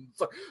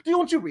bosoms.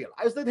 Don't you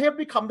realize that they have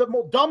become the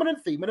more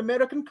dominant theme in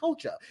American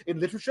culture,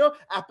 in literature,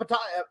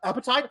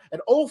 appetite,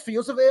 and all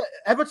fields of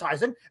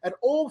advertising, and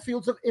all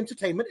fields of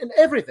entertainment and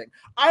everything?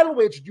 I'll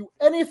wager you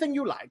anything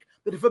you like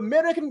that if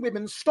American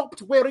women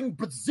stopped wearing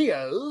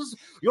brassieres,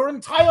 your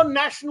entire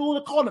national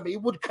economy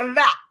would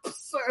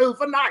collapse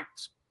overnight.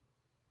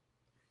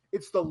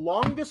 It's the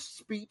longest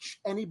speech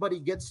anybody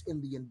gets in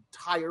the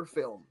entire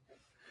film.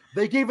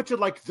 They gave it to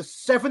like the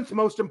 7th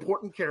most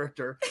important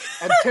character,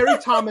 and Terry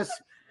Thomas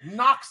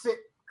knocks it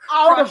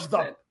out of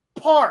the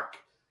park.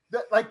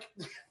 That like.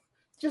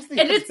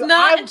 And it's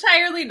not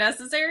entirely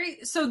necessary.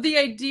 So the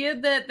idea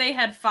that they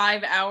had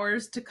 5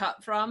 hours to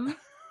cut from.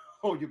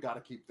 Oh, you got to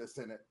keep this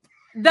in it.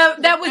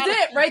 That was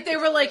it, right? They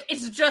were like,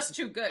 it's just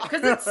too good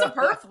because it's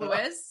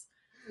superfluous.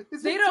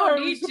 They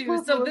don't need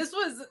to. So this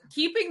was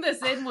keeping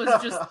this in was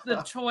just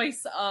the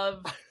choice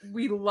of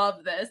we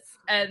love this,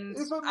 and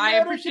I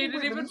appreciate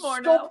it even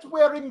more now. Stopped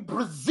wearing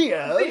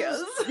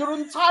brassieres, your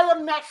entire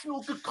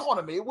national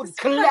economy would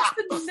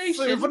collapse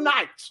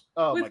overnight.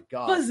 Oh my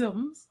god,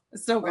 bosoms.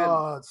 It's so good.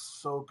 Oh, it's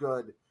so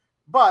good.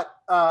 But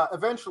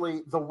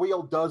eventually, the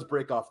wheel does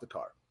break off the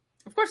car.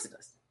 Of course, it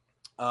does.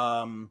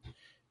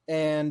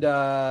 And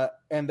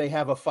they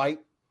have a fight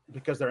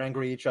because they're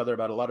angry at each other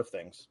about a lot of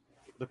things.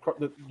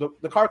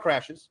 The car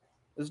crashes.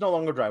 It's no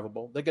longer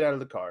drivable. They get out of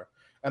the car,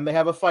 and they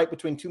have a fight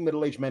between two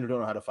middle-aged men who don't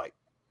know how to fight.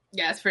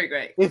 Yeah, it's pretty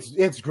great.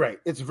 It's great.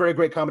 It's a very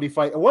great comedy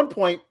fight. At one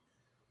point,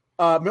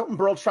 Milton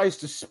Berle tries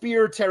to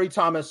spear Terry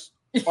Thomas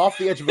off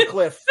the edge of a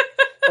cliff,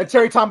 and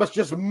Terry Thomas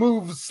just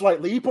moves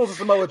slightly. He pulls a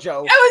Samoa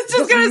Joe. I was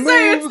just going to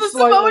say, it's the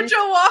Samoa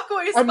Joe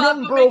walkway spot. And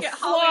Milton Berle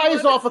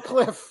flies off a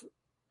cliff,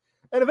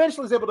 and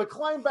eventually is able to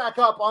climb back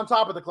up on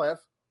top of the cliff.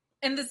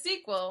 In the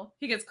sequel,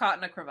 he gets caught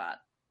in a cravat.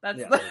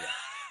 That's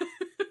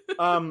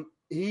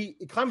he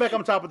climbed back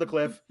on top of the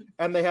cliff,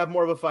 and they have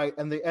more of a fight.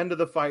 And the end of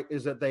the fight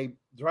is that they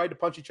tried to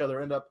punch each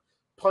other, end up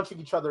punching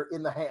each other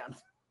in the hand.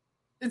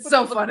 It's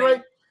so funny.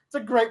 It's a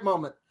great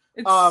moment.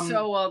 It's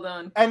so well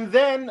done. And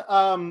then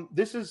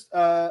this is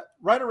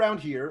right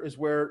around here is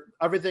where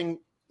everything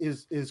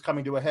is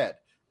coming to a head.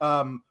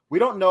 We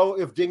don't know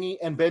if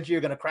Dingy and Benji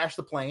are going to crash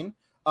the plane.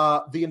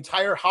 The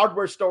entire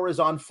hardware store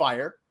is on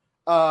fire.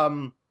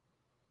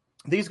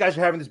 These guys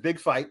are having this big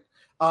fight.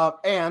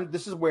 And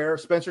this is where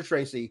Spencer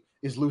Tracy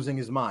is losing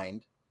his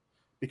mind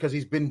because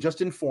he's been just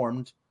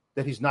informed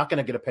that he's not going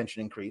to get a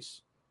pension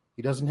increase.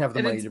 He doesn't have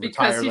the money to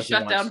retire. Because he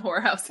shut down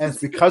whorehouses. And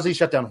it's because he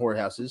shut down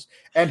whorehouses.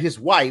 And his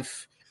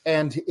wife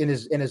and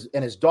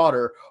his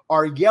daughter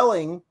are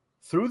yelling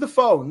through the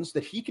phones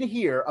that he can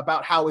hear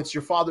about how it's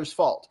your father's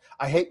fault.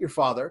 I hate your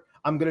father.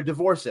 I'm going to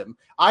divorce him.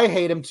 I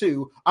hate him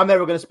too. I'm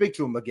never going to speak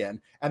to him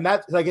again. And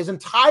that's like his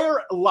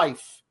entire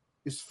life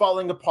is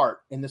falling apart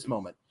in this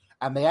moment.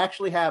 And they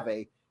actually have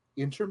a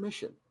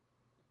intermission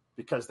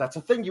because that's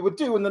a thing you would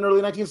do in the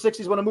early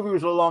 1960s when a movie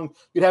was so long.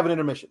 You'd have an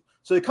intermission.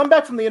 So they come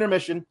back from the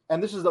intermission,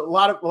 and this is a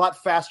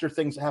lot faster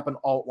things that happen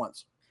all at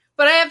once.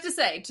 But I have to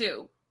say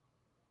too,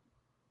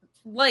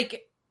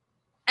 like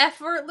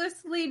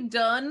effortlessly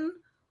done,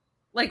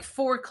 like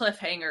 4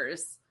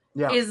 cliffhangers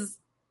is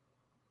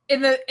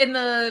in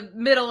the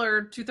middle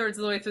or 2/3 of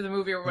the way through the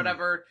movie or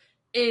whatever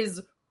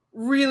is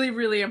really,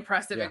 really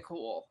impressive and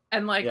cool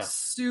and like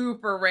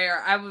super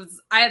rare.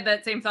 I had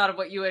that same thought of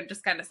what you had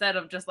just kind of said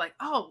of just like,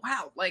 oh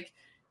wow, like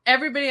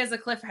everybody has a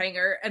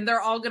cliffhanger and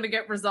they're all going to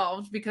get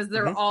resolved because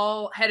they're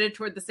all headed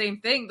toward the same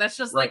thing. That's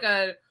just like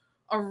a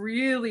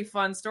really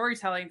fun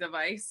storytelling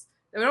device.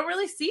 we don't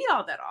really see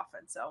all that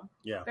often. So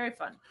yeah, very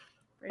fun.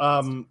 Very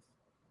fun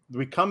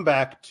we come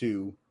back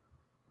to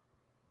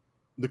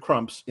the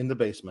Crumps in the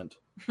basement,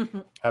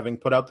 having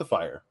put out the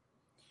fire,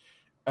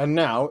 and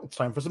now it's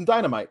time for some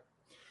dynamite.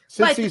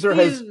 Since Caesar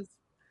has,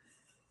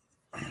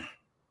 I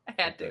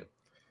had to. It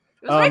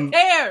was right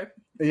there.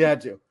 He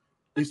had to.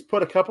 He's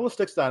put a couple of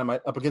sticks of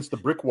dynamite up against the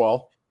brick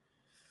wall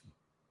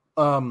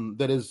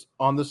that is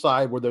on the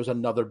side where there's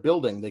another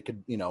building. They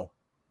could,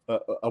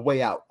 a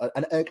way out,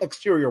 an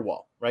exterior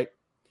wall, right?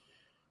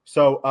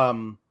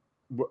 So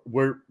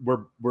we're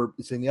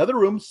it's in the other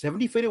room,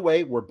 70 feet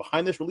away. We're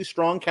behind this really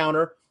strong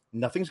counter.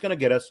 Nothing's going to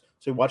get us.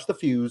 So we watch the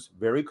fuse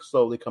very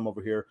slowly come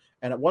over here,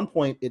 and at one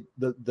point,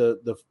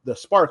 the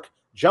spark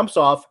jumps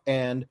off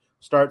and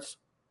starts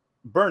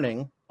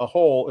burning a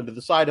hole into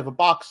the side of a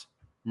box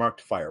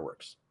marked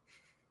fireworks.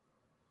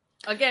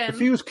 Again, the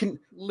fuse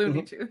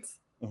Looney Tunes.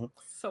 Mm-hmm.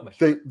 So much.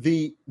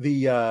 The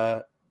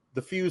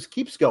fuse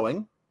keeps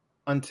going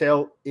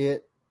until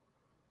it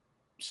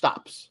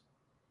stops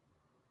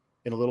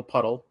in a little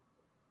puddle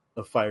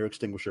of fire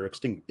extinguisher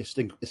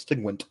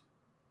extinguent.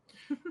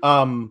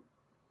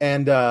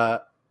 And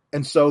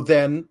so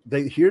then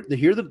they hear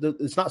that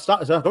it's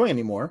not going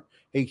anymore.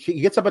 He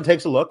gets up and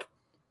takes a look.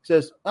 He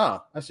says,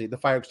 I see the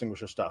fire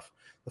extinguisher stuff.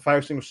 The fire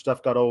extinguisher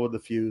stuff got over the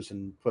fuse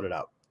and put it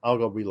out. I'll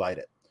go relight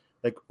it.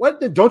 Like,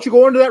 what? Don't you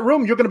go into that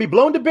room? You're going to be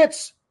blown to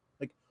bits.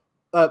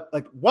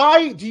 Like,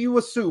 why do you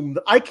assume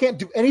that I can't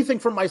do anything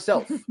for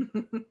myself?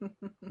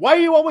 Why are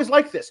you always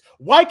like this?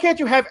 Why can't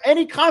you have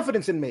any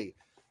confidence in me?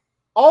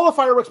 All the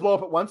fireworks blow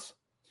up at once,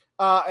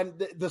 and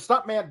the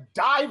stuntman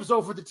dives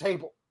over the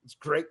table. It's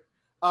great.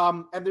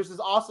 And there's this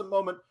awesome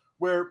moment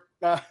where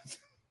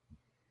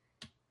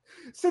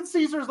since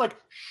Caesar's like,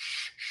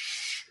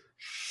 shh,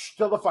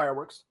 still the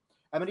fireworks.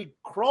 And then he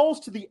crawls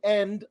to the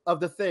end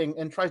of the thing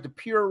and tries to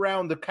peer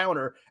around the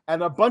counter,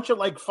 and a bunch of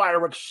like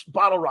fireworks,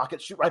 bottle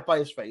rockets shoot right by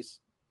his face.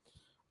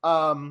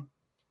 So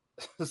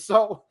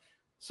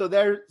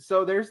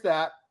there's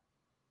that.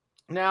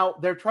 Now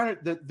they're trying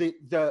to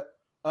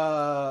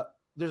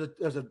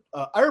there's a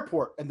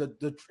airport, and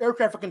the air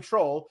traffic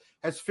control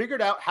has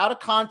figured out how to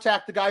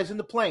contact the guys in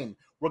the plane.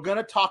 We're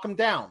gonna talk them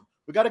down.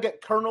 We got to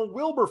get Colonel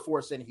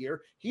Wilberforce in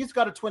here. He's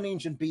got a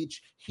twin-engine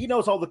Beech. He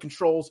knows all the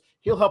controls.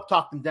 He'll help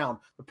talk them down.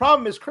 The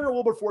problem is Colonel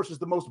Wilberforce is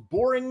the most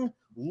boring,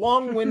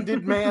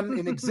 long-winded man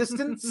in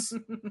existence.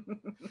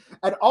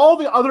 And all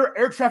the other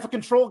air traffic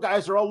control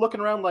guys are all looking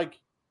around like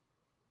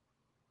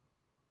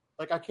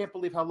I can't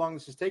believe how long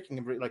this is taking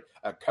him. Like,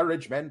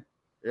 courage, men.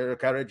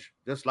 Courage.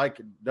 Just like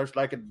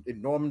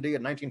in Normandy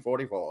in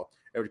 1944.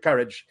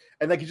 Courage.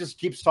 And like he just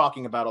keeps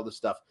talking about all this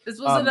stuff. This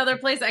was another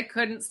place I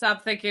couldn't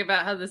stop thinking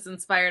about how this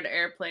inspired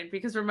Airplane,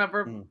 because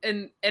remember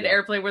in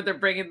Airplane where they're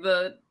bringing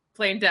the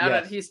plane down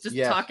and he's just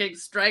talking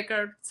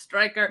striker.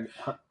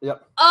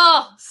 Yep.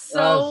 Oh,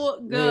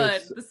 so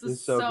good. This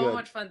is so good.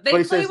 much fun.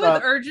 They play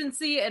with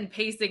urgency and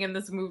pacing in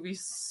this movie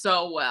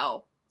so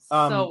well.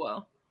 So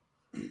well.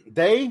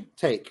 They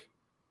take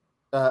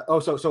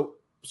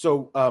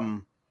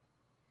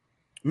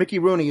Mickey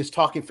Rooney is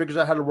talking, figures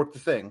out how to work the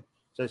thing.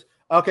 Says,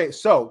 okay,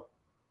 so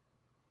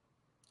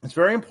it's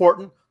very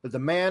important that the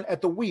man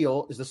at the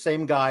wheel is the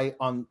same guy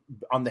on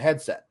the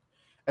headset.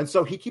 And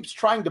so he keeps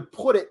trying to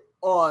put it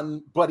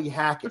on Buddy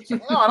Hackett. He's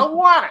like, no, I don't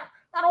want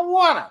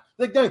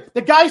to.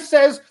 The guy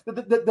says that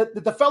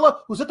the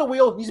fella who's at the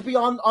wheel needs to be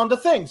on the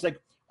things. Like,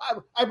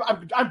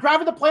 I'm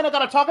driving the plane. I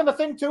got to talk on the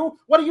thing too.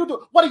 What do you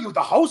do? What are you,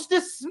 the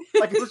hostess?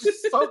 Like, it was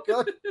just so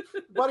good.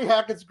 Buddy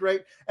Hackett's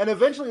great. And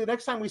eventually, the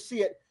next time we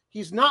see it,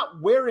 he's not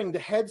wearing the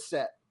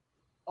headset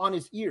on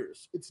his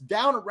ears. It's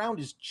down around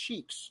his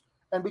cheeks.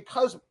 And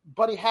because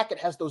Buddy Hackett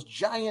has those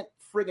giant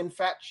friggin'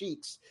 fat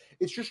cheeks,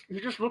 he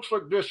just looks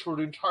like this for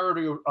the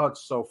entirety of. Oh,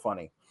 it's so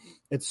funny.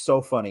 It's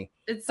so funny.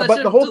 It's such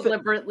a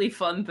deliberately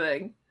fun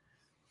thing.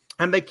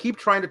 And they keep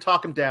trying to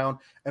talk him down,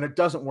 and it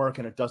doesn't work,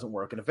 and it doesn't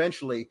work. And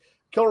eventually,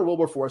 Killer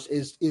Wilberforce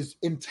is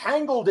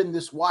entangled in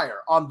this wire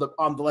on the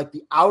like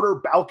the outer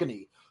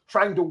balcony,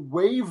 trying to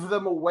wave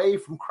them away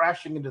from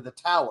crashing into the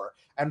tower,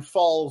 and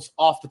falls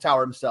off the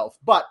tower himself.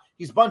 But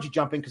he's bungee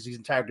jumping because he's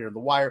entangled in the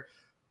wire.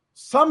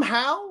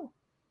 Somehow,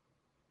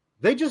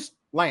 they just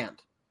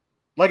land.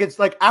 Like, it's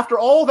like after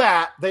all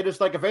that, they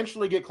just like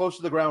eventually get close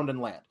to the ground and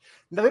land.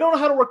 Now, they don't know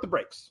how to work the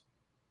brakes.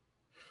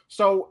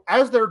 So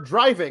as they're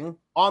driving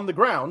on the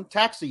ground,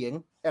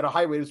 taxiing at a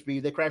high rate of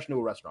speed, they crash into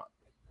a restaurant.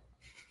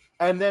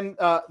 And then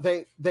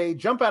they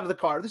jump out of the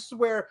car. This is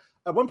where,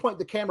 at one point,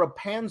 the camera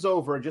pans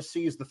over and just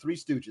sees the Three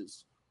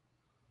Stooges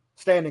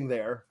standing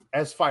there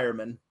as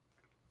firemen,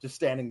 just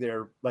standing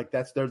there like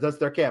that's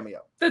their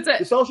cameo. That's it.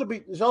 This also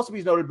be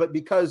noted, but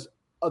because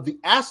of the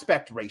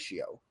aspect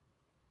ratio,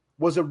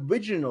 was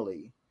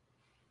originally,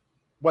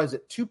 what is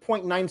it,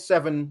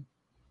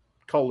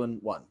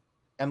 2.97:1,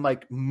 and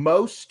like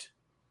most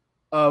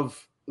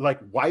of like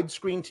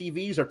widescreen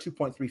TVs are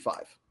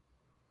 2.35.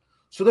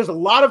 So there's a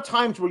lot of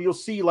times where you'll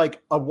see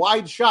like a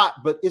wide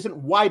shot, but isn't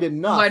wide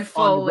enough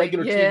on the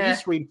regular TV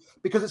screen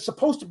because it's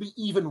supposed to be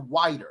even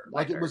wider.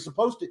 Like it was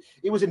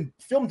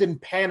filmed in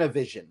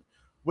Panavision,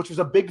 which was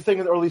a big thing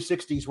in the early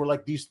 60s, were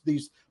like these,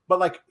 but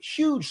like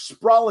huge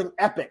sprawling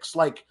epics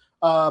like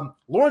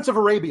Lawrence of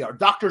Arabia or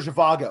Dr.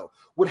 Zhivago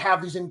would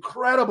have these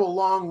incredible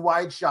long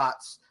wide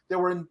shots. They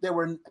were in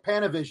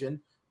Panavision,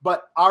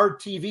 but our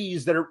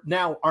TVs that are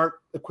now aren't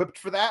equipped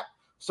for that.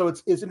 So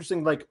it's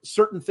interesting. Like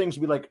certain things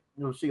would be like,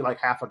 you'll see like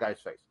half a guy's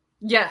face.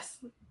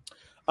 Yes.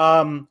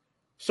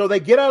 So they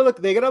get out of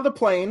the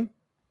plane,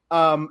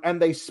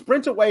 and they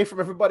sprint away from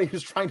everybody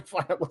who's trying to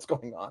find out what's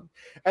going on,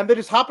 and they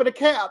just hop in a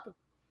cab,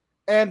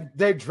 and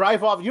they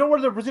drive off. You know where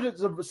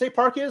the state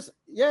park is?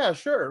 Yeah,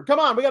 sure. Come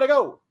on, we gotta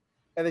go.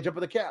 And they jump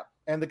in the cab,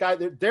 and the guy,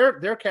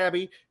 their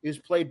cabbie is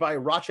played by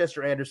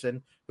Rochester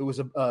Anderson, who was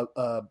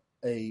a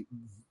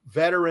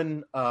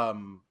veteran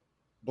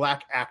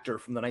black actor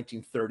from the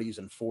 1930s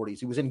and 40s.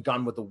 He was in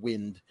Gone with the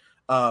Wind.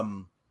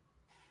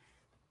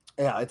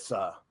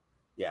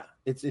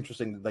 It's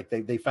interesting. Like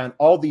they found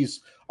all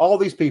these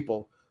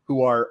people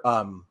who are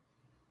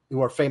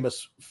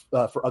famous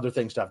for other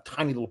things to have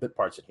tiny little bit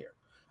parts in here.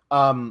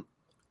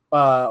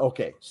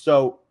 Okay,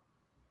 so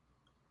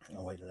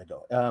where did I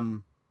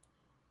go?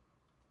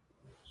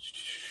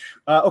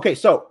 Okay,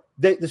 so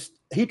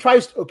he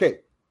tries. Okay,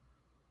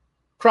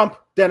 Crump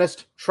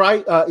dentist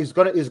is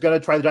gonna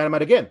try the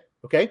dynamite again.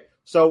 Okay,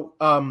 so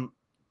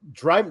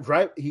drive.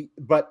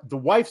 But the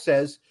wife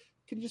says,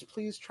 "Can you just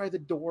please try the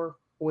door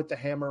with the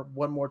hammer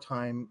one more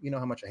time? You know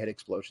how much I hate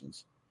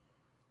explosions.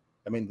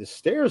 I mean, the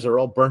stairs are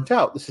all burnt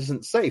out. This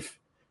isn't safe.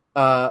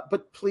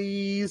 But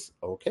please."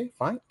 Okay,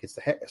 fine. Gets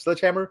the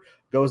sledgehammer,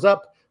 goes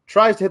up,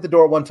 tries to hit the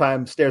door one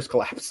time, stairs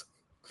collapse.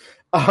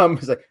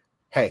 He's like,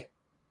 "Hey,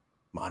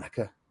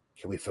 Monica,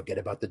 can we forget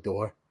about the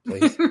door,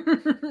 please?"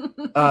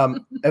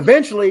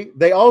 Eventually,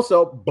 they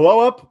also blow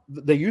up.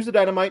 They use the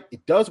dynamite.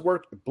 It does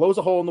work. It blows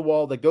a hole in the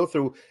wall. They go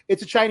through.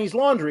 It's a Chinese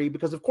laundry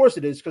because, of course,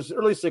 it is, because it's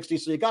early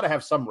 60s, so you got to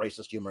have some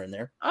racist humor in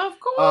there. Of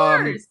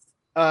course.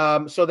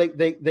 So they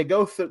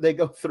go through. They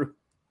go through.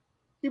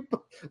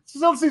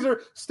 Still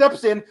Caesar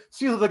steps in,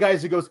 sees the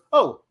guys, who goes,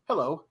 "Oh,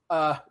 hello.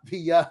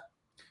 The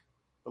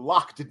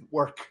lock didn't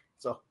work."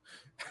 So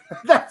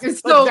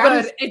it's so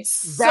good. It's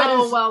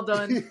so well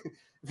done.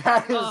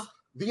 That is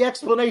the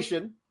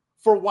explanation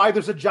for why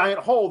there's a giant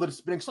hole that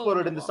has been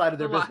exploded in the side of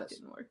their business.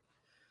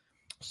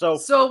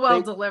 So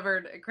well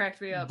delivered. It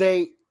cracked me up.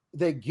 They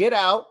get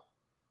out,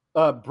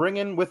 bring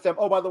in with them.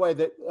 Oh, by the way,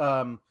 that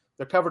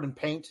they're covered in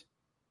paint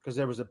because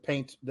there was a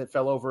paint that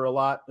fell over a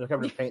lot. They're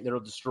covered in paint. They're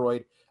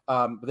destroyed.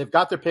 But they've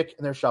got their pick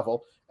and their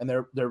shovel, and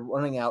they're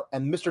running out.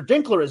 And Mr.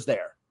 Dinkler is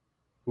there,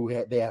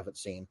 who they haven't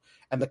seen.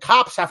 And the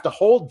cops have to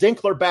hold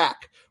Dinkler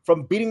back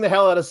from beating the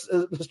hell out of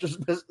Mr.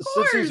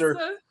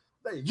 Caesar.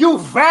 "You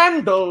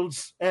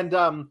vandals!" And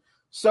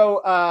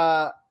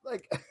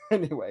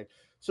anyway,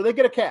 so they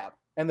get a cab,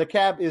 and their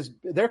cab is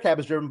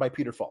driven by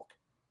Peter Falk,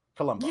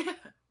 Columbo. Yeah.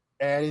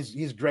 And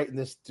he's great in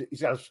this.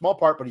 He's got a small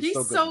part, but he's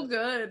so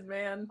good,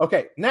 man.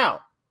 Okay, now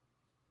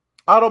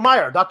Otto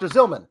Meyer, Dr.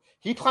 Zillman,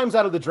 he climbs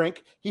out of the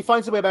drink. He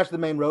finds his way back to the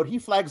main road. He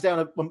flags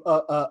down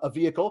a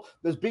vehicle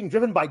that's being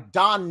driven by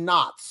Don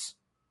Knotts,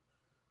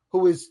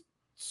 who is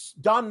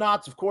Don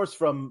Knotts, of course,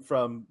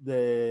 from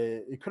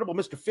the Incredible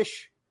Mr.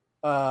 Fish,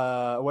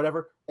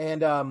 whatever,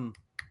 and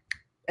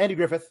Andy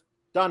Griffith.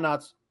 Don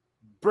Knotts,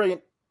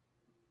 brilliant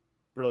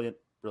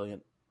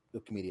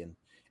comedian,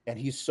 and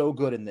he's so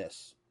good in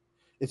this.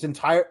 It's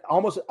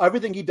almost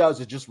everything he does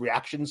is just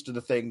reactions to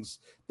the things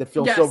that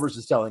Phil Silvers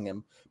is telling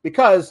him,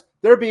 because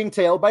they're being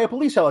tailed by a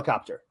police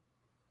helicopter.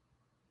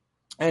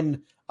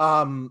 And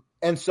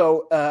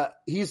so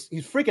he's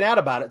freaking out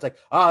about it. It's like,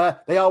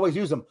 they always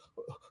use them.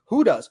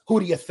 Who does? Who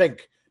do you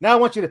think? Now I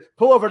want you to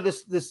pull over to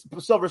this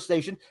Silver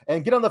station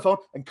and get on the phone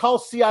and call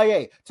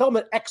CIA. Tell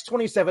them that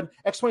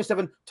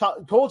X27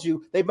 told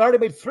you they've already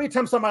made 3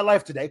 attempts on my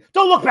life today.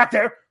 Don't look back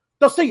there.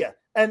 They'll see you.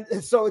 And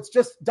so it's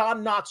just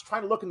Don Knotts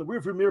trying to look in the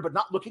rearview mirror, but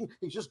not looking.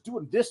 He's just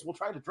doing this while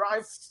trying to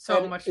drive.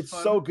 So much fun.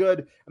 It's so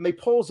good. And they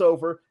pulls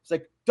over. It's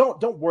like,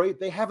 don't worry.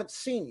 They haven't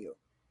seen you.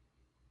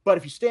 But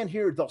if you stand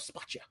here, they'll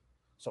spot you.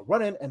 So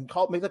run in and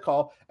make the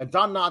call. And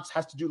Don Knotts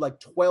has to do like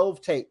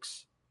 12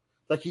 takes.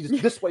 Like he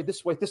just this way,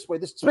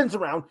 this spins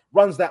around,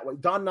 runs that way.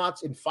 Don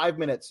Knotts in 5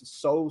 minutes.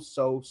 So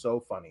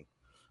funny.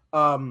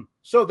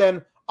 So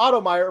then Otto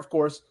Meyer, of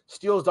course,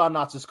 steals Don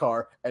Knotts'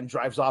 car and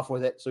drives off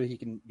with it so he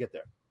can get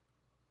there.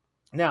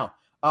 Now,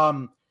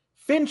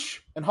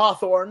 Finch and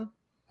Hawthorne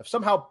have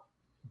somehow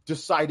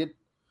decided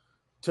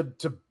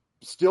to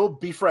still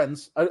be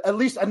friends, at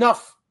least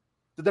enough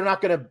that they're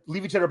not going to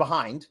leave each other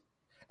behind.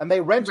 And they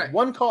rent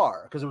one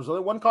car, because there was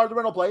only one car at the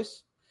rental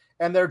place,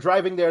 and they're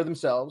driving there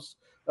themselves.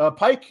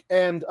 Pike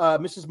and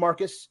Mrs.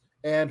 Marcus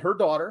and her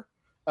daughter,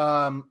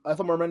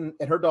 Ethel Merman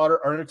and her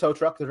daughter, are in a tow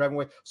truck. They're driving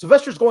away.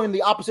 Sylvester's going in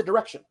the opposite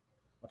direction.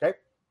 Okay?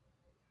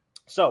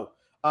 So,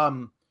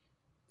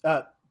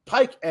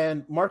 Pike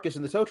and Marcus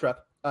in the tow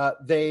truck,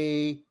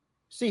 they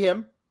see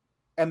him,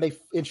 and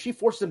she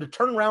forces him to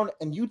turn around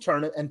and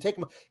U-turn it and take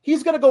him.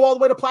 He's going to go all the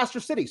way to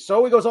Plaster City.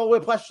 So he goes all the way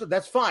to Plaster City.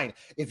 That's fine.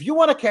 If you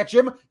want to catch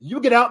him, you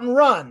get out and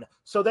run.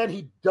 So then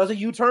he does a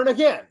U-turn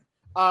again.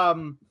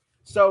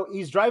 So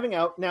he's driving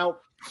out. Now,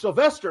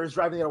 Sylvester is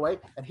driving the other way,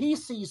 and he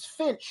sees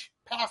Finch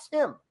pass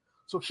him.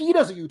 So he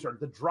does a U-turn.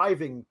 The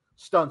driving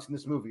stunts in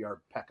this movie are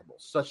impeccable.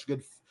 Such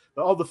good.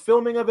 All the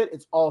filming of it,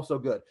 it's all so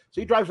good.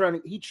 So he drives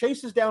around. He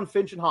chases down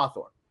Finch and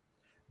Hawthorne.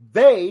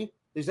 They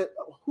said,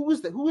 who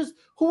is that? Who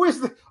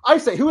is the? I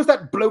say, who is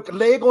that bloke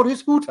laying on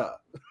his hooter?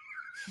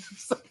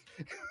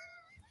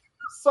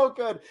 So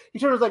good. He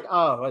turns like,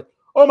 oh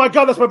my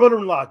God, that's my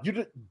brother-in-law.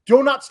 You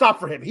do not stop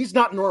for him. He's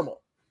not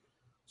normal.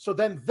 So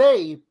then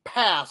they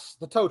pass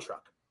the tow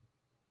truck,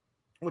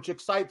 which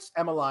excites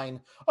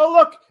Emmeline. Oh,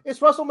 look,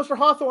 it's Russell, Mr.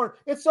 Hawthorne.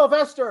 It's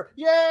Sylvester.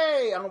 Yay!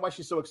 I don't know why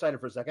she's so excited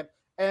for a second.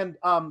 And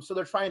so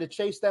they're trying to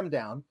chase them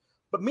down.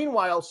 But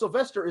meanwhile,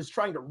 Sylvester is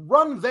trying to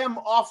run them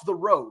off the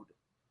road.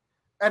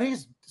 And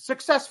he's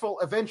successful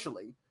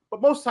eventually.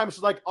 But most times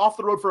it's like off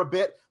the road for a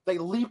bit. They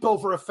leap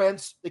over a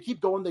fence. They keep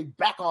going. They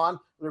back on.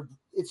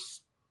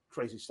 It's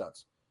crazy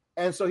stunts.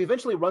 And so he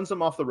eventually runs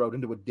them off the road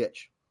into a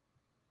ditch.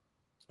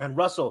 And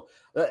Russell,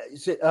 did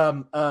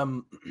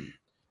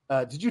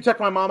you touch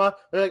my mama?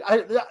 Like,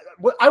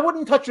 I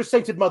wouldn't touch your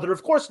sainted mother.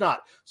 Of course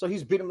not. So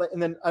he's beaten.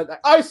 And then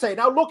I say,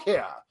 now look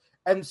here.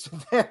 And so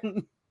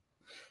then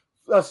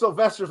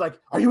Sylvester's like,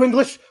 are you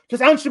English?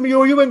 Just answer me,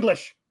 are you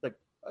English? Like,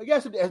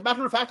 yes, as a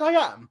matter of fact, I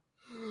am.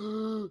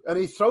 And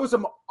he throws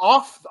him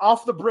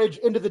off the bridge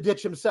into the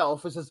ditch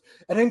himself. He says,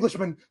 an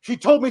Englishman. She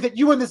told me that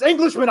you and this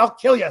Englishman, I'll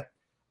kill you.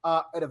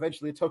 And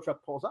eventually a tow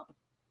truck pulls up.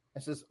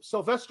 And says,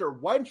 Sylvester,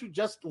 why don't you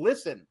just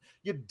listen?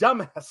 You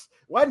dumbass.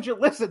 Why didn't you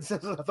listen?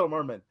 Says Ethel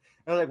Merman.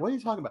 And I'm like, what are you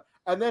talking about?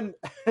 And then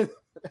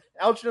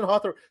Algernon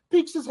Hawthorne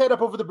peeks his head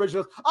up over the bridge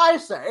and goes, I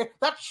say,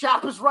 that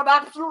chap has run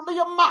absolutely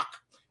amok.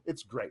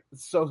 It's great.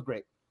 It's so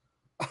great.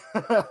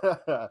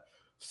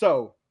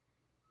 So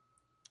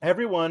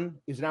everyone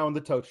is now in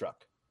the tow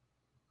truck.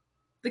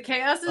 The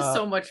chaos is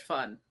so much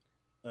fun.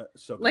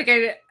 So good.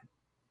 Like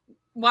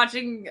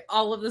watching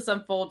all of this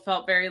unfold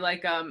felt very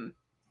like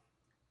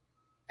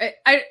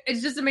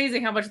it's just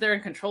amazing how much they're in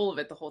control of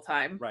it the whole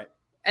time. Right.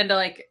 And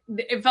like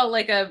it felt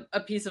like a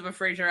piece of a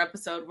Frasier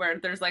episode where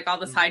there's like all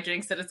this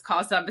hijinks that it's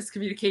caused up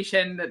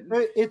miscommunication.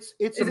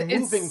 It's a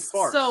moving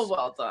farce. So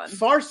well done.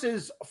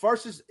 Farces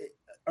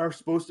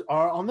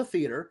are on the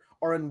theater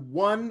are in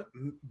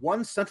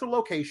one central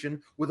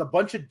location with a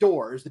bunch of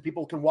doors that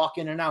people can walk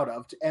in and out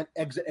of to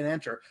exit and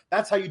enter.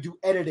 That's how you do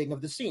editing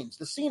of the scenes.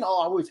 The scene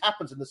always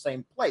happens in the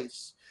same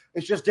place.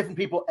 It's just different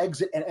people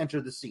exit and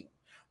enter the scene.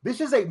 This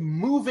is a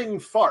moving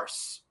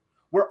farce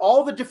where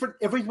all the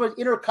everyone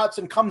intercuts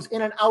and comes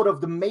in and out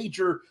of the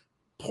major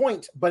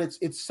point, but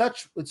it's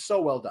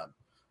so well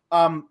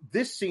done.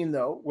 This scene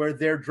though, where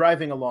they're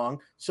driving along,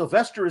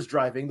 Sylvester is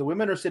driving, the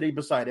women are sitting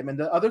beside him, and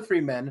the other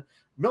three men,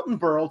 Milton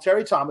Berle,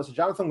 Terry Thomas, and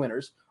Jonathan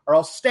Winters, are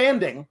all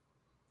standing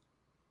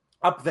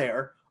up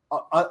there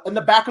in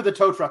the back of the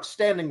tow truck,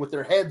 standing with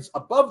their heads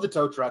above the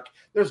tow truck.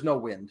 There's no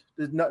wind.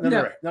 There's none of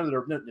their,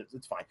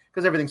 it's fine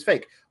because everything's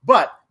fake.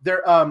 But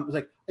they're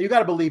like, you got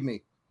to believe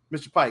me,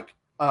 Mr. Pike.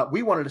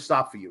 We wanted to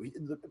stop for you.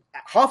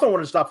 Hawthorne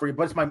wanted to stop for you,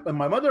 but it's my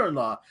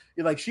mother-in-law.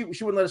 Like she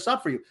wouldn't let us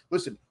stop for you.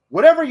 Listen,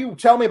 whatever you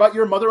tell me about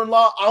your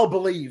mother-in-law, I'll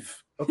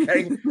believe.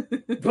 Okay,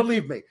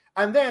 believe me.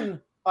 And then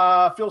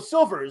Phil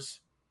Silvers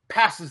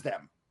passes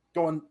them,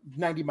 going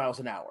 90 miles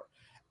an hour,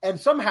 and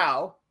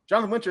somehow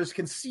Jonathan Winters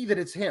can see that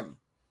it's him.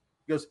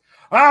 He goes,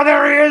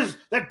 there he is,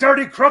 that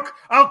dirty crook!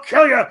 I'll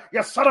kill you,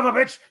 you son of a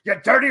bitch! You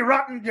dirty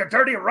rotten, you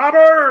dirty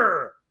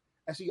robber!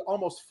 As he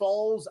almost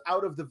falls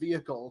out of the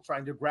vehicle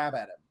trying to grab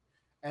at him.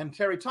 And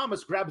Terry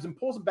Thomas grabs him,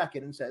 pulls him back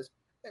in, and says,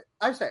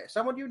 I say,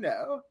 someone you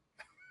know?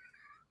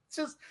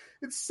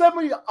 It's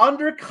somebody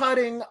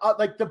undercutting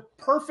like the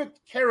perfect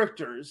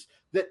characters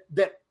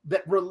that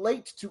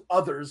relate to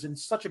others in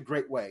such a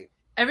great way.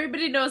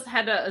 Everybody knows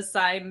how to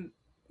assign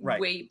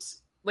weight,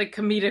 like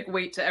comedic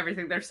weight to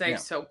everything they're saying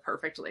so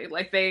perfectly.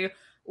 Like they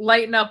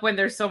lighten up when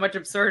there's so much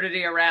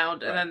absurdity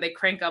around, and then they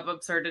crank up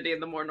absurdity in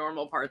the more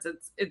normal parts.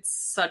 It's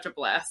such a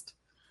blast.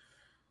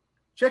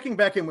 Checking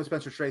back in with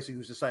Spencer Tracy,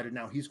 who's decided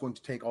now he's going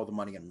to take all the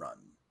money and run.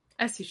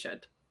 As he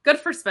should. Good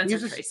for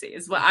Spencer Tracy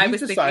is what I was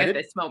thinking at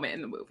this moment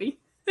in the movie.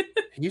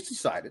 He's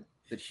decided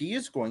that he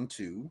is going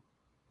to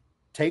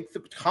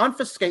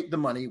confiscate the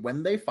money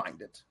when they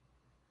find it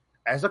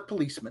as a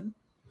policeman,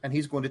 and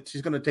he's going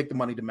to take the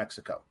money to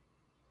Mexico.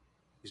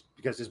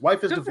 Because his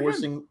wife is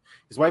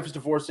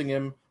divorcing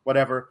him,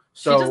 whatever.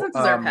 So she doesn't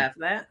deserve half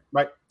of that.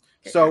 Right.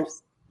 So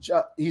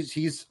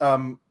he's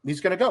going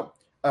to go.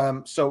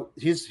 So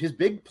his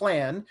big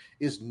plan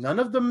is none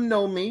of them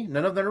know me.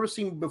 None of them have ever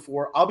seen me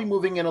before. I'll be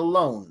moving in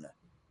alone.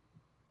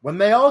 When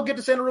they all get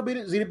to Santa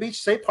Rosita Beach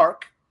State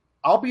Park,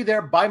 I'll be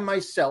there by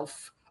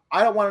myself.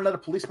 I don't want another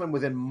policeman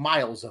within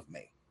miles of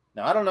me.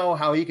 Now, I don't know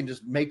how he can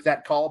just make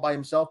that call by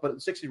himself, but at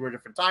the 60s, we're a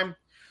different time.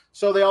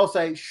 So they all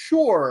say,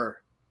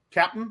 sure,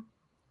 Captain,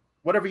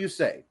 whatever you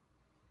say.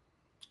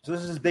 So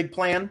this is his big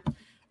plan.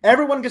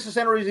 Everyone gets to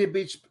Santa Rosita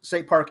Beach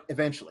State Park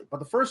eventually, but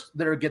the first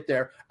that get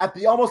there at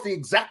almost the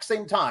exact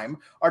same time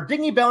are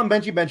Dingy Bell and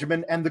Benji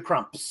Benjamin and the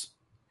Crumps.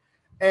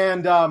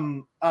 And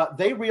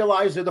they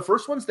realize they're the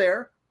first ones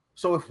there.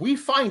 So if we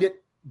find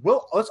it,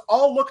 let's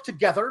all look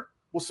together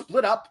We'll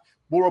split up.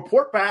 We'll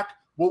report back.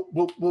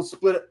 We'll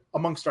split it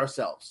amongst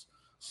ourselves.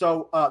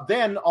 So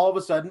then all of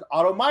a sudden,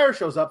 Otto Meyer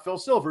shows up. Phil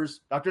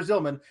Silvers, Dr.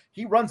 Zillman.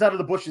 He runs out of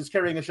the bushes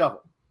carrying a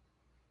shovel.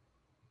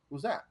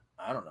 Who's that?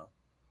 I don't know.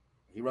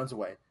 He runs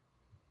away.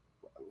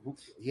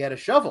 He had a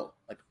shovel.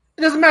 Like,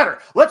 it doesn't matter.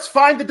 Let's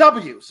find the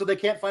W. So they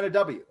can't find a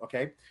W.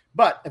 Okay.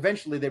 But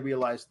eventually we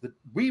realize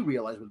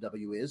what a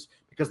W is,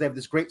 because they have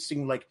this great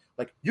scene like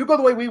you go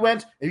the way we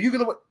went and you go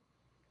the way.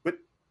 But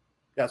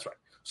that's right.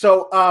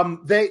 So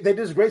they did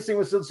this great scene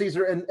with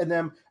Caesar and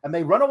them, and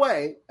they run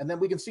away, and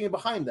then we can see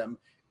behind them.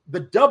 The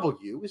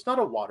W is not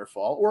a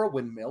waterfall or a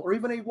windmill or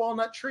even a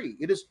walnut tree.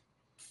 It is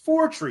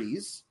 4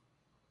 trees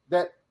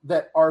that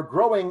are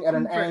growing at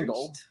an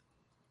angle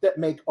that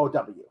make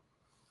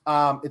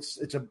OW.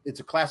 It's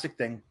a classic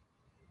thing.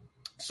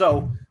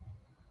 So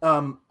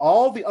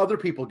all the other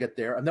people get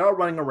there, and they're all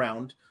running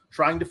around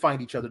trying to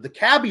find each other. The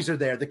cabbies are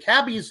there. The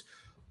cabbies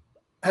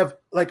have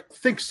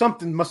think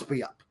something must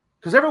be up,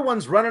 because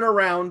everyone's running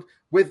around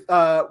with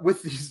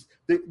these.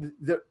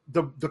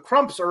 The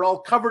crumps are all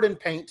covered in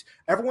paint.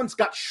 Everyone's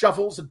got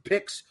shovels and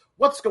picks.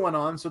 What's going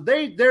on? So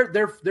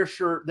they're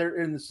sure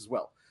they're in this as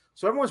well.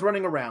 So everyone's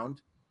running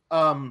around,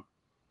 and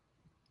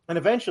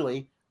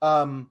eventually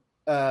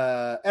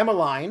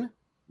Emmeline,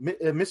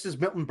 Mrs.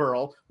 Milton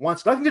Berle,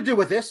 wants nothing to do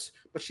with this,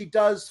 but she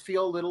does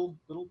feel a little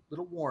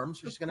warm.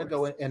 So she's going to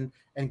go in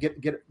and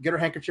get her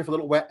handkerchief a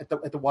little wet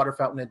at the water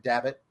fountain and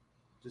dab it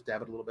a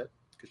little bit,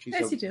 because she's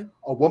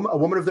a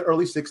woman of the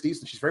early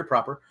 60s, and she's very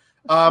proper.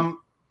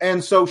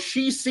 And so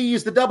she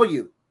sees the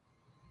W,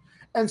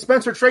 and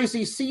Spencer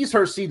Tracy sees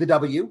her see the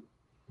W.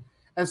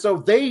 And so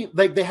they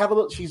have a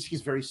little,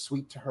 he's very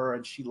sweet to her,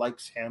 and she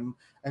likes him.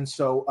 And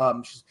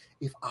so she's,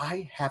 if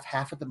I have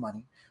half of the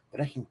money,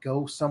 then I can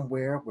go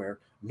somewhere where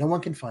no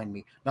one can find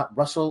me, not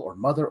Russell or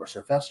Mother or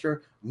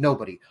Sylvester,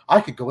 nobody.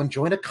 I could go and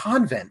join a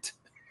convent.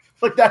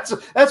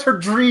 That's her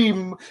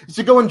dream, is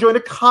to go and join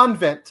a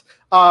convent.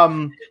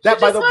 That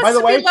by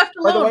the way, left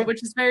alone,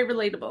 which is very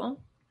relatable.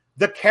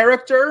 The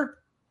character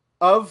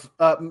of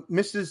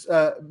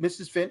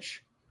Mrs.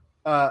 Finch,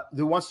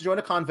 who wants to join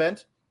a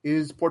convent,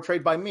 is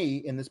portrayed by me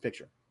in this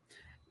picture.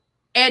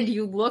 And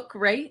you look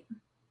great.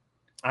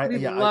 I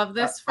love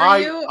this for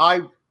you.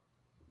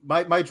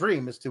 My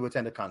dream is to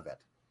attend a convent.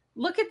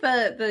 Look at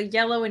the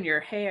yellow in your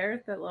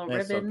hair, that little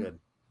ribbon. So good.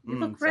 You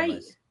look great. So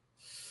nice.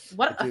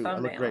 What a thumbnail. I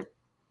look great.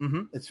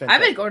 Mm-hmm. It's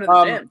fantastic. I've been going to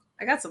the gym.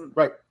 I got some.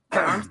 Right. My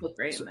arms look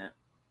great in that.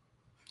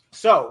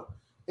 So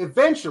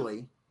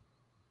eventually,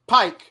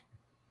 Pike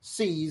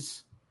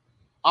sees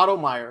Otto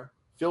Meyer,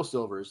 Phil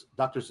Silvers,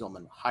 Dr.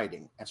 Zillman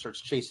hiding, and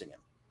starts chasing him.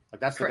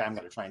 That's the guy I'm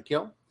going to try and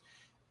kill.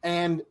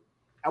 And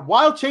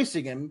while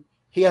chasing him,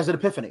 he has an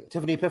epiphany.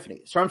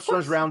 Storms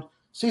turns around,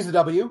 sees the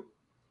W,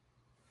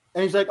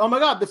 and he's like, "Oh my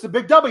God, that's the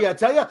big W! I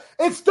tell you,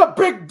 it's the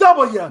big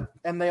W!"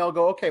 And they all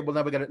go, "Okay, well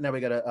now we got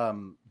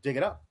to dig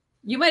it up."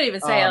 You might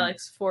even say,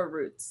 Alex, 4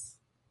 roots.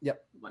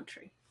 Yep, 1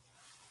 tree.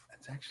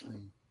 That's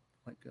actually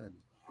quite good.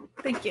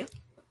 Thank you.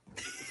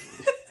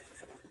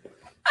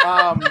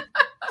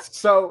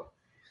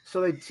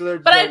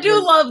 But I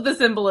do love the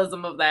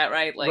symbolism of that,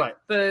 right?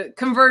 The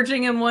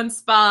converging in one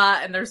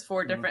spot, and there's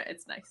 4 different.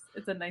 It's nice.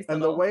 It's a nice.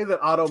 And the way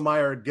that Otto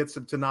Meyer gets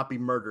him to not be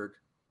murdered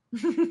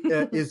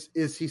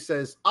is he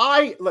says,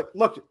 "I look,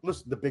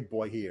 listen, the big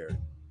boy here.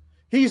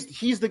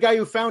 He's the guy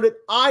who found it.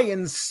 I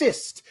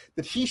insist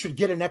that he should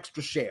get an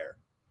extra share."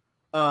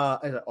 I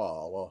said,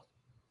 "Oh well,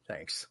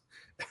 thanks."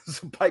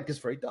 So Pike is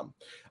very dumb.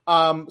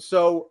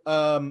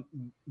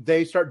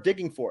 They start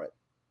digging for it.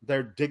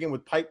 They're digging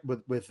with pipe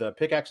with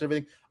pickaxe and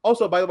everything.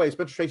 Also, by the way,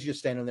 Spencer Tracy's just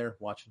standing there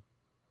watching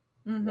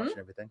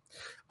everything.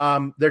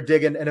 They're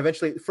digging, and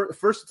eventually,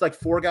 first it's like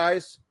 4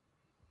 guys.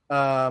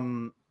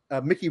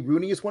 Mickey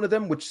Rooney is one of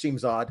them, which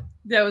seems odd.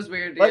 That was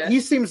weird. Like, he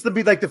seems to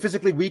be like the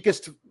physically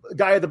weakest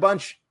guy of the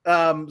bunch.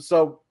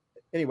 So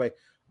anyway,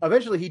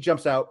 eventually he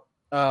jumps out,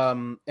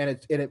 and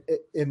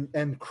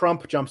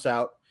Crump jumps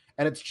out,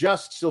 and it's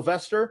just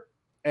Sylvester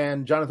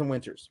and Jonathan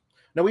Winters.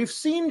 Now we've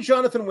seen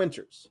Jonathan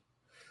Winters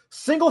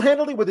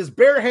single-handedly with his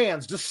bare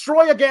hands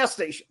destroy a gas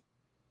station,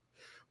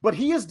 but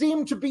he is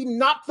deemed to be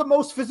not the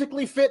most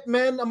physically fit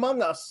man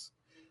among us.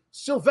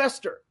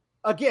 Sylvester,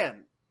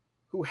 again,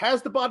 who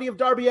has the body of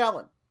Darby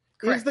Allin,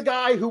 is the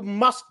guy who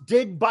must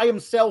dig by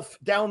himself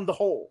down the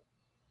hole.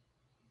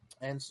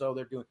 And so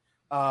they're doing,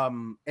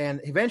 and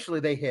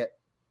eventually they hit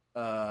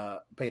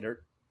pay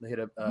dirt. They hit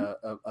a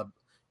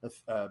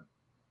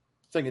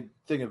thing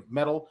of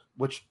metal,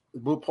 which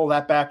we'll pull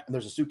that back, and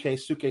there's a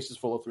suitcase. Suitcase is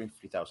full of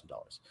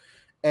 $350,000.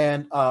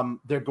 And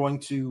they're going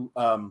to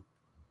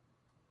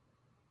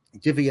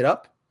divvy it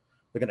up.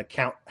 They're going to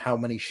count how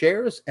many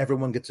shares.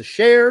 Everyone gets a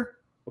share.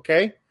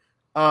 Okay.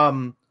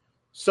 Except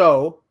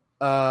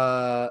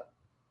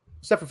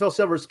for Phil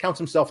Silvers, counts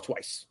himself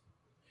twice.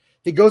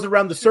 He goes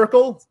around the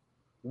circle.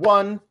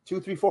 1, 2,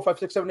 3, 4, 5,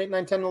 6, 7, 8,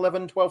 9, 10,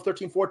 11, 12,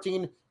 13,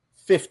 14,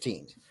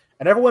 15.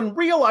 And everyone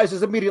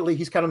realizes immediately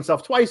he's counted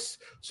himself twice.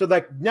 So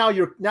that now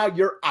you're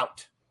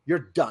out.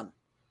 You're done.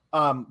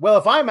 Well,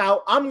 if I'm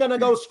out, I'm going to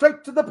go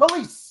straight to the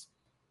police.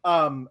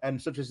 And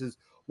Spencer says,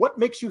 What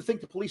makes you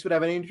think the police would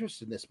have any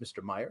interest in this,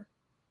 Mr. Meyer?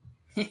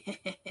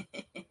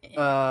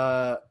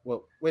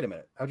 Well, wait a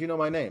minute. How'd you know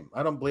my name?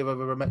 I don't believe I've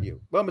ever met you.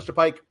 Well, Mr.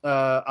 Pike,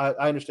 I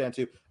understand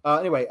too.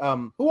 Anyway,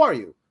 who are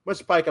you?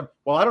 Mr. Pike,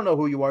 well, I don't know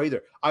who you are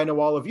either. I know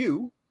all of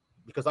you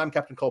because I'm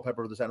Captain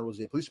Culpepper of the Santa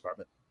Rosa Police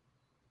Department.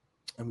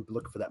 And we've been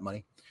looking for that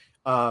money.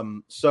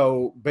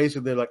 So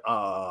basically they're like,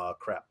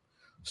 crap.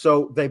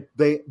 So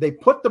they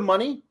put the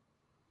money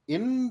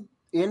in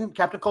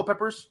Captain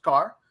Culpepper's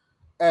car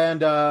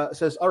and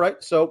says, all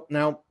right, so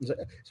now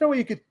so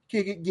you could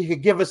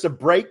give us a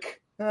break.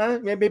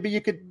 Maybe you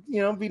could,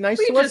 be nice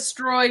to us. We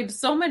destroyed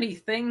so many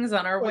things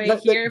on our way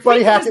here. If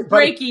we could just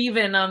break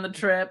even on the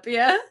trip,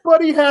 yeah?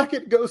 Buddy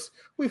Hackett goes,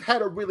 we've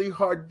had a really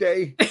hard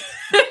day.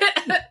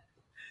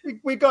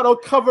 We got all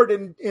covered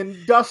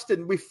in dust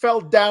and we fell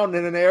down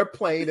in an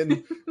airplane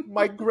and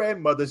my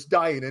grandmother's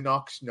dying in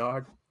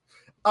Oxnard.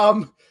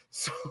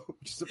 So,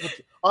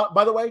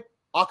 by the way,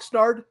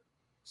 Oxnard,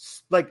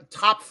 like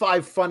top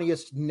 5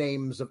 funniest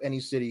names of any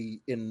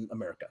city in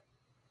America.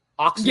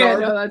 Oxnard. Yeah,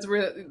 no,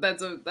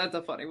 that's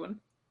a funny one.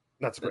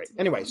 That's great.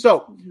 Anyway,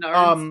 so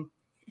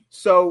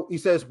so he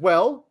says,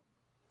 well,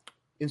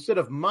 instead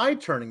of my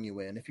turning you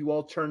in, if you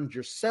all turned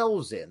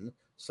yourselves in,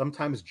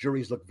 sometimes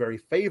juries look very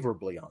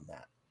favorably on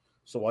that.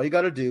 So all you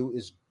got to do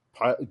is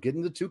get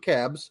in the 2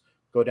 cabs,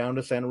 go down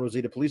to Santa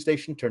Rosita Police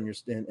Station, turn your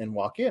and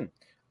walk in.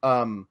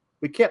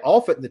 We can't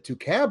all fit in the 2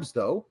 cabs,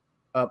 though.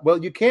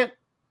 Well, you can't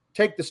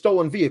take the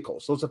stolen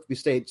vehicle, so those have to be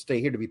stay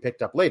here to be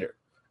picked up later.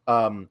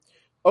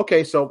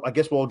 Okay, so I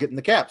guess we'll all get in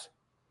the cabs.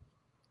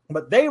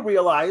 But they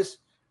realize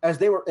as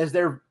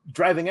they're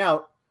driving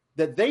out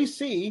that they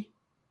see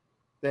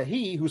that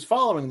he who's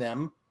following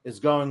them is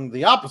going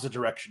the opposite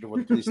direction to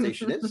where the police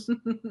station is.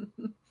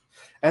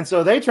 And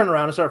so they turn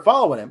around and start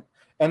following him,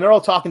 and they're all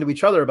talking to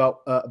each other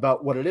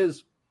about what it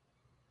is.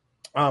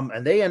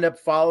 And they end up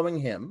following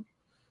him.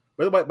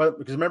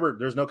 Because remember,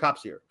 there's no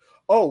cops here.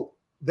 Oh,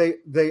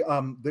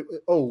 no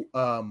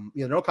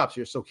cops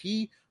here. So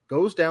he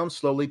goes down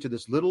slowly to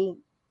this little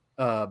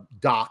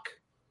dock,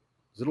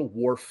 this little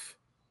wharf,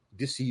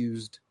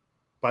 disused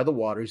by the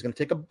water. He's going to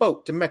take a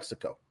boat to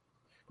Mexico.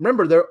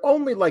 Remember, they're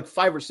only like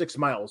 5 or 6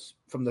 miles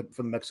from the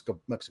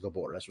Mexico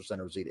border. That's where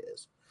Santa Rosita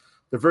is.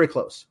 They're very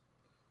close.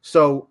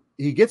 So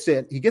he gets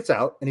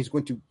out, and he's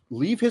going to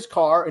leave his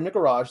car in the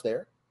garage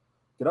there,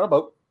 get on a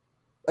boat,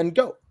 and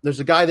go. There's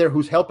a guy there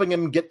who's helping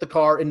him get the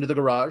car into the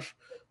garage.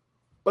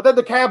 But then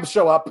the cabs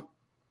show up,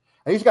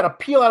 and he's got to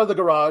peel out of the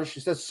garage. He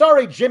says,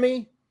 sorry,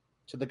 Jimmy,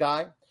 to the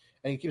guy.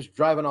 And he keeps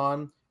driving on,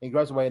 and he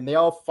drives away, and they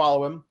all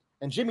follow him.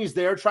 And Jimmy's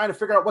there trying to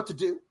figure out what to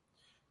do.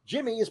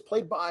 Jimmy is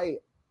played by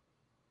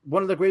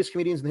one of the greatest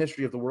comedians in the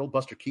history of the world,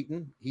 Buster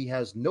Keaton. He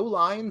has no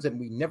lines, and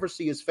we never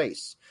see his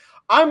face.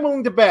 I'm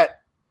willing to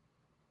bet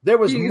there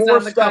was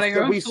more stuff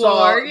that we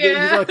saw.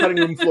 Yeah. He's on the cutting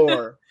room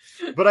floor.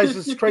 But it's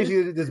just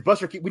crazy that this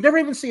Buster Keaton. We never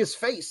even see his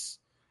face.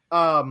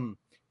 But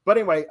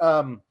anyway,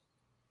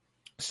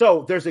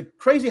 so there's a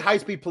crazy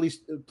high-speed police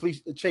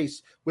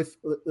chase with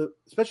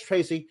Special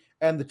Tracy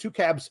and the 2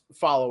 cabs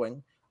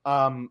following.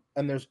 And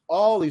there's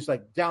all these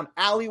like down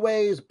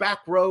alleyways, back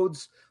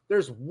roads.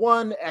 There's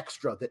one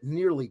extra that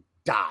nearly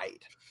died.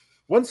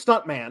 One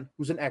stuntman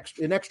who's an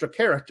extra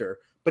character,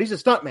 but he's a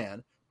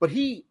stuntman. But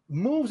he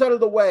moves out of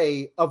the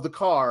way of the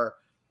car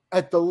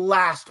at the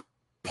last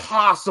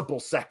possible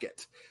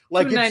second.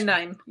 Like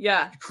 299,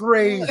 yeah,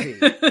 crazy.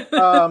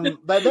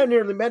 That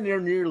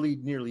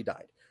nearly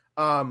died.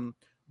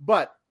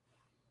 But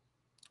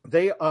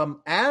they,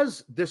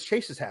 as this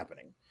chase is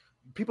happening,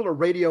 people are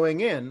radioing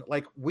in.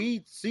 Like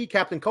we see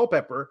Captain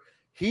Culpepper.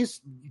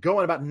 He's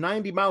going about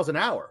 90 miles an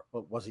hour.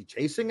 Well, was he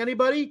chasing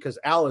anybody? Because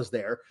Al is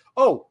there.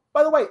 Oh,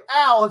 by the way,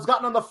 Al has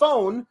gotten on the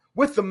phone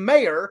with the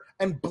mayor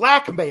and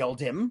blackmailed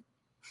him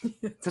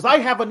because I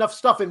have enough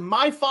stuff in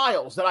my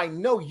files that I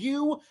know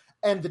you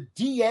and the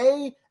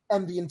DA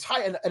and the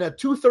entire and a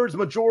 2/3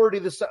 majority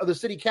of the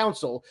city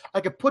council. I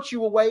could put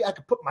you away. I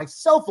could put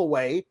myself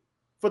away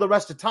for the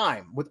rest of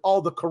time with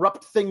all the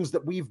corrupt things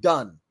that we've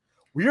done.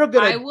 You're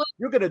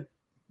gonna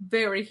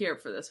very here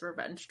for this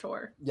revenge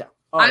tour. Yeah,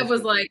 I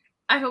was like,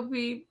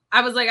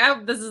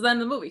 this is the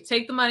end of the movie.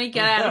 Take the money,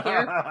 get out of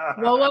here,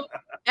 blow up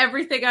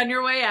everything on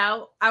your way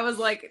out. I was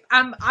like,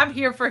 I'm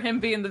here for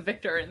him being the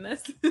victor in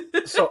this.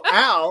 So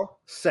Al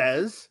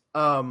says,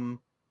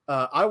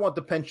 I want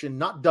the pension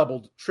not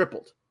doubled,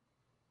 tripled,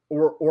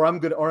 or I'm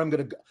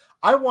gonna.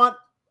 I want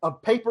a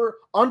paper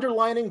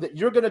underlining that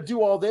you're gonna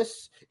do all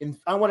this, and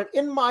I want it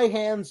in my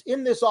hands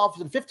in this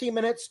office in 15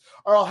 minutes,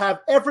 or I'll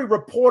have every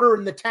reporter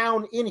in the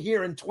town in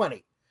here in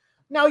 20.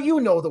 Now you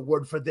know the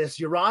word for this,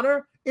 Your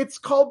Honor. It's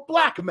called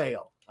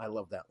blackmail. I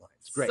love that line.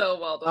 It's great. So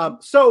well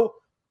done. So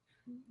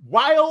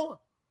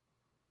while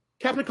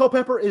Captain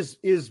Culpepper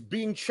is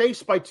being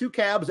chased by 2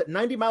 cabs at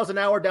 90 miles an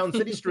hour down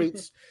city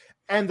streets,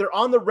 and they're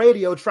on the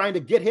radio trying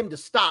to get him to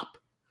stop,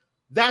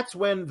 that's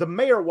when the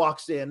mayor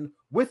walks in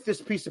with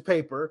this piece of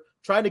paper,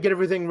 trying to get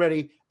everything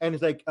ready, and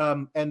it's like,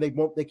 and they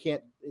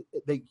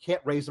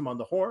can't raise him on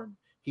the horn.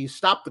 He's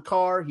stopped the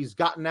car. He's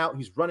gotten out.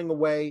 He's running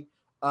away.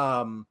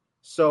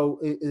 So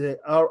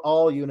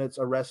all units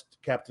arrest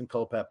Captain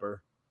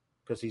Culpepper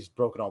because he's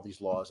broken all these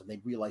laws, and they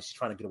realize he's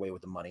trying to get away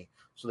with the money.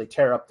 So they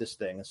tear up this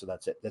thing, and so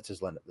that's it. That's his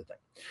the thing.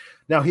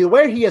 Now,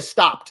 where he has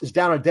stopped is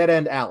down a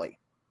dead-end alley.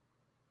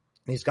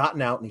 And he's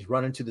gotten out, and he's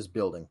run into this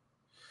building.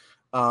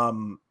 We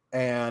don't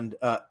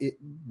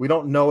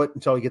know it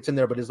until he gets in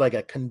there, but it's like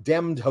a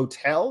condemned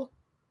hotel.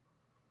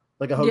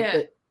 Like a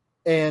hotel.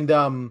 Yeah.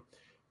 And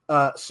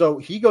so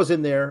he goes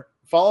in there,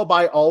 followed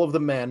by all of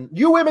the men.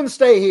 You women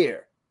stay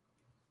here.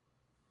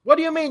 What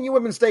do you mean you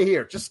women stay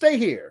here? Just stay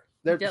here.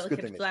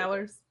 Delicate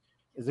flowers.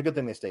 It's a good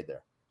thing they stayed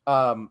there.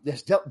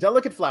 There's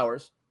delicate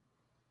flowers.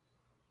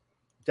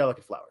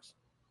 Delicate flowers.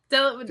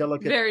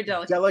 Delicate, very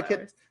delicate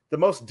flowers. The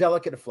most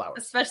delicate of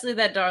flowers. Especially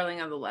that darling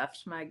on the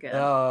left. My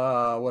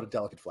God. What a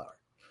delicate flower.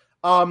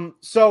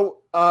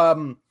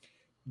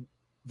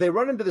 They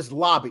run into this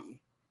lobby.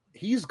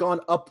 He's gone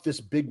up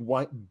this big,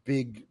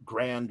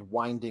 grand,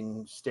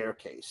 winding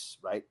staircase,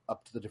 right,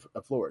 up to the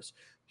different floors.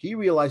 He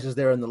realizes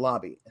they're in the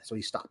lobby, and so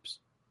he stops.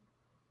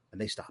 And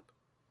they stop.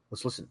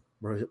 Let's listen.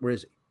 Where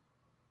is he?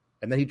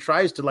 And then he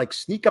tries to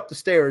sneak up the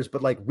stairs,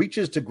 but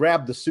reaches to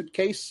grab the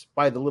suitcase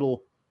by the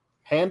little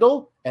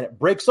handle, and it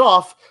breaks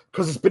off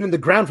because it's been in the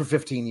ground for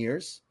 15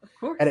 years. Of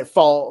course. And it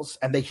falls,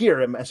 and they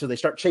hear him, and so they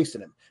start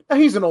chasing him. Now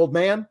he's an old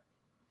man.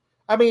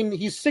 I mean,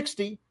 he's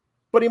 60,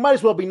 but he might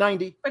as well be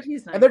 90. But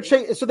he's 90. And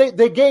they're so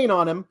they gain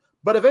on him,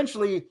 but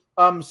eventually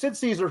Sid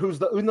Caesar,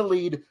 who's in the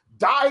lead,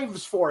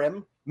 dives for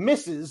him,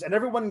 misses, and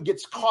everyone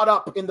gets caught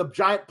up in the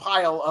giant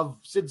pile of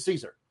Sid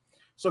Caesar.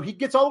 So he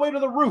gets all the way to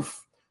the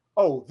roof.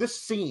 Oh, this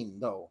scene,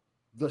 though,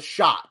 the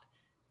shot,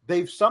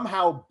 they've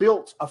somehow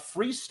built a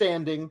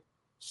freestanding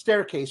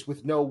staircase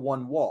with no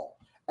one wall.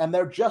 And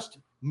they're just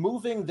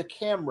moving the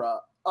camera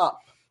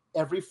up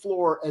every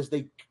floor as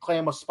they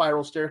climb a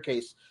spiral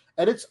staircase.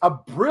 And it's a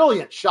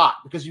brilliant shot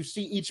because you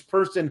see each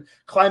person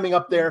climbing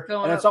up there.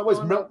 And it's always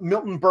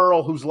Milton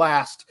Berle who's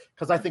last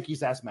because I think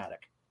he's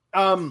asthmatic.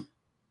 And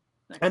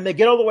they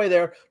get all the way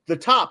there to the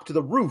top, to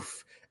the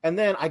roof. And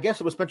then I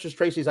guess it was Spencer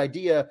Tracy's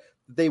idea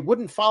they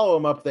wouldn't follow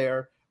him up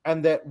there,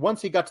 and that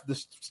once he got to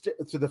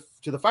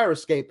the fire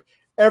escape,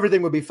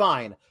 everything would be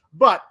fine.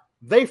 But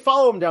they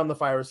follow him down the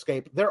fire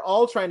escape. They're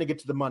all trying to get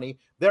to the money.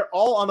 They're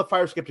all on the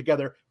fire escape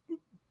together.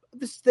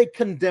 This is a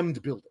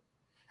condemned building,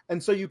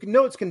 and so you can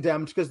know it's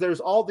condemned because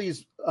there's all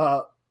these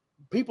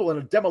people in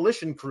a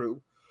demolition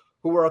crew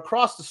who are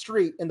across the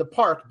street in the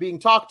park being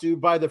talked to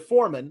by the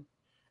foreman,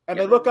 and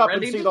they look up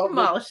and see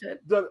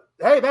the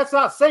hey, that's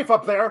not safe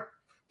up there.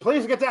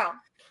 Please get down.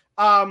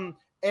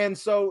 And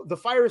so the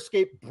fire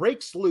escape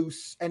breaks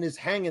loose and is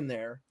hanging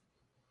there.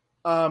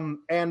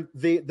 And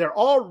they're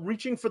all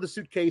reaching for the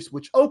suitcase,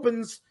 which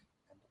opens,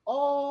 and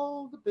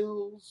all the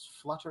bills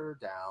flutter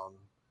down.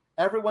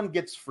 Everyone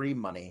gets free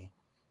money.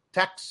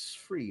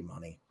 Tax-free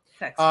money.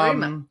 Tax-free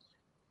money.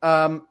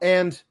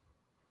 And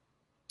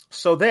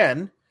so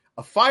then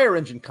a fire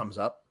engine comes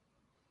up,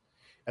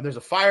 and there's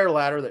a fire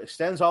ladder that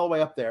extends all the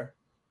way up there.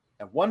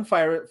 And one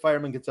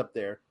fireman gets up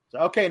there. So,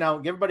 okay, now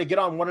everybody get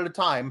on one at a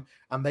time.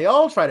 And they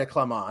all try to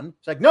climb on.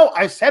 It's like, no,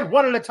 I said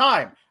one at a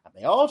time. And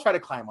they all try to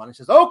climb on. He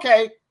says,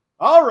 okay,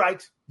 all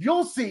right,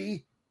 you'll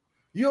see.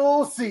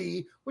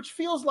 Which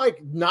feels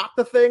like not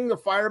the thing the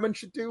fireman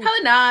should do.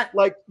 Probably not.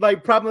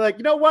 Probably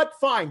you know what?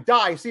 Fine,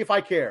 die, see if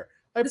I care.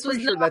 I'm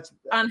pretty sure that's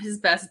on his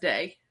best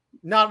day.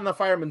 Not in the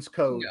fireman's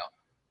code. No.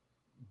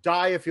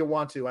 Die if you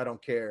want to, I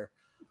don't care.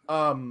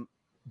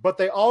 But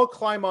they all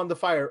climb on the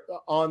fire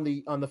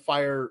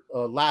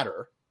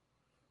ladder,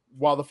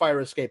 while the fire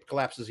escape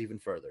collapses even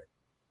further.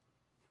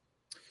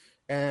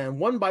 And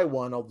one by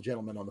one, all the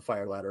gentlemen on the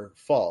fire ladder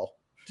fall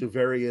to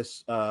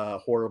various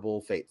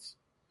horrible fates.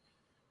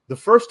 The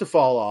first to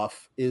fall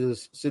off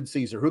is Sid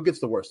Caesar, who gets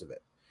the worst of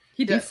it.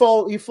 He does.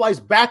 He flies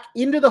back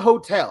into the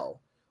hotel,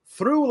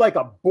 through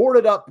a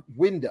boarded up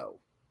window,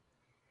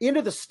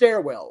 into the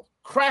stairwell,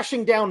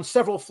 crashing down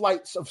several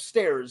flights of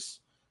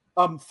stairs,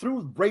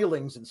 through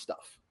railings and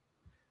stuff.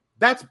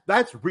 That's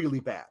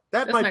really bad.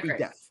 That's might be great.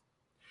 Death.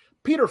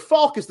 Peter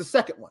Falk is the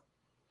second one.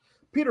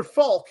 Peter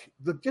Falk,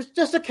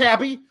 just a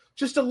cabbie,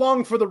 just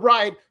along for the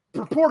ride,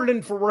 reported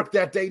in for work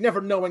that day,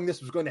 never knowing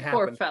this was going to happen.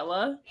 Poor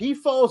fella. He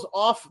falls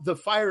off the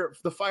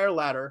fire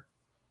ladder,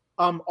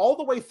 all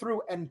the way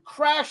through and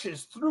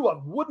crashes through a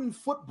wooden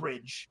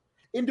footbridge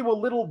into a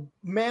little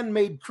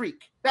man-made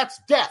creek. That's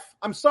death.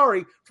 I'm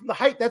sorry. From the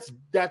height, that's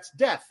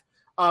death.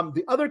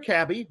 The other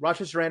cabbie,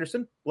 Rochester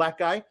Anderson, black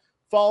guy,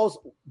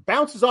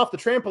 bounces off the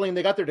trampoline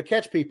they got there to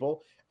catch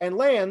people, and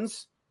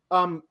lands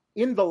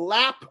in the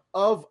lap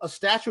of a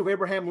statue of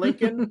Abraham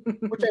Lincoln,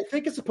 which I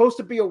think is supposed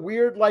to be a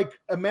weird,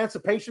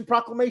 Emancipation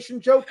Proclamation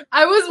joke.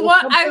 That's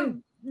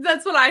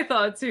what I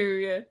thought too.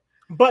 Yeah,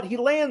 but he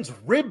lands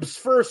ribs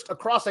first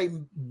across a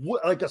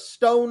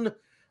stone.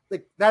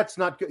 That's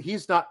not good.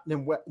 He's not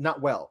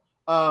well.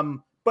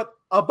 But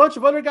a bunch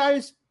of other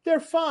guys, they're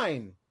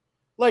fine.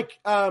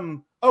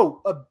 Phil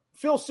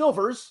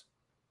Silvers,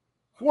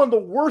 one of the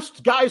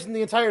worst guys in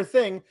the entire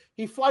thing.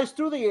 He flies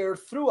through the air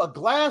through a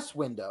glass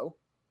window.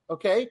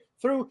 Okay,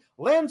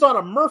 lands on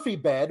a Murphy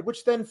bed,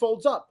 which then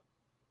folds up.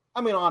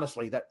 I mean,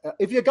 honestly, that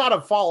if you got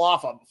to fall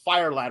off a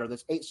fire ladder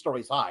that's 8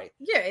 stories high,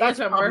 Yeah, that's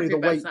probably the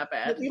way. not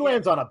bad. He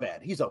lands on a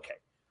bed. He's okay.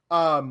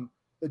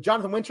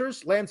 Jonathan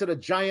Winters lands at a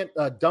giant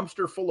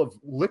dumpster full of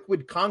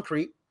liquid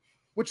concrete,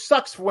 which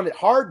sucks for when it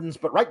hardens.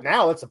 But right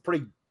now, it's a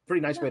pretty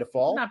nice way to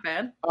fall. Not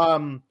bad.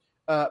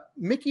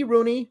 Mickey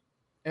Rooney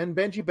and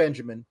Benji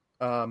Benjamin,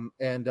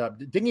 and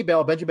Dingy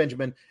Bell, Benji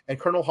Benjamin, and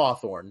Colonel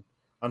Hawthorne,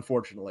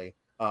 unfortunately,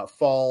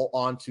 fall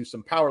onto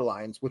some power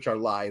lines, which are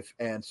live,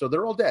 and so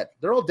they're all dead.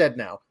 They're all dead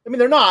now. I mean,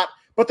 they're not,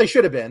 but they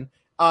should have been.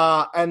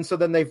 And so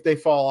then they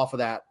fall off of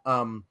that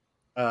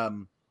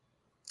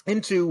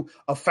into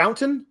a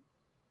fountain,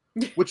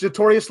 which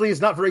notoriously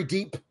is not very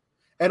deep,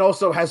 and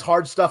also has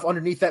hard stuff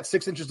underneath that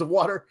 6 inches of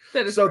water.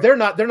 So they're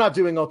not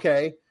doing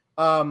okay.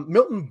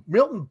 Milton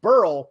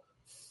Berle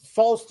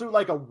falls through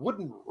like a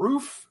wooden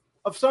roof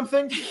of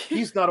something.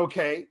 He's not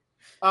okay.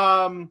 He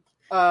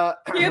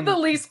had the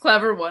least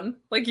clever one.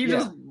 Like you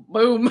just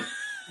boom.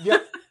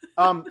 Yep.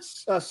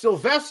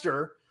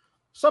 Sylvester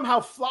somehow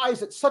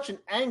flies at such an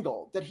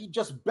angle that he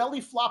just belly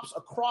flops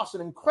across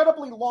an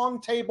incredibly long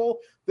table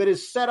that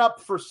is set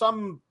up for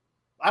some,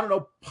 I don't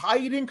know, pie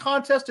eating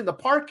contest in the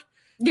park.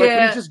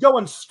 But he's just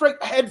going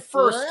straight head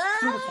first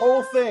through this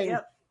whole thing.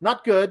 Yep.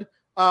 Not good.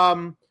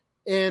 I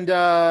think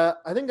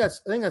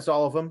that's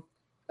all of them.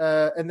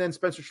 And then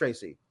Spencer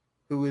Tracy,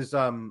 who's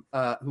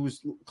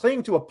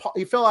clinging to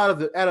he fell out of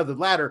the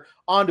ladder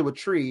onto a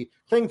tree,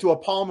 clinging to a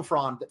palm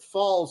frond that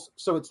falls.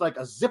 So it's like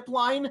a zip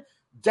line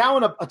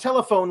down a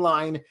telephone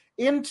line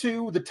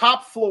into the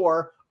top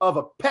floor of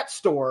a pet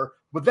store,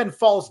 but then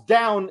falls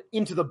down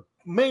into the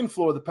main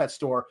floor of the pet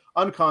store,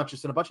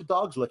 unconscious, and a bunch of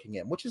dogs licking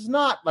him, which is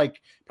not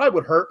like, probably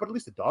would hurt, but at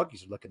least the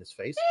doggies are licking his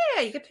face.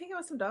 Yeah, you could hang out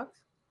with some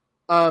dogs.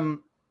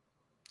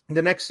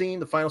 The next scene,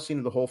 the final scene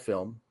of the whole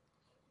film,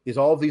 is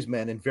all of these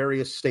men in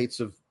various states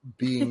of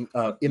being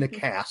in a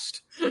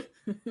cast.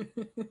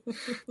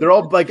 They're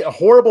all like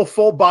horrible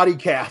full body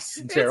casts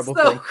and terrible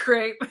things. It's so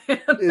great, man.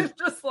 It's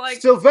just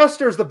like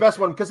Sylvester's the best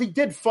one because he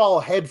did fall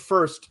head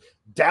first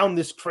down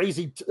this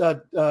crazy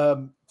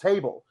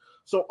table.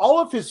 So all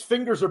of his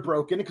fingers are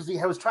broken because he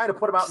was trying to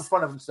put them out in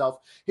front of himself.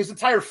 His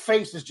entire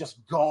face is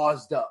just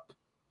gauzed up.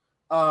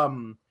 But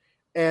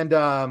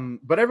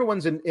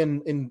everyone's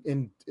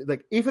in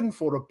like, even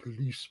for a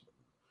policeman,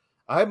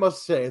 I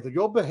must say that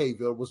your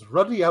behavior was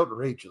really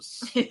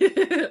outrageous.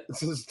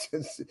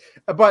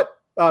 But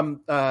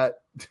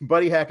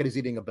Buddy Hackett is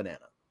eating a banana.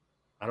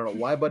 I don't know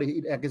why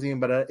Buddy Hackett is eating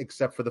a banana,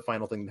 except for the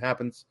final thing that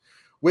happens,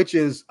 which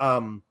is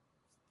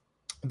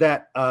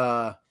that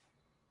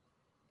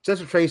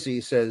Spencer Tracy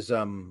says,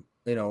 Phil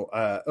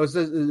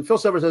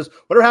Silver says,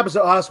 whatever happens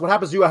to us, what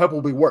happens to you, I hope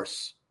will be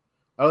worse.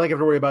 I don't think I have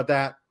to worry about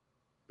that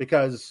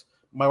because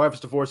my wife is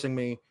divorcing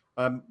me.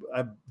 I'm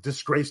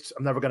disgraced.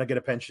 I'm never going to get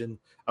a pension.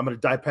 I'm going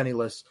to die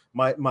penniless.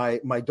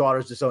 My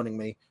daughter's disowning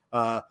me.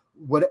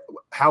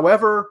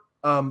 However,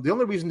 the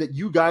only reason that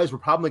you guys were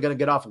probably going to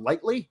get off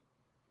lightly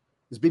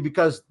is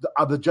because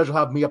the judge will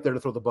have me up there to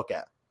throw the book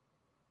at.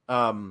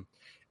 I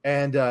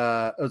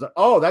was like,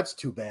 oh, that's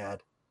too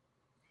bad.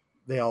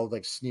 They all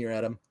like sneer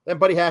at him. Then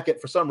Buddy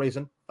Hackett, for some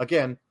reason,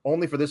 again,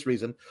 only for this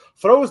reason,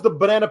 throws the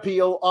banana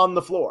peel on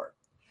the floor.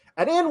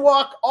 And in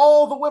walk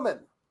all the women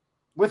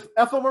with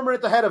Ethel Merman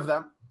at the head of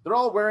them. They're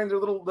all wearing their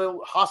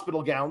little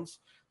hospital gowns.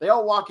 They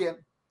all walk in.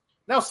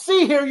 Now,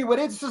 see here, you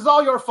idiots, this is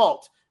all your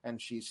fault. And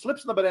she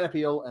slips in the banana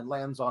peel and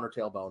lands on her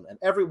tailbone. And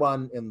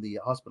everyone in the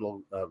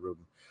hospital room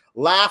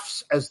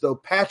laughs as though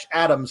Patch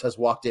Adams has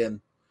walked in.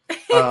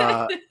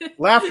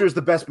 Laughter is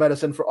the best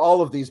medicine for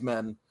all of these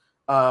men.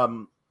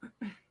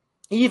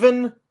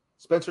 Even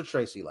Spencer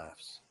Tracy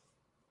laughs.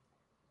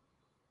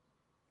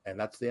 And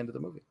that's the end of the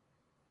movie.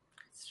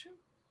 It's true.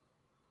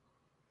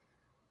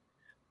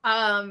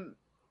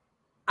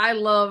 I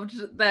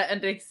loved that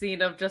ending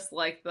scene of just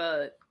like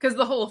because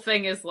the whole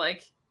thing is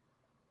like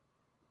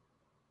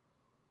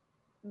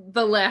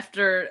the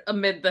laughter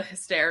amid the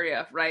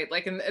hysteria, right?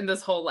 Like in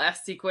this whole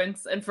last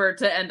sequence, and for it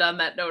to end on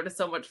that note is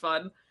so much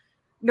fun.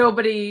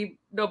 Nobody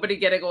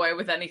getting away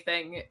with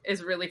anything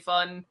is really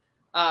fun.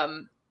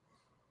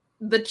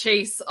 The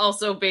chase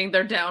also being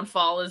their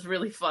downfall is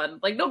really fun.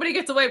 Like nobody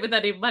gets away with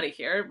any money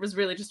here. It was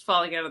really just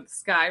falling out of the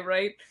sky,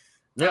 right?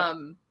 Yeah.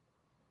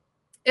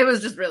 It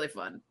was just really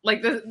fun.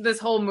 Like this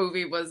whole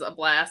movie was a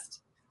blast.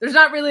 There's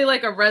not really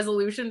like a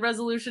resolution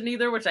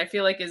either, which I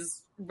feel like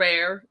is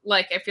rare.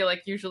 Like I feel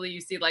like usually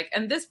you see like,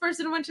 and this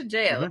person went to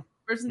jail. Mm-hmm. This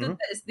person did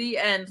this. The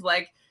end.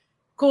 Like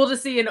cool to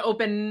see an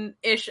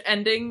open-ish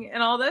ending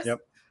and all this. Yep.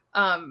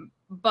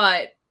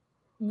 But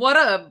what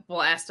a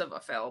blast of a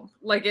film.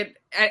 Like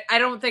I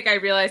don't think I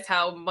realized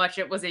how much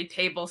it was a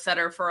table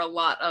setter for a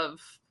lot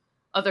of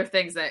other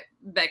things that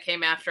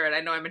came after it.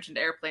 I know I mentioned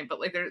Airplane, but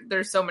like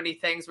there's so many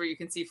things where you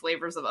can see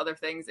flavors of other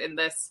things in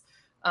this.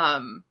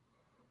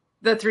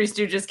 The Three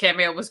Stooges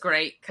cameo was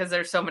great because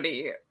there's so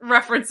many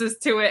references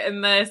to it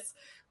in this.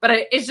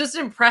 But it's just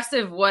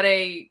impressive what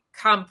a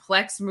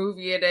complex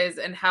movie it is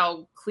and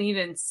how clean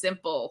and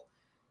simple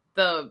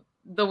the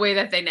way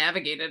that they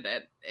navigated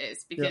it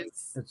is,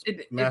 because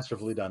it's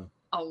masterfully done.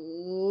 a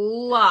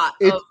lot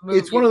of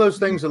movies. It's one of those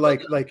things that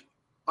like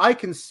I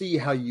can see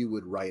how you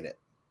would write it.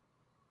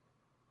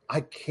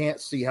 I can't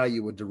see how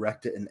you would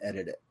direct it and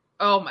edit it.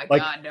 Oh my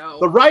God, no.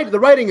 The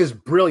writing is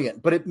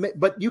brilliant,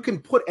 but you can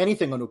put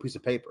anything onto a piece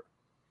of paper.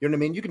 You know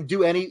what I mean?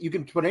 You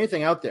can put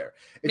anything out there.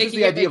 It's just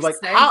the idea of like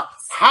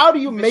how do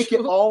you make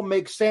it all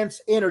make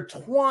sense,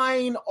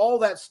 intertwine all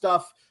that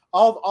stuff.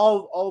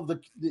 All of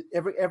the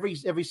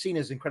every scene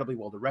is incredibly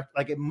well directed.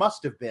 Like it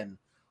must have been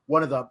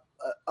one of the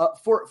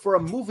for a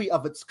movie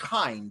of its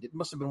kind, it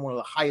must have been one of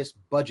the highest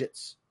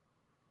budgets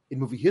in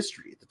movie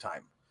history at the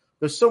time.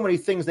 There's so many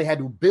things they had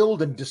to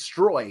build and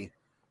destroy.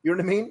 You know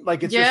what I mean?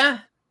 Like it's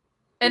just,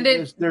 and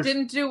it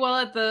didn't do well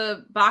at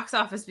the box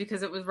office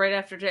because it was right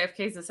after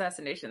JFK's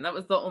assassination. That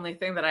was the only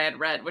thing that I had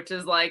read, which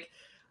is like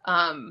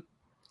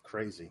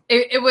crazy.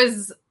 It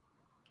was.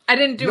 I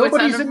didn't do.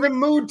 Nobody's in the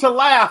mood to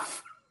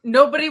laugh.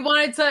 Nobody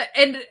wanted to,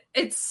 and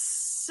it's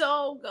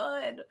so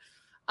good.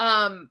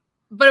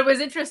 But it was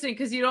interesting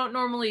because you don't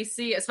normally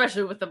see,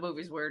 especially with the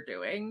movies we're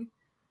doing,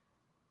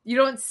 you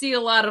don't see a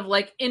lot of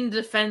like in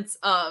defense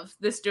of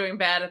this doing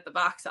bad at the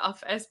box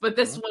office. But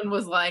this one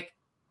was like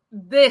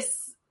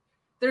this.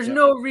 There's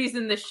no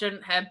reason this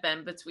shouldn't have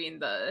been between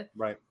the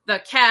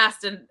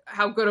cast and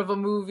how good of a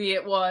movie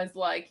it was.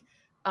 Like,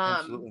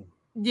 absolutely.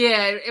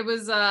 Yeah, it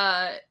was.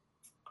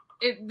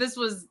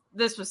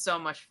 This was so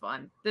much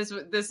fun. This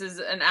is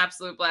an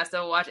absolute blast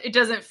to watch. It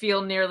doesn't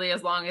feel nearly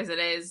as long as it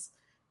is,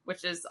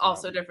 which is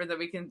also different than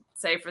we can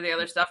say for the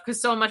other stuff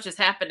because so much is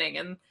happening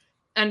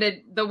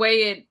and the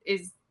way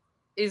it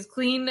is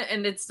clean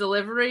and its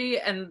delivery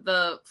and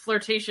the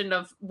flirtation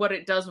of what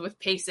it does with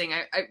pacing,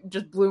 I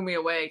just blew me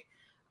away.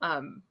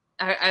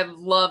 I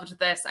loved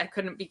this. I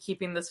couldn't be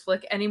keeping this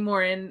flick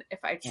anymore in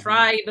if I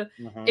tried.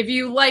 If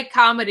you like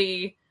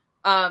comedy,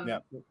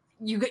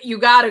 you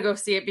got to go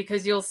see it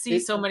because you'll see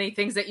so many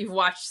things that you've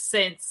watched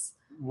since.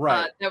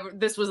 Right.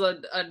 This was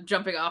a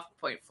jumping off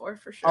point for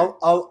sure.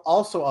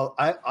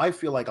 I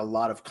feel like a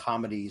lot of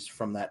comedies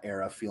from that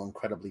era feel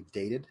incredibly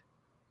dated,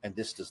 and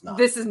this does not.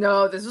 This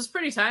was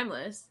pretty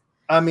timeless.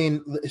 I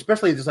mean,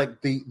 especially just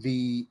like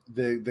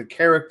the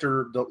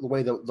character, the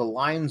way the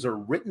lines are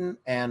written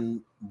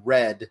and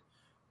read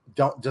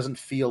doesn't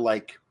feel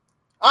like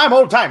I'm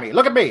old timey.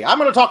 Look at me. I'm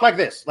going to talk like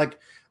this. Like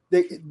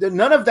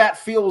none of that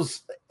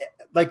feels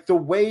like the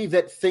way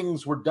that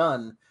things were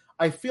done.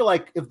 I feel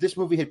like if this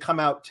movie had come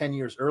out 10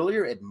 years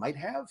earlier, it might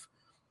have.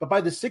 But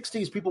by the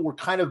 60s, people were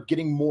kind of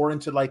getting more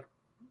into like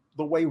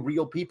the way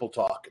real people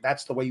talk.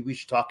 That's the way we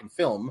should talk in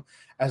film,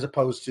 as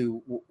opposed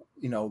to,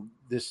 you know,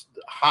 this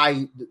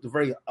the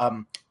very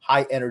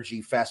high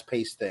energy, fast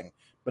paced thing.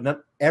 But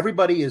not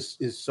everybody is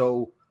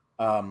so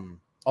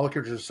all the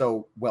characters are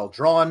so well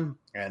drawn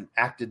and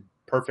acted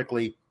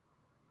perfectly.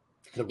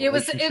 It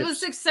was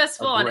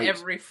successful on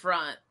every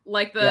front.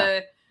 Like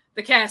the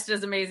cast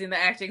is amazing, the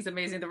acting's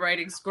amazing, the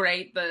writing's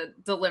great, the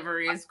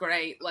delivery is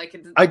great. Like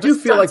I do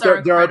feel like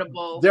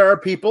there are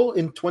people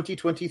in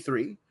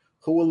 2023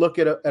 who will look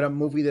at a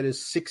movie that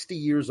is 60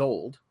 years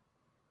old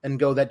and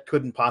go, that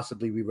couldn't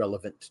possibly be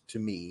relevant to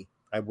me.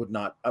 I would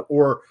not,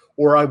 or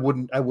I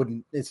wouldn't.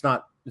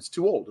 It's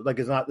too old. Like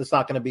it's not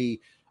going to be.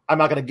 I'm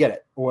not going to get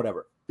it or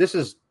whatever. This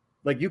is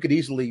like you could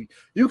easily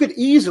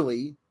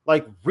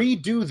like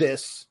redo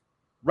this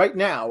right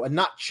now and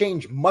not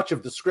change much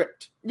of the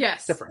script. Yes,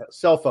 except for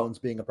cell phones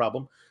being a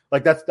problem.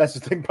 Like that's the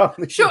thing.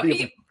 Probably sure,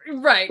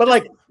 right.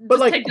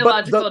 But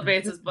technological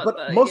advances.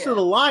 But most of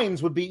the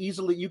lines would be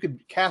easily. You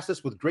could cast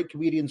this with great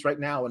comedians right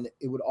now, and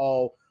it would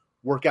all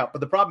work out. But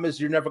the problem is,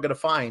 you're never going to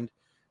find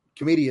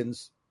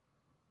comedians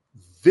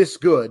this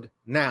good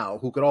now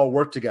who could all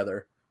work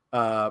together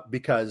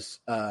because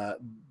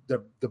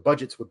the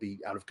budgets would be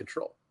out of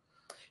control.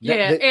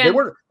 Yeah, they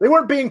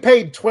weren't being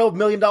paid $12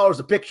 million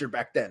a picture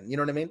back then. You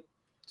know what I mean?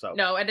 So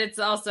no, and it's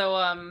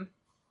also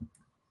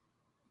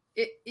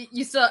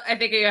you still, I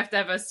think you have to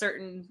have a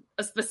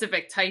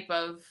specific type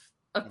of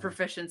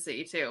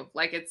proficiency too.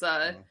 Like it's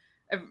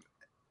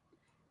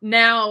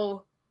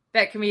now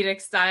that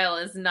comedic style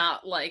is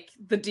not like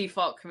the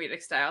default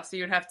comedic style, so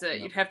you'd have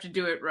to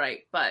do it right.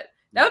 But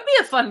that would be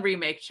a fun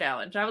remake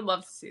challenge. I would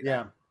love to see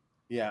that.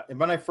 Yeah. And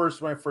when I first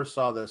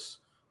saw this,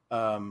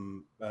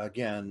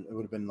 again, it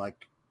would have been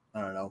like,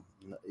 I don't know,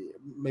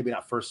 maybe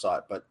not first saw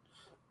it, but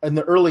in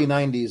the early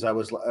 90s, I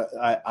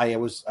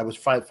was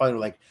fighting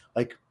like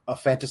a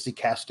fantasy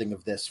casting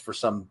of this for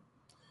some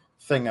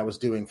thing I was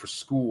doing for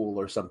school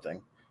or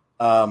something.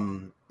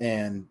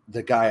 And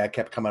the guy I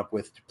kept coming up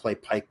with to play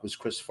Pike was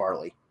Chris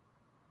Farley.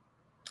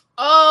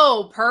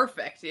 Oh,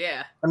 perfect.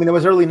 Yeah. I mean, it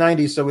was early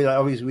 90s, so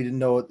we didn't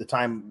know at the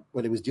time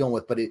what he was dealing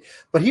with, but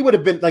he would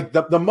have been like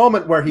the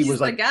moment where he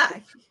was like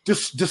guy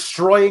just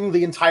destroying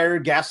the entire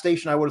gas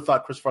station. I would have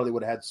thought Chris Farley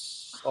would have had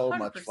so 100%.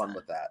 Much fun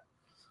with that.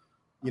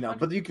 You know, 100%.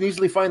 But you can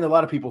easily find a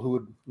lot of people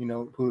who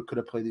could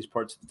have played these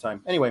parts at the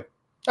time. Anyway,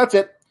 that's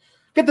it.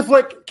 Keep the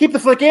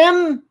flick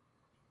in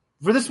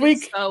for this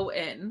week. So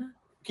in.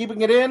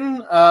 Keeping it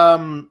in.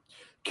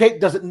 Kate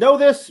doesn't know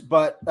this,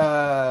 but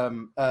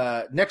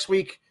next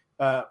week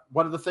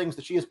one of the things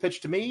that she has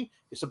pitched to me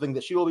is something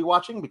that she will be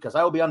watching because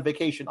I will be on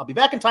vacation. I'll be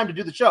back in time to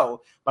do the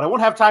show, but I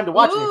won't have time to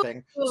watch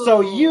anything.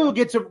 So you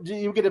get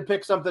to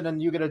pick something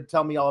and you get to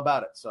tell me all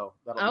about it. So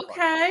that'll be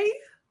fun.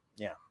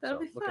 Yeah, that'll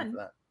be fun. For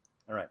that.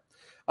 All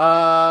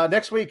right.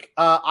 Next week,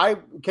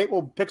 Kate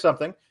will pick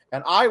something,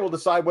 and I will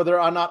decide whether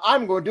or not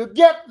I'm going to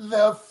get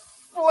the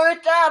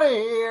flick out of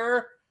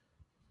here.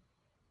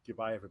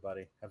 Goodbye,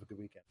 everybody. Have a good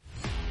weekend.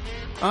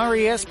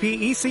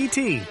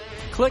 RESPECT.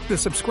 Click the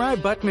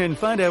subscribe button and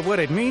find out what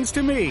it means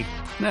to me.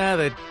 Nah,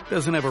 that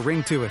doesn't have a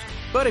ring to it.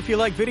 But if you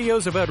like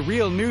videos about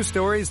real news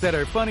stories that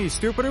are funny,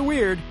 stupid, or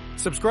weird,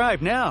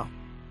 subscribe now.